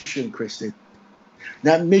mission, Kristen.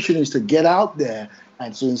 That mission is to get out there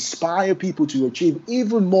and to inspire people to achieve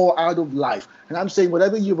even more out of life. And I'm saying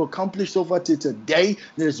whatever you've accomplished so far to today,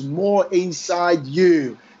 there's more inside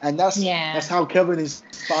you. And that's how Kevin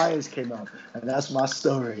Inspires came up. And that's my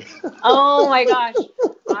story. Oh my gosh.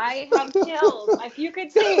 I have chills. If you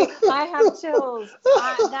could see, I have chills.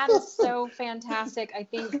 That is so fantastic. I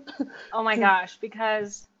think, oh my gosh,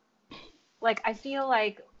 because like I feel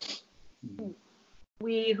like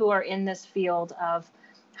we who are in this field of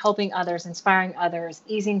helping others, inspiring others,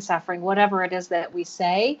 easing suffering, whatever it is that we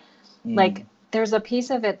say, like there's a piece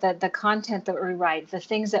of it that the content that we write, the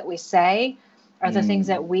things that we say are the things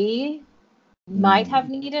that we might have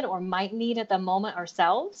needed or might need at the moment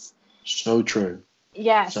ourselves. So true.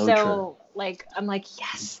 Yeah. So true. Like, I'm like,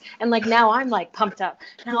 yes. And like, now I'm like pumped up.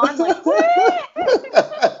 Now I'm like,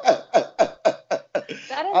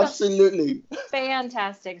 that is absolutely a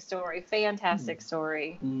fantastic story.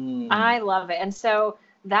 I love it. And so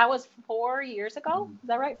that was 4 years ago. Is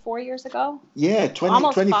that right? 4 years ago? Yeah,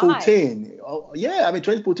 2014. Oh, yeah, I mean,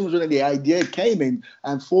 2014 was when the idea came in.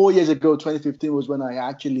 And 4 years ago, 2015 was when I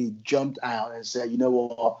actually jumped out and said, you know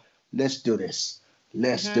what, let's do this.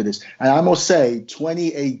 Let's do this. And I must say,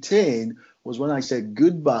 2018 was when I said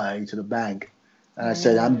goodbye to the bank. And I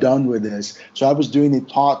said, I'm done with this. So I was doing it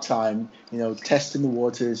part-time, testing the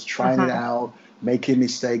waters, trying it out, making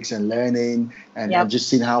mistakes and learning and just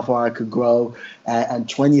seeing how far I could grow. And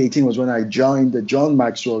 2018 was when I joined the John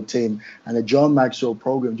Maxwell team. And the John Maxwell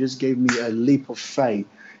program just gave me a leap of faith.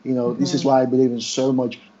 This is why I believe in so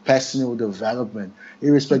much personal development,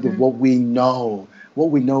 irrespective of what we know. What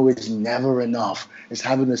we know is never enough. It's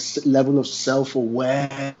having a level of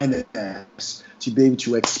self-awareness to be able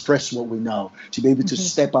to express what we know, to be able to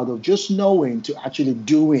step out of just knowing to actually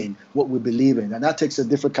doing what we believe in. And that takes a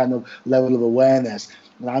different kind of level of awareness.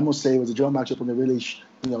 And I must say it was a John Maxwell that really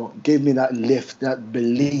gave me that lift, that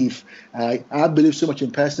belief. I believe so much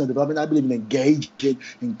in personal development. I believe in engaging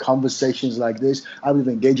in conversations like this. I believe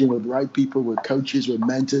in engaging with right people, with coaches, with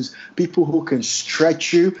mentors, people who can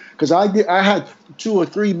stretch you. Because I had 2 or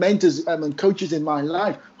 3 mentors and coaches in my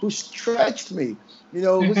life who stretched me.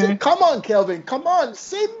 Who said, come on, Kelvin, come on,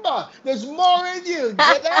 Simba, there's more in you.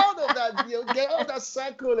 Get out of that, get out of that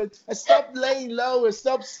circle and stop laying low and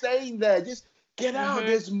stop staying there. Just get out.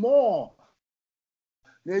 There's more.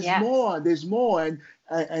 There's more.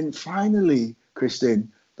 And finally, Christine,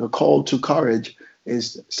 the call to courage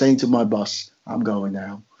is saying to my boss, I'm going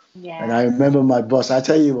now. Yeah. And I remember my boss, I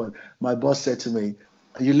tell you what, my boss said to me,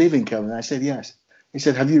 are you leaving, Kelvin? I said, yes. He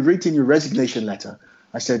said, have you written your resignation letter?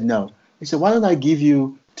 I said, no. He said, why don't I give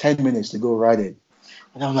you 10 minutes to go write it?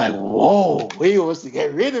 And I'm like, whoa, he wants to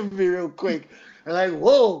get rid of me real quick. And like,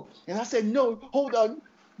 whoa. And I said, no, hold on.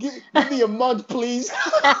 Give me a month, please.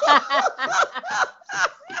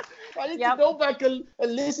 I need to go back and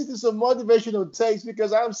listen to some motivational takes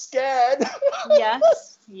because I'm scared.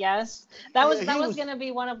 Yes. That was going to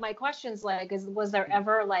be one of my questions. Like, was there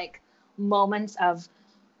ever like moments of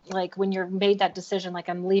like when you're made that decision, like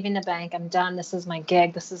I'm leaving the bank, I'm done. This is my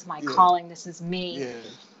gig. This is my calling. This is me.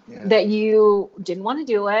 That you didn't want to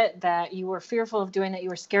do it, that you were fearful of doing it, you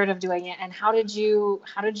were scared of doing it, and how did you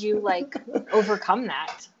like overcome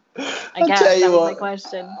that? I guess that was my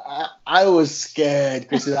question. I was scared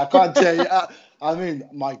because I can't tell you. I mean,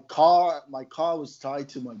 my car was tied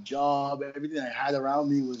to my job. Everything I had around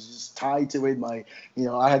me was just tied to it. I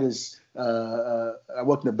had this. I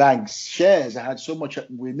worked in the bank shares. I had so much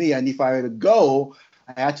with me, and if I had to go,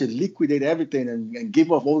 I had to liquidate everything and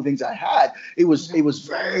give up all the things I had. It was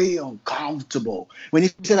very uncomfortable. When he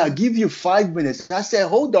said, I'll give you 5 minutes, I said,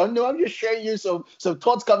 hold on, no, I'm just sharing you some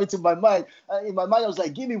thoughts coming to my mind. In my mind, I was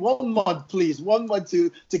like, give me 1 month, please, 1 month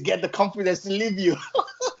to get the confidence to leave you.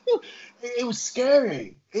 It was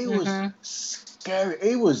scary. It was scary.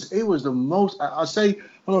 It was the most, I'll say,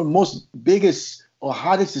 one of the most biggest or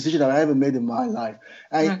hardest decision I've ever made in my life.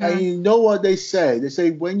 And you know what they say? They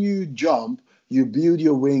say when you jump, you build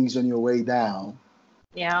your wings on your way down.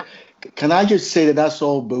 Yeah. Can I just say that that's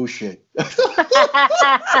all bullshit?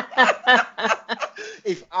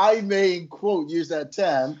 If I may, quote, use that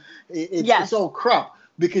term, it's all crap.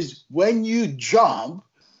 because when you jump,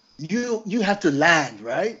 you have to land,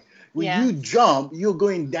 right? When Yeah. you jump, you're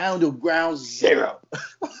going down to ground zero.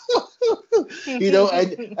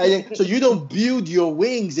 And so you don't build your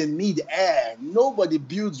wings in mid-air. Nobody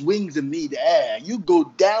builds wings in mid-air. You go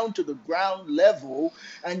down to the ground level,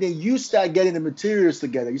 and then you start getting the materials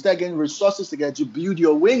together. You start getting resources together to build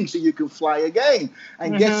your wings so you can fly again.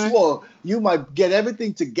 And guess what? You might get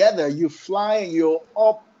everything together. You fly and you're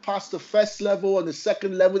up past the first level and the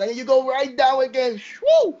second level, and then you go right down again.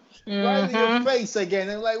 Woo! Right in your face again.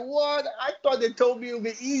 And like, what? I thought they told me it would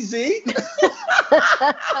be easy.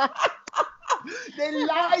 They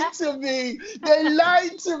lied to me. They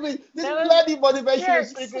lied to me. This bloody motivational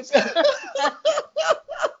speakers.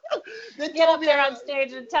 Get up there on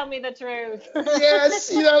stage and tell me the truth. Yes,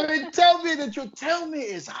 tell me the truth. Tell me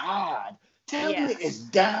it's hard. Tell me it's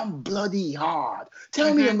damn bloody hard.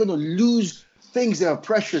 Tell me I'm going to lose things that are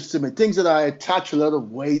precious to me, things that I attach a lot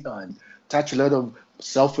of weight on, attach a lot of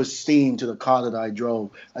self-esteem to the car that I drove,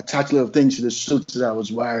 attach a lot of things to the suits that I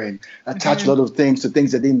was wearing, attach a lot of things to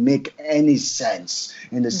things that didn't make any sense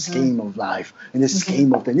in the scheme of life, in the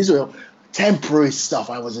scheme of things. These are temporary stuff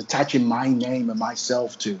I was attaching my name and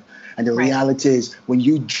myself to. And the reality is, when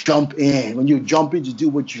you jump in to do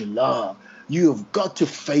what you love, you have got to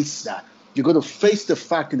face that. You've got to face the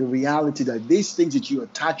fact and the reality that these things that you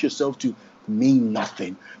attach yourself to mean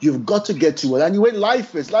nothing. You've got to get to it. And the way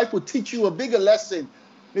life is, life will teach you a bigger lesson.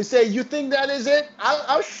 They say, you think that is it?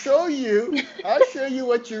 I'll show you. I'll show you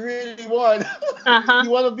what you really want. You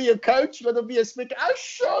want to be a coach? You want to be a speaker? I'll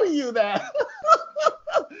show you that.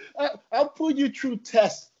 I'll put you through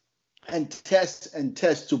tests and tests and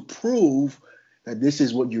tests to prove that this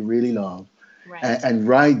is what you really love. Right. And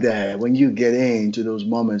right there, when you get into those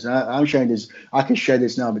moments, I'm sharing this. I can share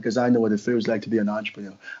this now because I know what it feels like to be an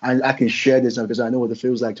entrepreneur. I can share this now because I know what it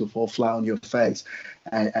feels like to fall flat on your face.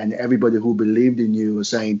 And everybody who believed in you was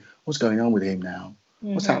saying, what's going on with him now?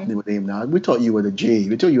 What's happening with him now? We thought you were the G.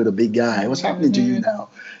 We thought you were the big guy. What's happening to you now?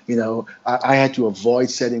 I had to avoid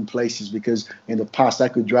certain places because in the past I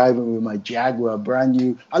could drive in with my Jaguar, brand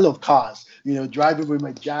new. I love cars. Driving with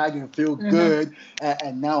my Jag and feel good.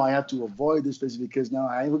 And now I have to avoid this place because now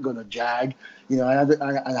I ain't gonna Jag.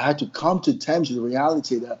 I had to come to terms with the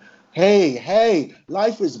reality that, hey,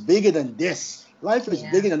 life is bigger than this. Life is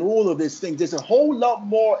bigger than all of these things. There's a whole lot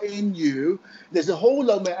more in you. There's a whole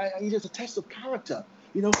lot more. And it's a test of character.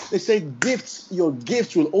 They say your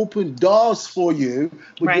gifts will open doors for you,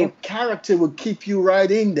 but your character will keep you right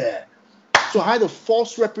in there. So I had a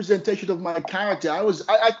false representation of my character.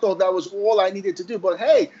 I thought that was all I needed to do. But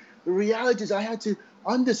hey, the reality is I had to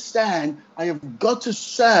understand I have got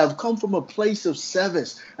to come from a place of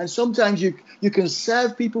service. And sometimes you can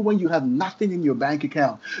serve people when you have nothing in your bank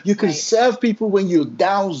account. You can serve people when you're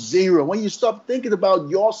down zero, when you stop thinking about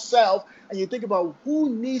yourself and you think about who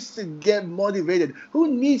needs to get motivated, who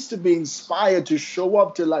needs to be inspired to show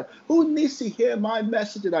up to life, who needs to hear my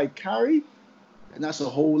message that I carry. And that's a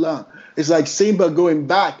whole lot. It's like Simba going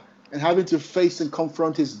back and having to face and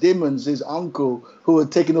confront his demons, his uncle who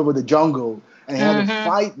had taken over the jungle. And he had to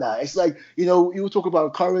fight that. It's like, you talk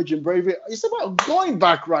about courage and bravery. It's about going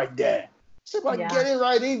back right there. It's about getting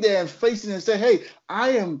right in there and facing it and say, hey,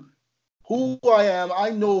 I am who I am.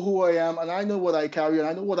 I know who I am. And I know what I carry. And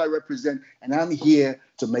I know what I represent. And I'm here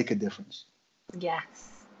to make a difference. Yes.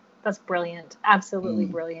 That's brilliant. Absolutely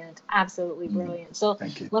brilliant. Absolutely brilliant. So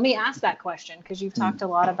let me ask that question because you've talked a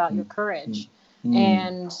lot about your courage.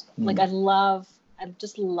 And I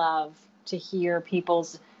just love to hear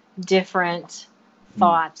people's different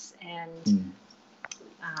thoughts and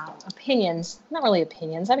opinions, not really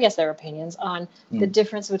opinions, I guess they're opinions on the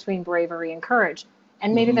difference between bravery and courage.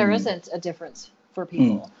 And maybe there isn't a difference for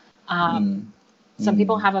people. Some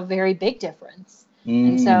people have a very big difference.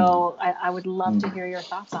 And so I would love to hear your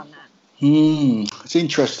thoughts on that. It's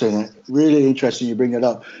interesting. Really interesting you bring that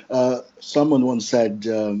up. Someone once said,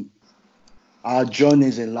 our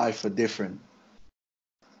journeys in life are different.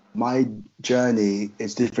 My journey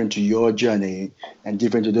is different to your journey and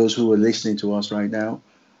different to those who are listening to us right now.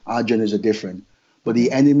 Our journeys are different. But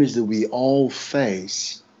the enemies that we all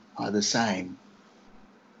face are the same.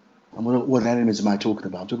 And what enemies am I talking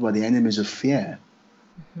about? I'm talking about the enemies of fear.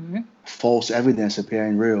 False evidence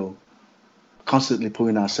appearing real. Constantly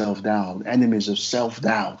putting ourselves down. Enemies of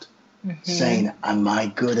self-doubt. Saying, am I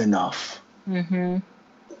good enough?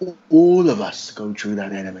 All of us go through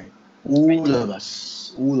that enemy. All of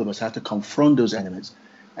us have to confront those enemies.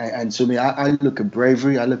 And to me, I look at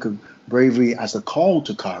bravery. I look at bravery as a call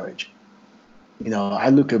to courage. I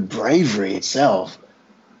look at bravery itself.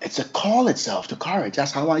 It's a call to courage.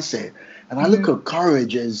 That's how I say it. And I look at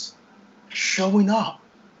courage as showing up.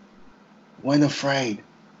 when afraid,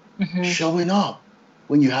 Mm-hmm. showing up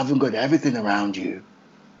when you haven't got everything around you,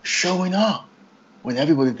 showing up when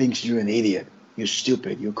everybody thinks you're an idiot, you're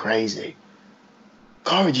stupid, you're crazy.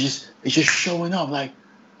 Courage is just showing up. Like,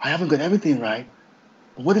 I haven't got everything right,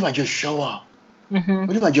 but what if I just show up? Mm-hmm.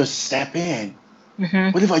 What if I just step in?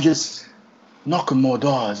 Mm-hmm. What if I just knock on more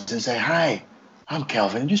doors and say, hi, I'm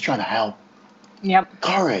Kelvin, I'm just trying to help. Yep.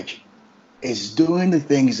 Courage is doing the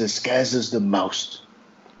things that scares us the most.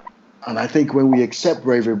 And I think when we accept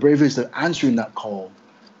bravery is the answering that call.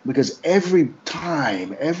 Because every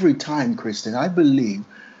time, Kristen, I believe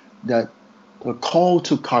that the call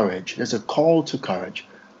to courage, there's a call to courage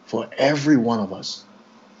for every one of us.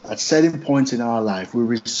 At certain points in our life, we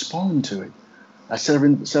respond to it. At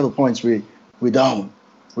several points, we don't.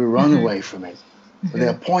 We run away from it. But there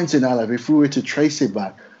are points in our life, if we were to trace it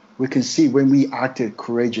back, we can see when we acted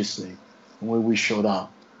courageously and when we showed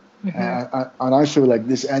up. And I feel like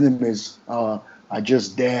these enemies are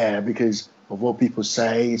just there because of what people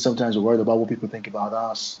say. Sometimes we're worried about what people think about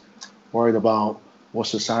us, worried about what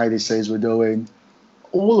society says we're doing.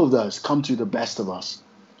 All of those come to the best of us.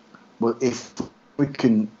 But if we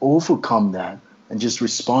can overcome that and just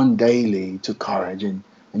respond daily to courage and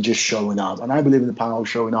just showing up, and I believe in the power of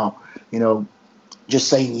showing up, just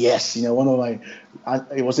saying yes. One of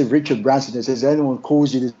it was Richard Branson that says, anyone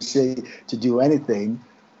calls you to do anything,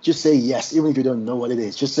 just say yes, even if you don't know what it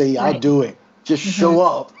is. Just say, I'll do it. Just show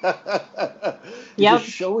up. Just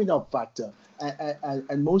showing up factor.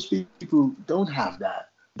 And most people don't have that.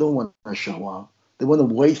 Don't want to show up. They want to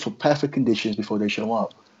wait for perfect conditions before they show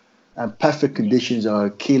up. And perfect conditions are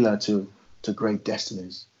a killer to great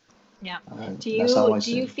destinies. Yeah. Do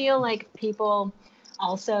you feel like people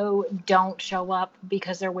also don't show up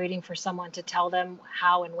because they're waiting for someone to tell them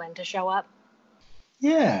how and when to show up?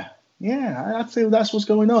 Yeah, I feel that's what's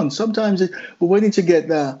going on. Sometimes we're waiting to get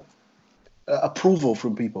the approval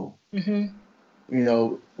from people. And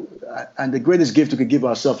the greatest gift we could give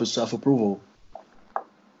ourselves is self-approval.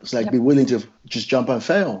 It's like be willing to just jump and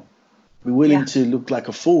fail. Be willing to look like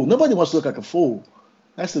a fool. Nobody wants to look like a fool.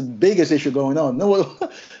 That's the biggest issue going on. No one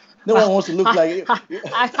wants to look like.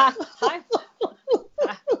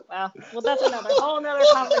 Well, that's another whole nother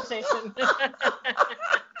conversation.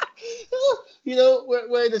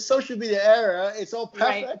 We're in the social media era. It's all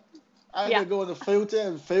perfect. Right. I'm gonna go in the filter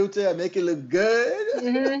and make it look good.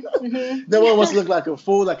 No one wants to look like a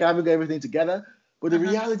fool, like I haven't got everything together. But the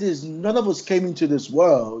reality is, none of us came into this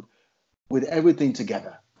world with everything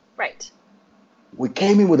together. Right. We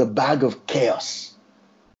came in with a bag of chaos,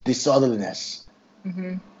 disorderliness,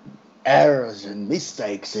 errors and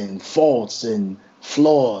mistakes and faults and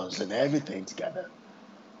flaws and everything together.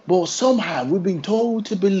 But somehow we've been told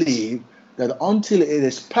to believe that until it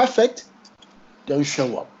is perfect, don't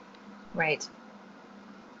show up. Right.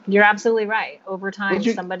 You're absolutely right. Over time,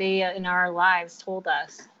 somebody in our lives told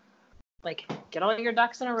us, like, get all your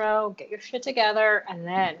ducks in a row, get your shit together, and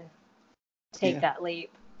then take that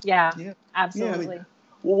leap. Yeah, absolutely. Yeah,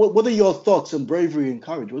 what are your thoughts on bravery and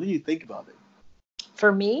courage? What do you think about it?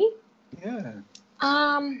 For me? Yeah.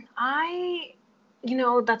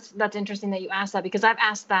 That's interesting that you asked that, because I've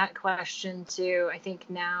asked that question to, I think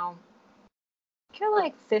now, you're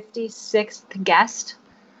like 56th guest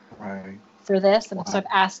for this. And so I've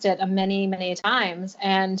asked it many, many times.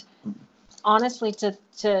 And honestly, to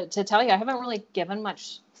tell you, I haven't really given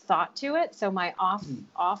much thought to it. So my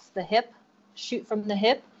off the hip, shoot from the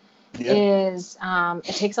hip is,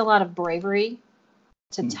 it takes a lot of bravery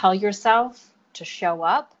to tell yourself to show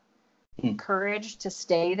up, courage to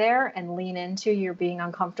stay there and lean into your being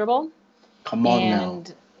uncomfortable. Come on now.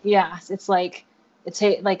 Yes, it's like,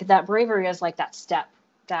 like that bravery is like that step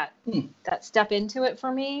into it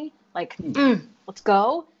for me. Like, let's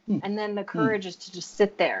go. And then the courage is to just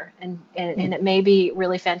sit there and it may be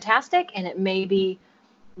really fantastic and it may be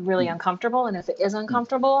really uncomfortable. And if it is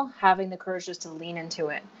uncomfortable, having the courage just to lean into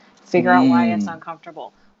it, figure out why it's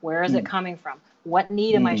uncomfortable. Where is it coming from? What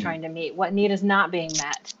need am I trying to meet? What need is not being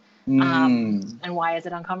met? And why is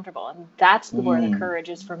it uncomfortable? And that's where the courage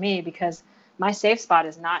is for me, because my safe spot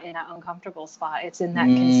is not in that uncomfortable spot. It's in that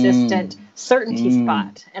consistent certainty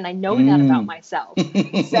spot. And I know that about myself.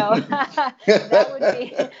 So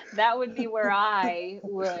that would be where I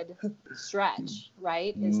would stretch,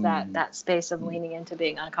 right? Is that space of leaning into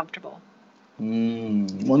being uncomfortable.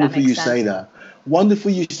 Wonderful you say that.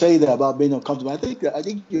 Wonderful you say that about being uncomfortable. I think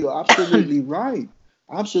you're absolutely right.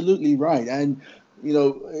 Absolutely right. And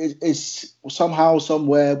it's somehow,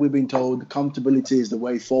 somewhere we've been told comfortability is the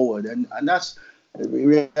way forward, and that's the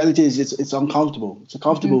reality. Is it's uncomfortable. It's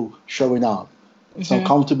uncomfortable showing up. It's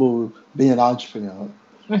uncomfortable being an entrepreneur.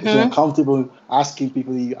 It's uncomfortable asking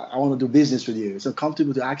people, I want to do business with you. It's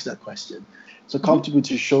uncomfortable to ask that question. It's uncomfortable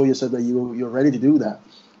to show yourself that you're ready to do that.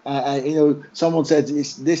 Someone said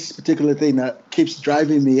it's this particular thing that keeps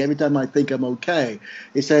driving me every time I think I'm okay.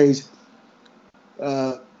 It says,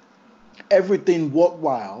 everything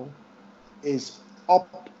worthwhile is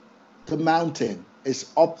up the mountain, is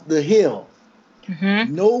up the hill.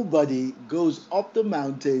 Nobody goes up the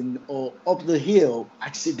mountain or up the hill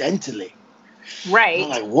accidentally. Right. I'm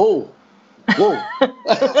like, whoa.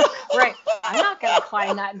 Right. I'm not going to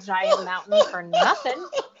climb that giant mountain for nothing.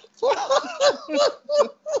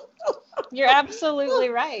 You're absolutely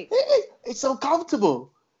right. It's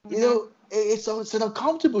uncomfortable. It's an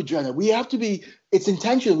uncomfortable journey. We have to be, it's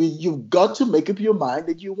intentional. You've got to make up your mind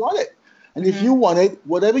that you want it. And if you want it,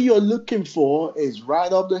 whatever you're looking for is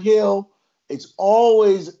right up the hill. It's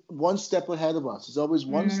always one step ahead of us. It's always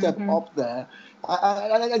one step up there.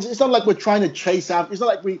 It's not like we're trying to chase after. It's not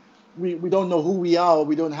like we don't know who we are or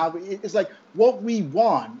we don't have it. It's like what we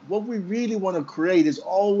want, what we really want to create is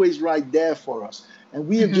always right there for us. And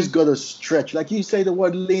we have just got to stretch. Like you say the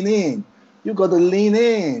word lean in. You've got to lean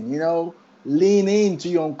in, lean into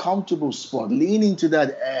your uncomfortable spot. Lean into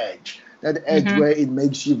that edge where it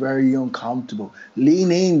makes you very uncomfortable.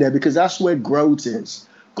 Lean in there because that's where growth is.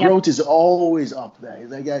 Growth is always up there. It's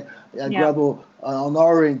like I grab an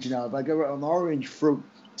orange now. If I grab an orange fruit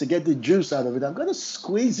to get the juice out of it, I'm going to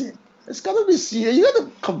squeeze it. It's got to be, you got to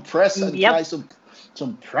compress and apply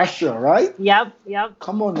some pressure, right? Yep.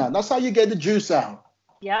 Come on now. That's how you get the juice out.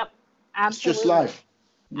 Yep. Absolutely. It's just life.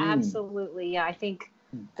 Absolutely. Yeah. I think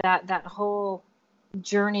that whole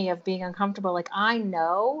journey of being uncomfortable, like I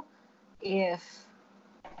know if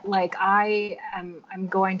like I'm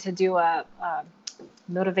going to do a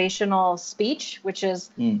motivational speech, which is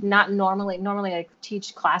not normally I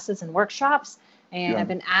teach classes and workshops, and I've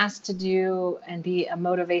been asked to do and be a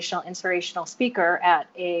motivational, inspirational speaker at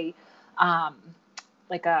a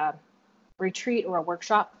like a retreat or a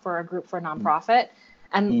workshop for a group for a nonprofit.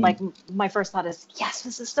 And like my first thought is, yes,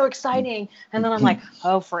 this is so exciting. And then I'm like,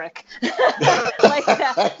 oh, frick. Like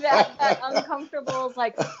that uncomfortable is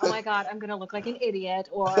like, oh my God, I'm going to look like an idiot,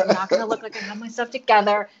 or I'm not going to look like I have my stuff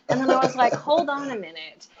together. And then I was like, hold on a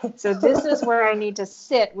minute. So this is where I need to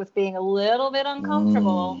sit with being a little bit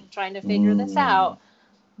uncomfortable, trying to figure this out,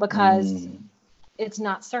 because it's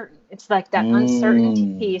not certain. It's like that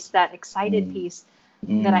uncertainty piece, that excited piece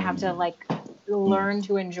that I have to like learn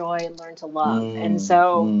to enjoy and learn to love. And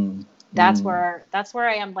so that's where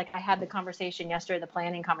I am. Like I had the conversation yesterday, the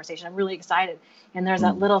planning conversation. I'm really excited. And there's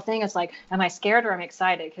that little thing. It's like, am I scared or am I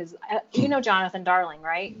excited? Because Jonathan Darling,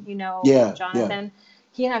 right? Jonathan. Yeah.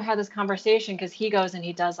 He and I've had this conversation because he goes and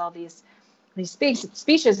he does all these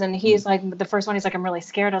speeches, and he's like, the first one, he's like, I'm really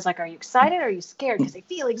scared. I was like, are you excited or are you scared? Because they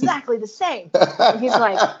feel exactly the same. And he's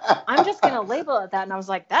like, I'm just going to label it that. And I was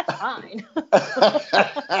like, that's fine.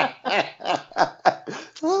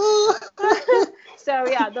 So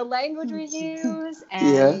yeah, the language we use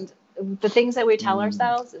and the things that we tell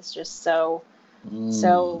ourselves is just so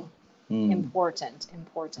important.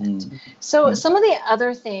 So some of the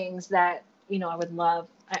other things that, I would love,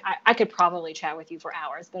 I could probably chat with you for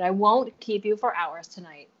hours, but I won't keep you for hours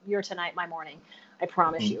tonight. You're tonight, my morning, I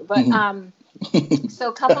promise you. But so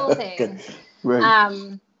a couple of things.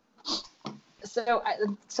 Right.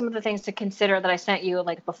 Some of the things to consider that I sent you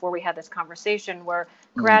like before we had this conversation were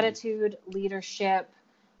gratitude, leadership,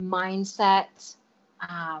 mindset.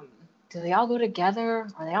 Do they all go together?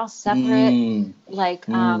 Are they all separate? Like,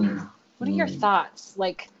 what are your thoughts?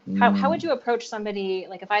 Like, how would you approach somebody?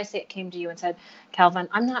 Like, if I came to you and said, Calvin,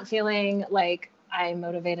 I'm not feeling like I'm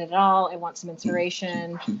motivated at all. I want some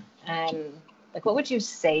inspiration. And like, what would you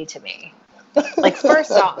say to me? Like,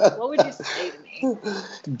 first off, what would you say to me?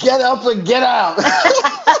 Get up and get out.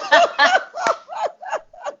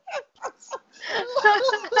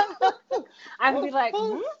 I would be like,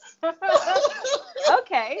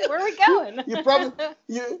 okay, where are we going?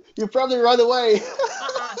 You probably run away.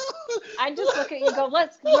 I just look at you and go,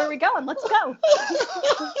 where are we going? Let's go.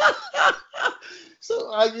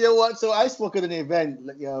 So you know what? So I spoke at an event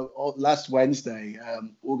last Wednesday,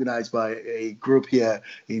 organized by a group here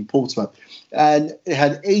in Portsmouth, and it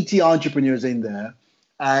had 80 entrepreneurs in there.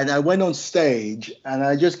 And I went on stage and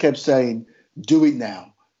I just kept saying, do it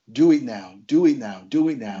now, do it now, do it now, do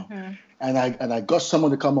it now. Mm-hmm. And I got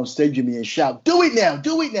someone to come on stage with me and shout, do it now,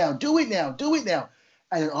 do it now, do it now, do it now.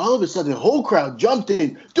 And then all of a sudden, the whole crowd jumped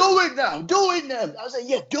in, do it now, do it now. I was like,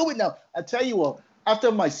 yeah, do it now. I tell you what,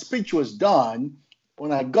 after my speech was done,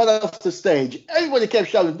 when I got off the stage, everybody kept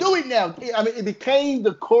shouting, do it now. I mean, it became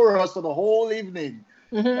the chorus for the whole evening.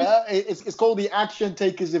 Mm-hmm. It's called the Action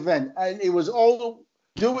Takers event. And it was all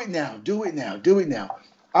do it now, do it now, do it now.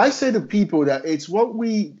 I say to people that it's what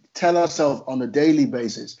we tell ourselves on a daily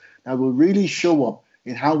basis that will really show up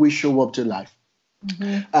in how we show up to life.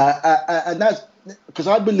 And that's because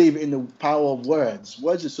I believe in the power of words.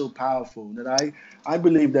 Words are so powerful that I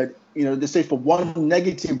believe that, they say for one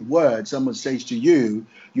negative word someone says to you,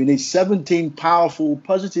 you need 17 powerful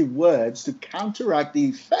positive words to counteract the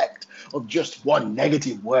effect of just one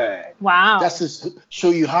negative word. Wow. That's to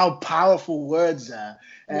show you how powerful words are.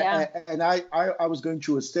 Yeah. And I was going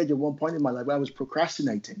through a stage at one point in my life where I was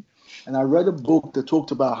procrastinating. And I read a book that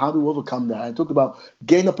talked about how to overcome that. I talked about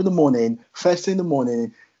getting up in the morning, first thing in the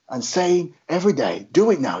morning, and saying every day, do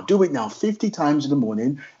it now, 50 times in the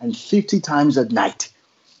morning and 50 times at night.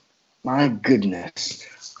 My goodness.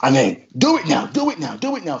 I mean, do it now,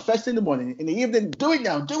 first thing in the morning, in the evening, do it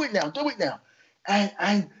now.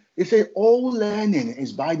 And they say all learning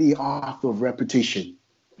is by the art of repetition.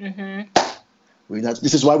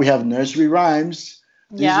 This is why we have nursery rhymes.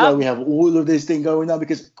 This is why we have all of this thing going on,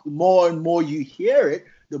 because more and more you hear it,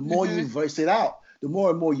 the more you voice it out. The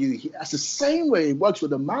more and more you hear. That's the same way it works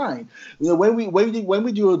with the mind. When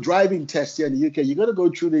we do a driving test here in the UK, you got to go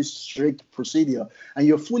through this strict procedure, and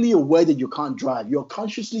you're fully aware that you can't drive. You're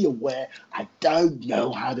consciously aware, I don't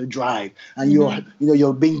know how to drive, and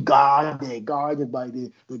you're being guarded by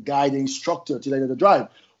the guy, the instructor, to let you drive.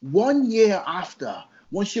 1 year after,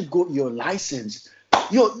 once you've got your license,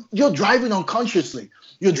 you're driving unconsciously.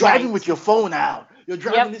 You're driving with your phone out. You're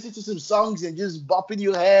driving, listening to some songs and just bopping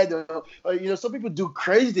your head. Or some people do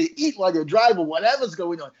crazy. They eat while they drive or whatever's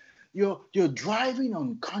going on. You're driving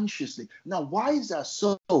unconsciously. Now, why is that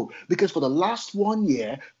so? Because for the last 1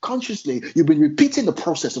 year, consciously, you've been repeating the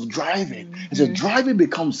process of driving. And so driving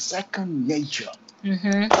becomes second nature.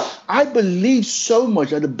 I believe so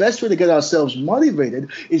much that the best way to get ourselves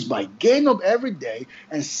motivated is by getting up every day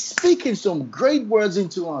and speaking some great words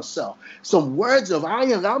into ourselves. Some words of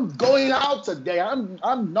I'm going out today.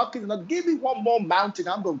 I'm knocking. Give me one more mountain.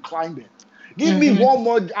 I'm going to climb it. Give me one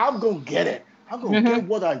more. I'm going to get it. I'm going to get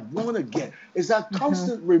what I want to get. It's that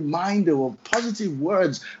constant reminder of positive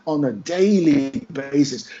words on a daily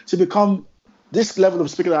basis to become this level of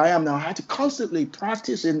speaker that I am now. I had to constantly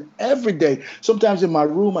practice in every day. Sometimes in my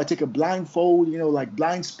room, I take a blindfold, like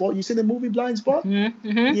Blind Spot. You seen the movie Blind Spot? I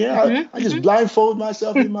just blindfold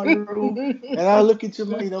myself in my room, and I look into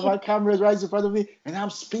my camera is right in front of me, and I'm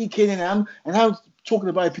speaking, and I'm talking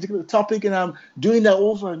about a particular topic, and I'm doing that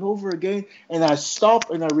over and over again, and I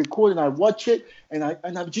stop and I record and I watch it, and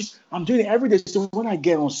I'm doing it every day. So when I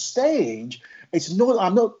get on stage,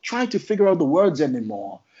 I'm not trying to figure out the words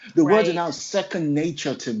anymore. The words are now second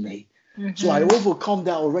nature to me. So I overcome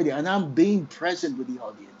that already, and I'm being present with the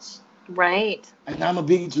audience. Right. And I'm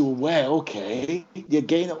being aware, okay, you're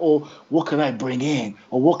getting, or what can I bring in?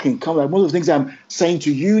 Or what can come? Like one of the things I'm saying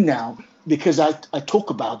to you now, because I talk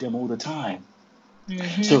about them all the time.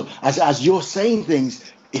 So as you're saying things,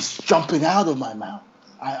 it's jumping out of my mouth.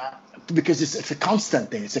 Because it's a constant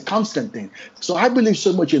thing. So I believe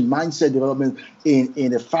so much in mindset development,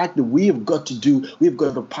 in the fact that we've got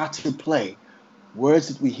a part to play. Words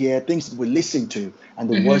that we hear, things that we listen to, and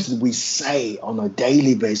the words that we say on a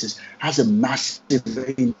daily basis has a massive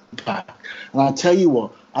impact. And I'll tell you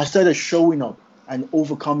what, I started showing up and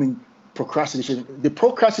overcoming procrastination. The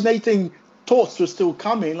procrastinating thoughts were still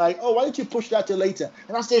coming, like, oh, why don't you push that till later?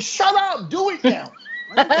 And I said, shut up, do it now.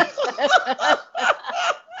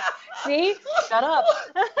 See? Shut up.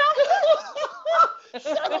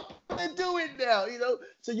 Shut up and do it now,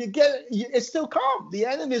 So it's still calm. The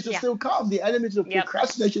enemies are still calm. The enemies of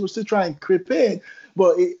procrastination will still try and creep in.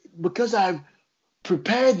 But because I've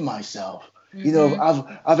prepared myself,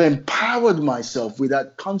 I've empowered myself with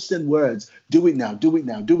that constant words. Do it now, do it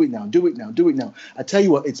now, do it now, do it now, do it now. I tell you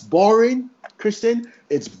what, it's boring, Kristen.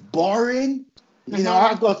 It's boring.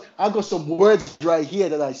 I've got some words right here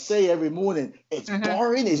that I say every morning. It's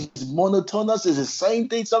boring, it's monotonous, it's the same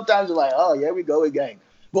thing. Sometimes I'm like, oh, here we go again.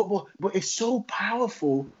 But it's so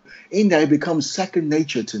powerful in that it becomes second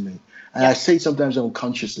nature to me. And I say sometimes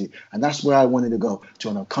unconsciously. And that's where I wanted to go, to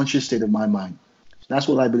an unconscious state of my mind. That's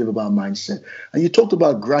what I believe about mindset. And you talked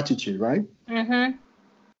about gratitude, right? I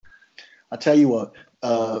tell you what,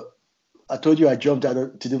 I told you I jumped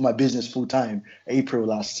out to do my business full time April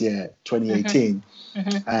last year, 2018.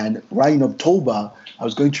 And right in October, I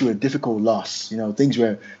was going through a difficult loss. Things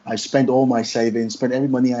where I spent all my savings, spent every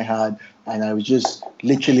money I had, and I was just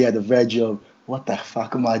literally at the verge of, what the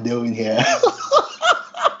fuck am I doing here?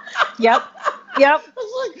 Yep. I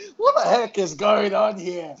was like, what the heck is going on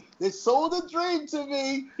here? They sold a dream to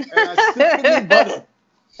me, and I still couldn't butt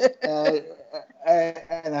it.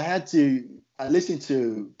 And I I listened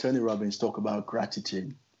to Tony Robbins talk about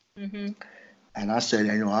gratitude. Mm-hmm. And I said,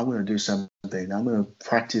 I'm going to do something. I'm going to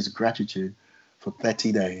practice gratitude for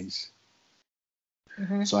 30 days.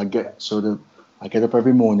 Mm-hmm. So I get up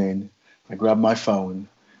every morning, I grab my phone,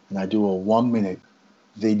 and I do a 1-minute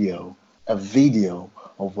video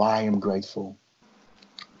of why I am grateful.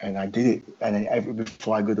 And I did it. And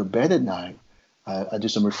before I go to bed at night, I do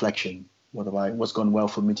some reflection. What's gone well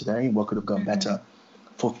for me today? What could have gone better?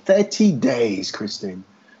 For 30 days, Christine,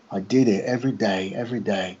 I did it every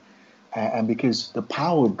day. And because the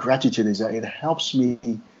power of gratitude is that it helps me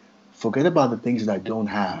forget about the things that I don't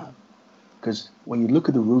have. Because when you look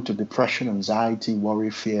at the root of depression, anxiety,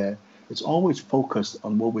 worry, fear, it's always focused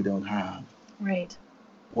on what we don't have. Right.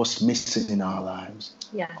 What's missing in our lives.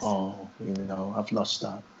 Yes. Oh, I've lost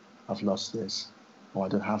that. I've lost this. Oh, I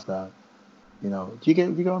don't have that. Do you get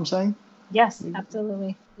what I'm saying? Yes,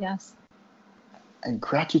 absolutely. Yes. And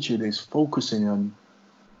gratitude is focusing on,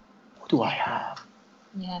 what do I have?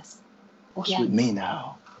 Yes. What's with me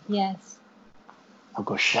now? Yes. I've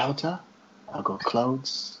got shelter. I've got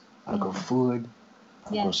clothes. I've got food.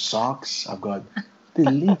 I've got socks. I've got the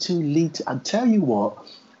little. I tell you what,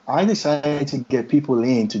 I decided to get people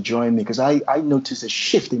in to join me because I noticed a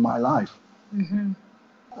shift in my life. Mm-hmm.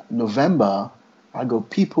 November, I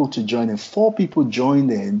got people to join in. 4 people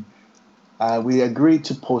joined in. We agreed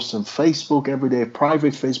to post on Facebook every day, a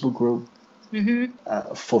private Facebook group.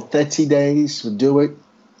 For 30 days. We do it.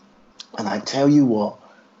 And I tell you what,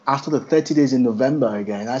 after the 30 days in November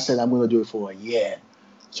again, I said I'm going to do it for a year.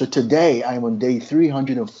 So today I'm on day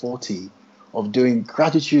 340 of doing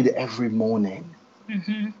gratitude every morning.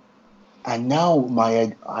 Mm-hmm. And now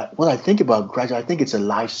when I think about gratitude, I think it's a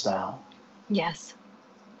lifestyle. Yes.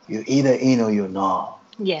 You're either in or you're not.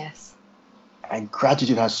 Yes. And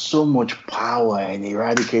gratitude has so much power in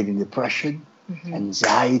eradicating depression,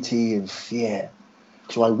 anxiety, and fear.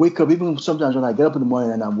 So I wake up, even sometimes when I get up in the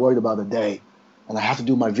morning and I'm worried about the day, and I have to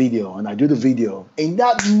do my video, and I do the video. In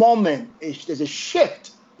that moment, there's a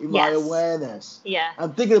shift in my awareness. Yeah.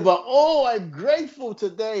 I'm thinking about, I'm grateful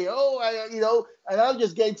today. And I'll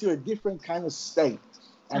just get into a different kind of state.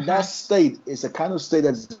 And that state is a kind of state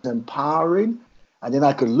that's empowering. And then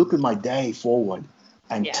I could look at my day forward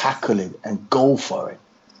and tackle it and go for it.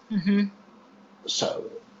 Mm-hmm.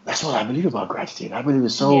 So that's what I believe about gratitude. I believe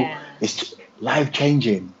it's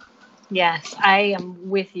life-changing. Yes, I am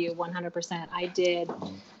with you 100%. I did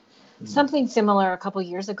something similar a couple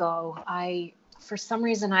years ago. For some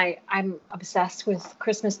reason, I'm obsessed with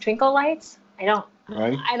Christmas twinkle lights. I don't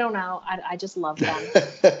know. I just love them.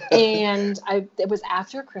 And it was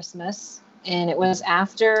after Christmas, and it was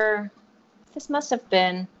after, this must have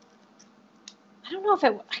been, I don't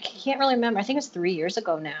know I can't really remember. I think it was 3 years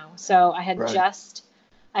ago now. So I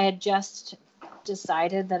had just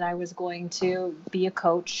decided that I was going to be a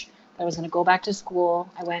coach. I was going to go back to school.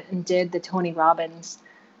 I went and did the Tony Robbins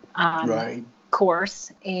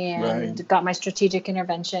course and got my strategic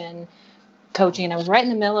intervention coaching. I was right in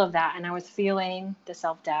the middle of that, and I was feeling the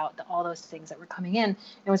self-doubt, all those things that were coming in.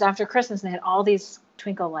 It was after Christmas, and they had all these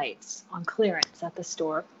twinkle lights on clearance at the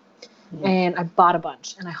store. And I bought a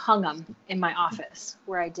bunch, and I hung them in my office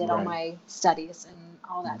where I did all my studies and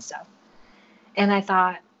all that stuff. And I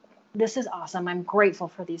thought, this is awesome. I'm grateful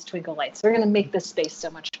for these twinkle lights. They're going to make this space so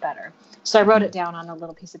much better. So I wrote it down on a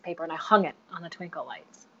little piece of paper, and I hung it on the twinkle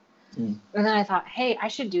lights. And then I thought, hey, I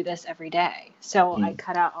should do this every day. So I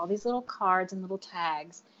cut out all these little cards and little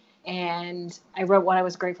tags, and I wrote what I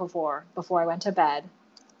was grateful for before I went to bed,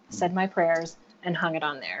 said my prayers, and hung it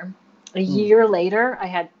on there. A year later, I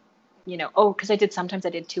had, because sometimes I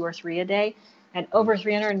did 2 or 3 a day, and over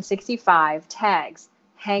 365 tags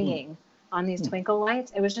hanging on these twinkle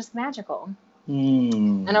lights. It was just magical.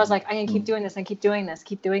 And I was like, I can keep doing this and keep doing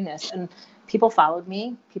this. And people followed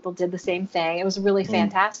me. People did the same thing. It was really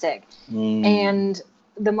fantastic. And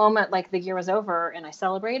the moment the year was over and I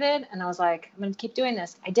celebrated and I was like, I'm going to keep doing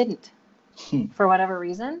this. I didn't for whatever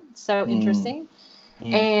reason. So interesting.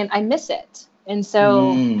 And I miss it. And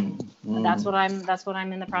so that's what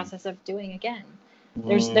I'm in the process of doing again.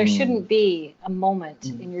 There shouldn't be a moment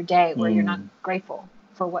in your day where you're not grateful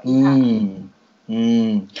for what you have.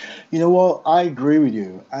 You know what? I agree with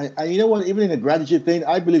you. I you know what? Even in the gratitude thing,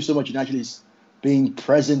 I believe so much in actually being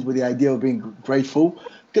present with the idea of being grateful.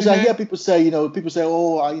 Because I hear people say,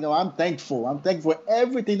 I'm thankful. I'm thankful for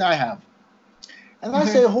everything I have. And I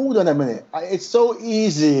say, hold on a minute. It's so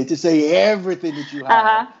easy to say everything that you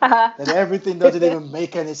have, that everything doesn't even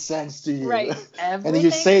make any sense to you. Right. And then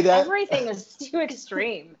you say that. Everything is too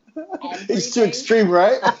extreme. It's too extreme,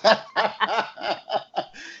 right?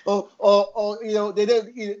 or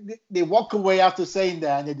they walk away after saying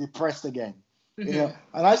that and they're depressed again. You know,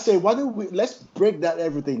 and I say, why don't let's break that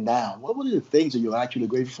everything down. What are the things that you're actually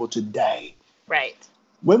grateful for today? Right.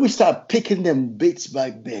 When we start picking them bits by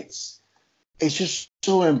bits, it's just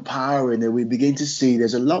so empowering that we begin to see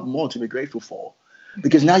there's a lot more to be grateful for.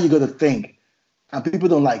 Because now you got to think, and people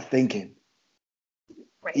don't like thinking.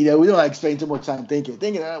 Right. You know, we don't like spending too much time thinking.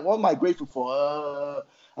 What am I grateful for?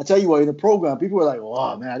 I tell you what, in the program, people were like,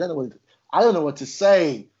 "Oh man, I don't know what to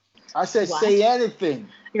say." I said, What? "Say anything."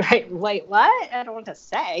 Right. Wait, what? I don't want to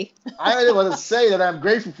say. I don't want to say that I'm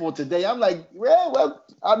grateful for today. I'm like, well,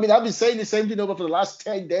 I mean, I've been saying the same thing over for the last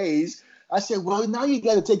 10 days. I said, well, now you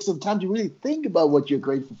got to take some time to really think about what you're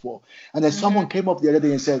grateful for. And then someone came up the other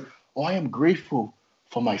day and said, oh, I am grateful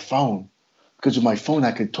for my phone. Because with my phone,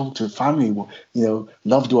 I can talk to family, you know,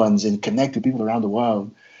 loved ones and connect with people around the world.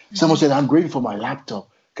 Someone said, I'm grateful for my laptop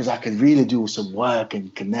because I can really do some work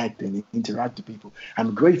and connect and interact with people.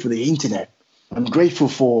 I'm grateful for the internet. I'm grateful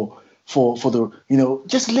for the, you know,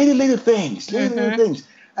 just little things, little things.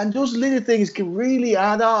 And those little things can really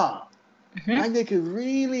add up. And they can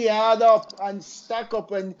really add up and stack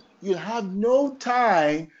up, and you have no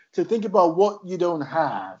time to think about what you don't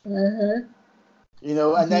have. You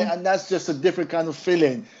know, and that's just a different kind of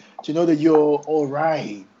feeling to know that you're all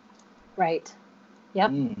right. Right.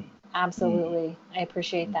 Yep. Absolutely. I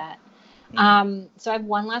appreciate that. So I have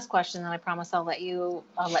one last question, and I promise I'll let you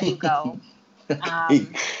go.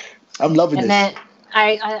 I'm loving and this. Then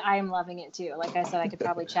I'm loving it too. Like I said, I could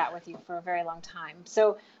probably chat with you for a very long time.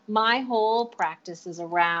 So my whole practice is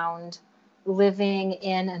around living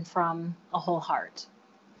in and from a whole heart.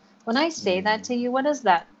 When I say that to you, what does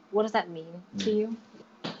that mean to you?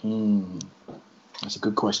 That's a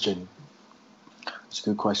good question. That's a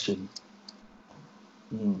good question.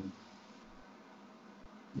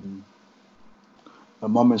 At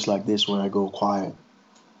moments like this where I go quiet,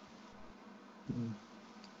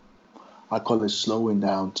 I call it slowing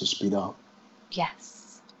down to speed up.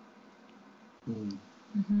 Yes.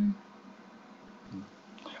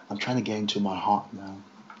 I'm trying to get into my heart now.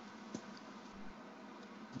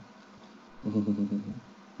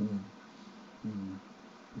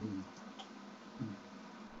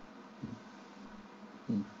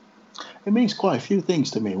 It means quite a few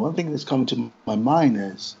things to me. One thing that's come to my mind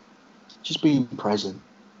is just being present.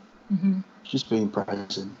 Just being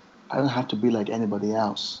present. I don't have to be like anybody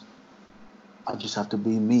else. I just have to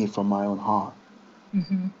be me from my own heart.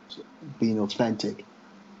 So being authentic.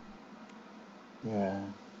 Yeah.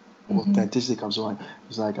 Authenticity comes to mind.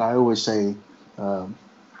 It's like I always say, I've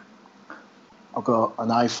got an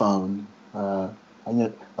iPhone. I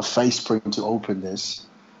need a face print to open this.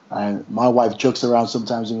 And my wife jokes around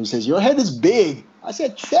sometimes and says, your head is big. I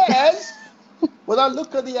said, yes. When I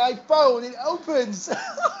look at the iPhone, it opens.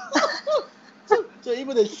 So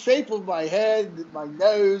even the shape of my head, my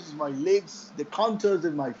nose, my lips, the contours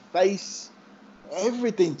of my face,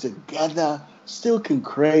 everything together still can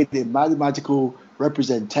create a mathematical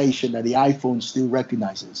representation that the iPhone still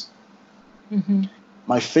recognizes.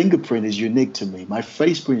 My fingerprint is unique to me. My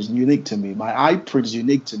face print is unique to me. My eye print is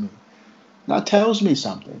unique to me. That tells me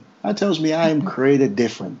something. That tells me I am created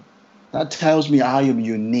different. That tells me I am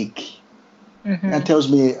unique. That tells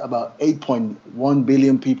me about 8.1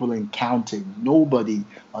 billion people and counting. Nobody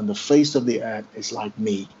on the face of the earth is like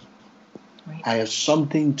me. Right. I have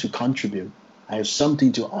something to contribute. I have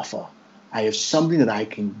something to offer. I have something that I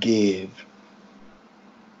can give.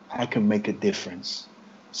 I can make a difference.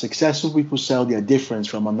 Successful people sell their difference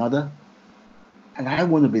from another. And I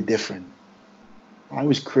want to be different. I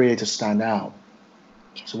was created to stand out.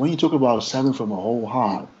 So when you talk about selling from a whole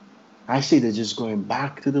heart, I see that just going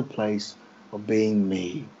back to the place of being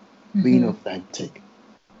me, being authentic.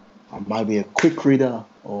 I might be a quick reader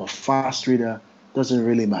or a fast reader, doesn't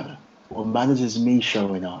really matter. What matters is me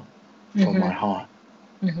showing up from my heart.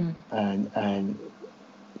 And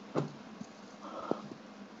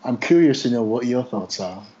I'm curious to know what your thoughts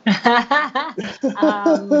are.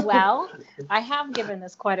 Well, I have given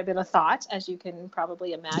this quite a bit of thought, as you can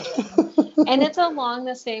probably imagine. And it's along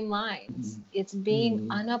the same lines. It's being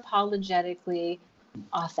unapologetically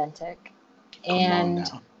authentic and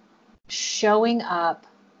showing up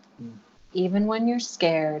even when you're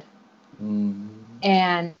scared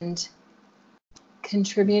and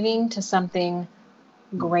contributing to something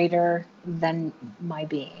greater than my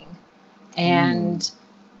being. And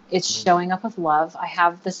it's showing up with love. I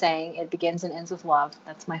have the saying, it begins and ends with love.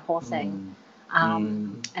 That's my whole thing.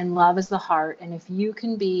 And love is the heart. And if you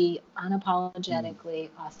can be unapologetically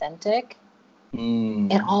authentic,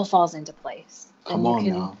 it all falls into place.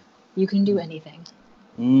 You can do anything.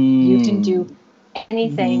 You can do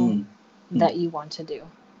anything that you want to do.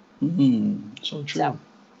 So true.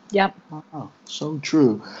 Yep. Oh, so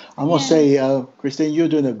true. I must say, Christine, you're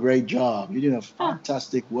doing a great job. You're doing a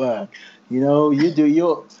fantastic work. You know,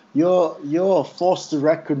 you're a force to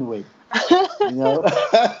reckon with. You know.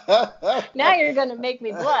 Now you're gonna make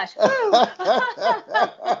me blush.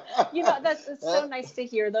 You know, it's so nice to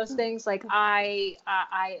hear those things. Like I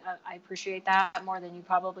appreciate that more than you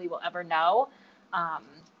probably will ever know.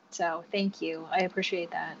 So thank you. I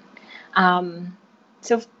appreciate that.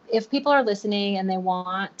 So if people are listening and they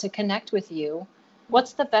want to connect with you,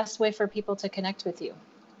 what's the best way for people to connect with you?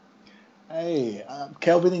 Hey,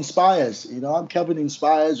 Kelvin Inspires. You know, I'm Kelvin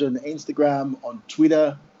Inspires on Instagram, on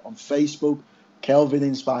Twitter, on Facebook. Kelvin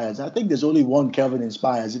Inspires. I think there's only one Kelvin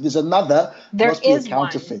Inspires. If there's another, there must be a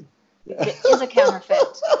counterfeit. There is a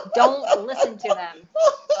counterfeit. Don't listen to them.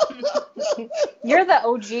 You're the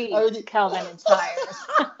OG Kelvin Inspires.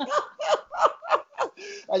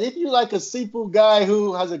 And if you like a simple guy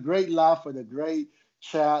who has a great laugh and a great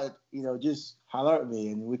chat, you know, just holler at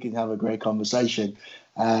me and we can have a great conversation.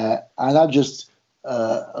 And I'm just,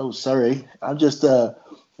 I'm just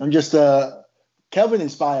Kelvin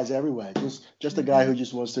Inspires everywhere. Just a guy who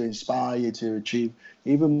just wants to inspire you to achieve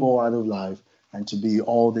even more out of life and to be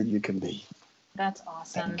all that you can be. That's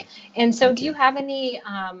awesome. And so, do you have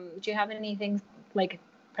anything like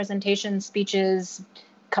presentations, speeches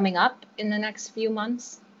coming up in the next few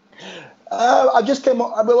months? I just came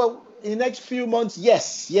on. Well, in the next few months,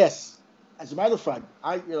 yes. As a matter of fact,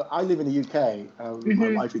 I live in the UK with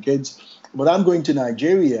my wife and kids, but I'm going to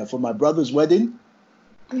Nigeria for my brother's wedding,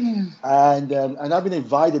 and I've been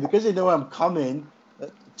invited because they know I'm coming.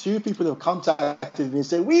 2 people have contacted me and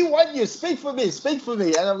said, "We want you. Speak for me.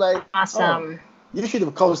 And I'm like, awesome. Oh, you should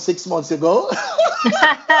have called 6 months ago,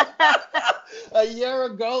 a year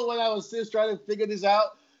ago when I was still trying to figure this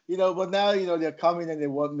out. You know, but now, you know, they're coming and they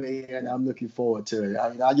want me, and I'm looking forward to it.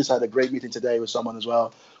 I just had a great meeting today with someone as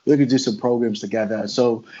well. We're going to do some programs together.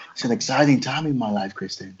 So it's an exciting time in my life,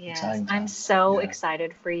 Kristen. Yes, I'm so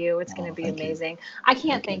excited for you. It's going to be amazing. I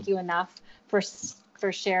can't thank you enough for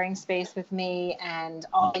sharing space with me and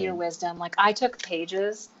all your wisdom. Like, I took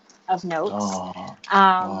pages of notes.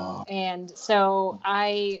 And so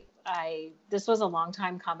this was a long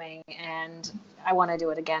time coming, and I want to do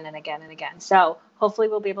it again and again and again. So hopefully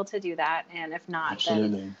we'll be able to do that. And if not,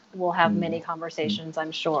 then we'll have many conversations,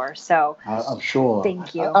 I'm sure. So I'm sure.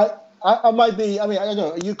 Thank you. I might be, I don't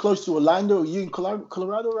know, are you close to Orlando? Are you in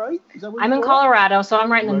Colorado, right? Is that where I'm in Colorado, so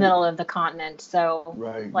I'm right in the middle of the continent. So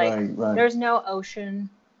right. There's no ocean,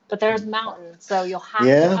 but there's mountains. So you'll have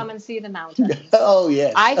to come and see the mountains. Oh,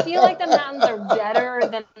 yes. I feel like the mountains are better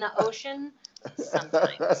than the ocean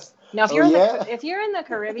sometimes. Now, if you're in the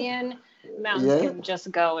Caribbean, mountains can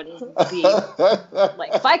just go and be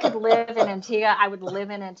like, if I could live in Antigua, I would live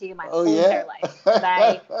in Antigua my whole entire life. But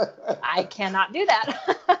I cannot do that.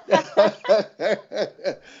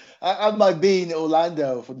 I might be in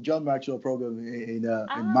Orlando for the John Maxwell program in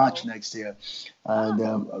March next year.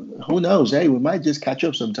 And who knows? Hey, we might just catch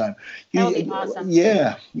up sometime. That would be awesome.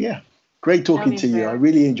 Yeah. Great talking to you. I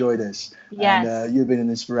really enjoy this. Yes. And you've been an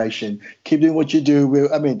inspiration. Keep doing what you do.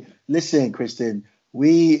 Listen, Kristen,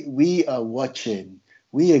 we are watching.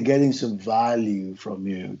 We are getting some value from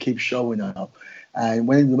you. Keep showing up. And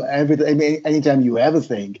anytime you ever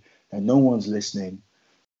think that no one's listening,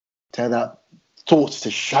 tell that thoughts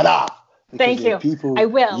to shut up. Thank you. People I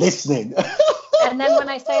will. Listening. And then when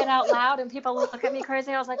I say it out loud and people look at me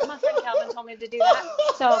crazy, I was like, my friend Calvin told me to do that.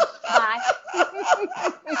 So, bye.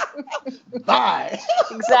 Bye.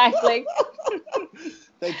 Exactly.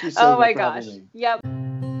 Thank you so much. Oh my gosh. Yep.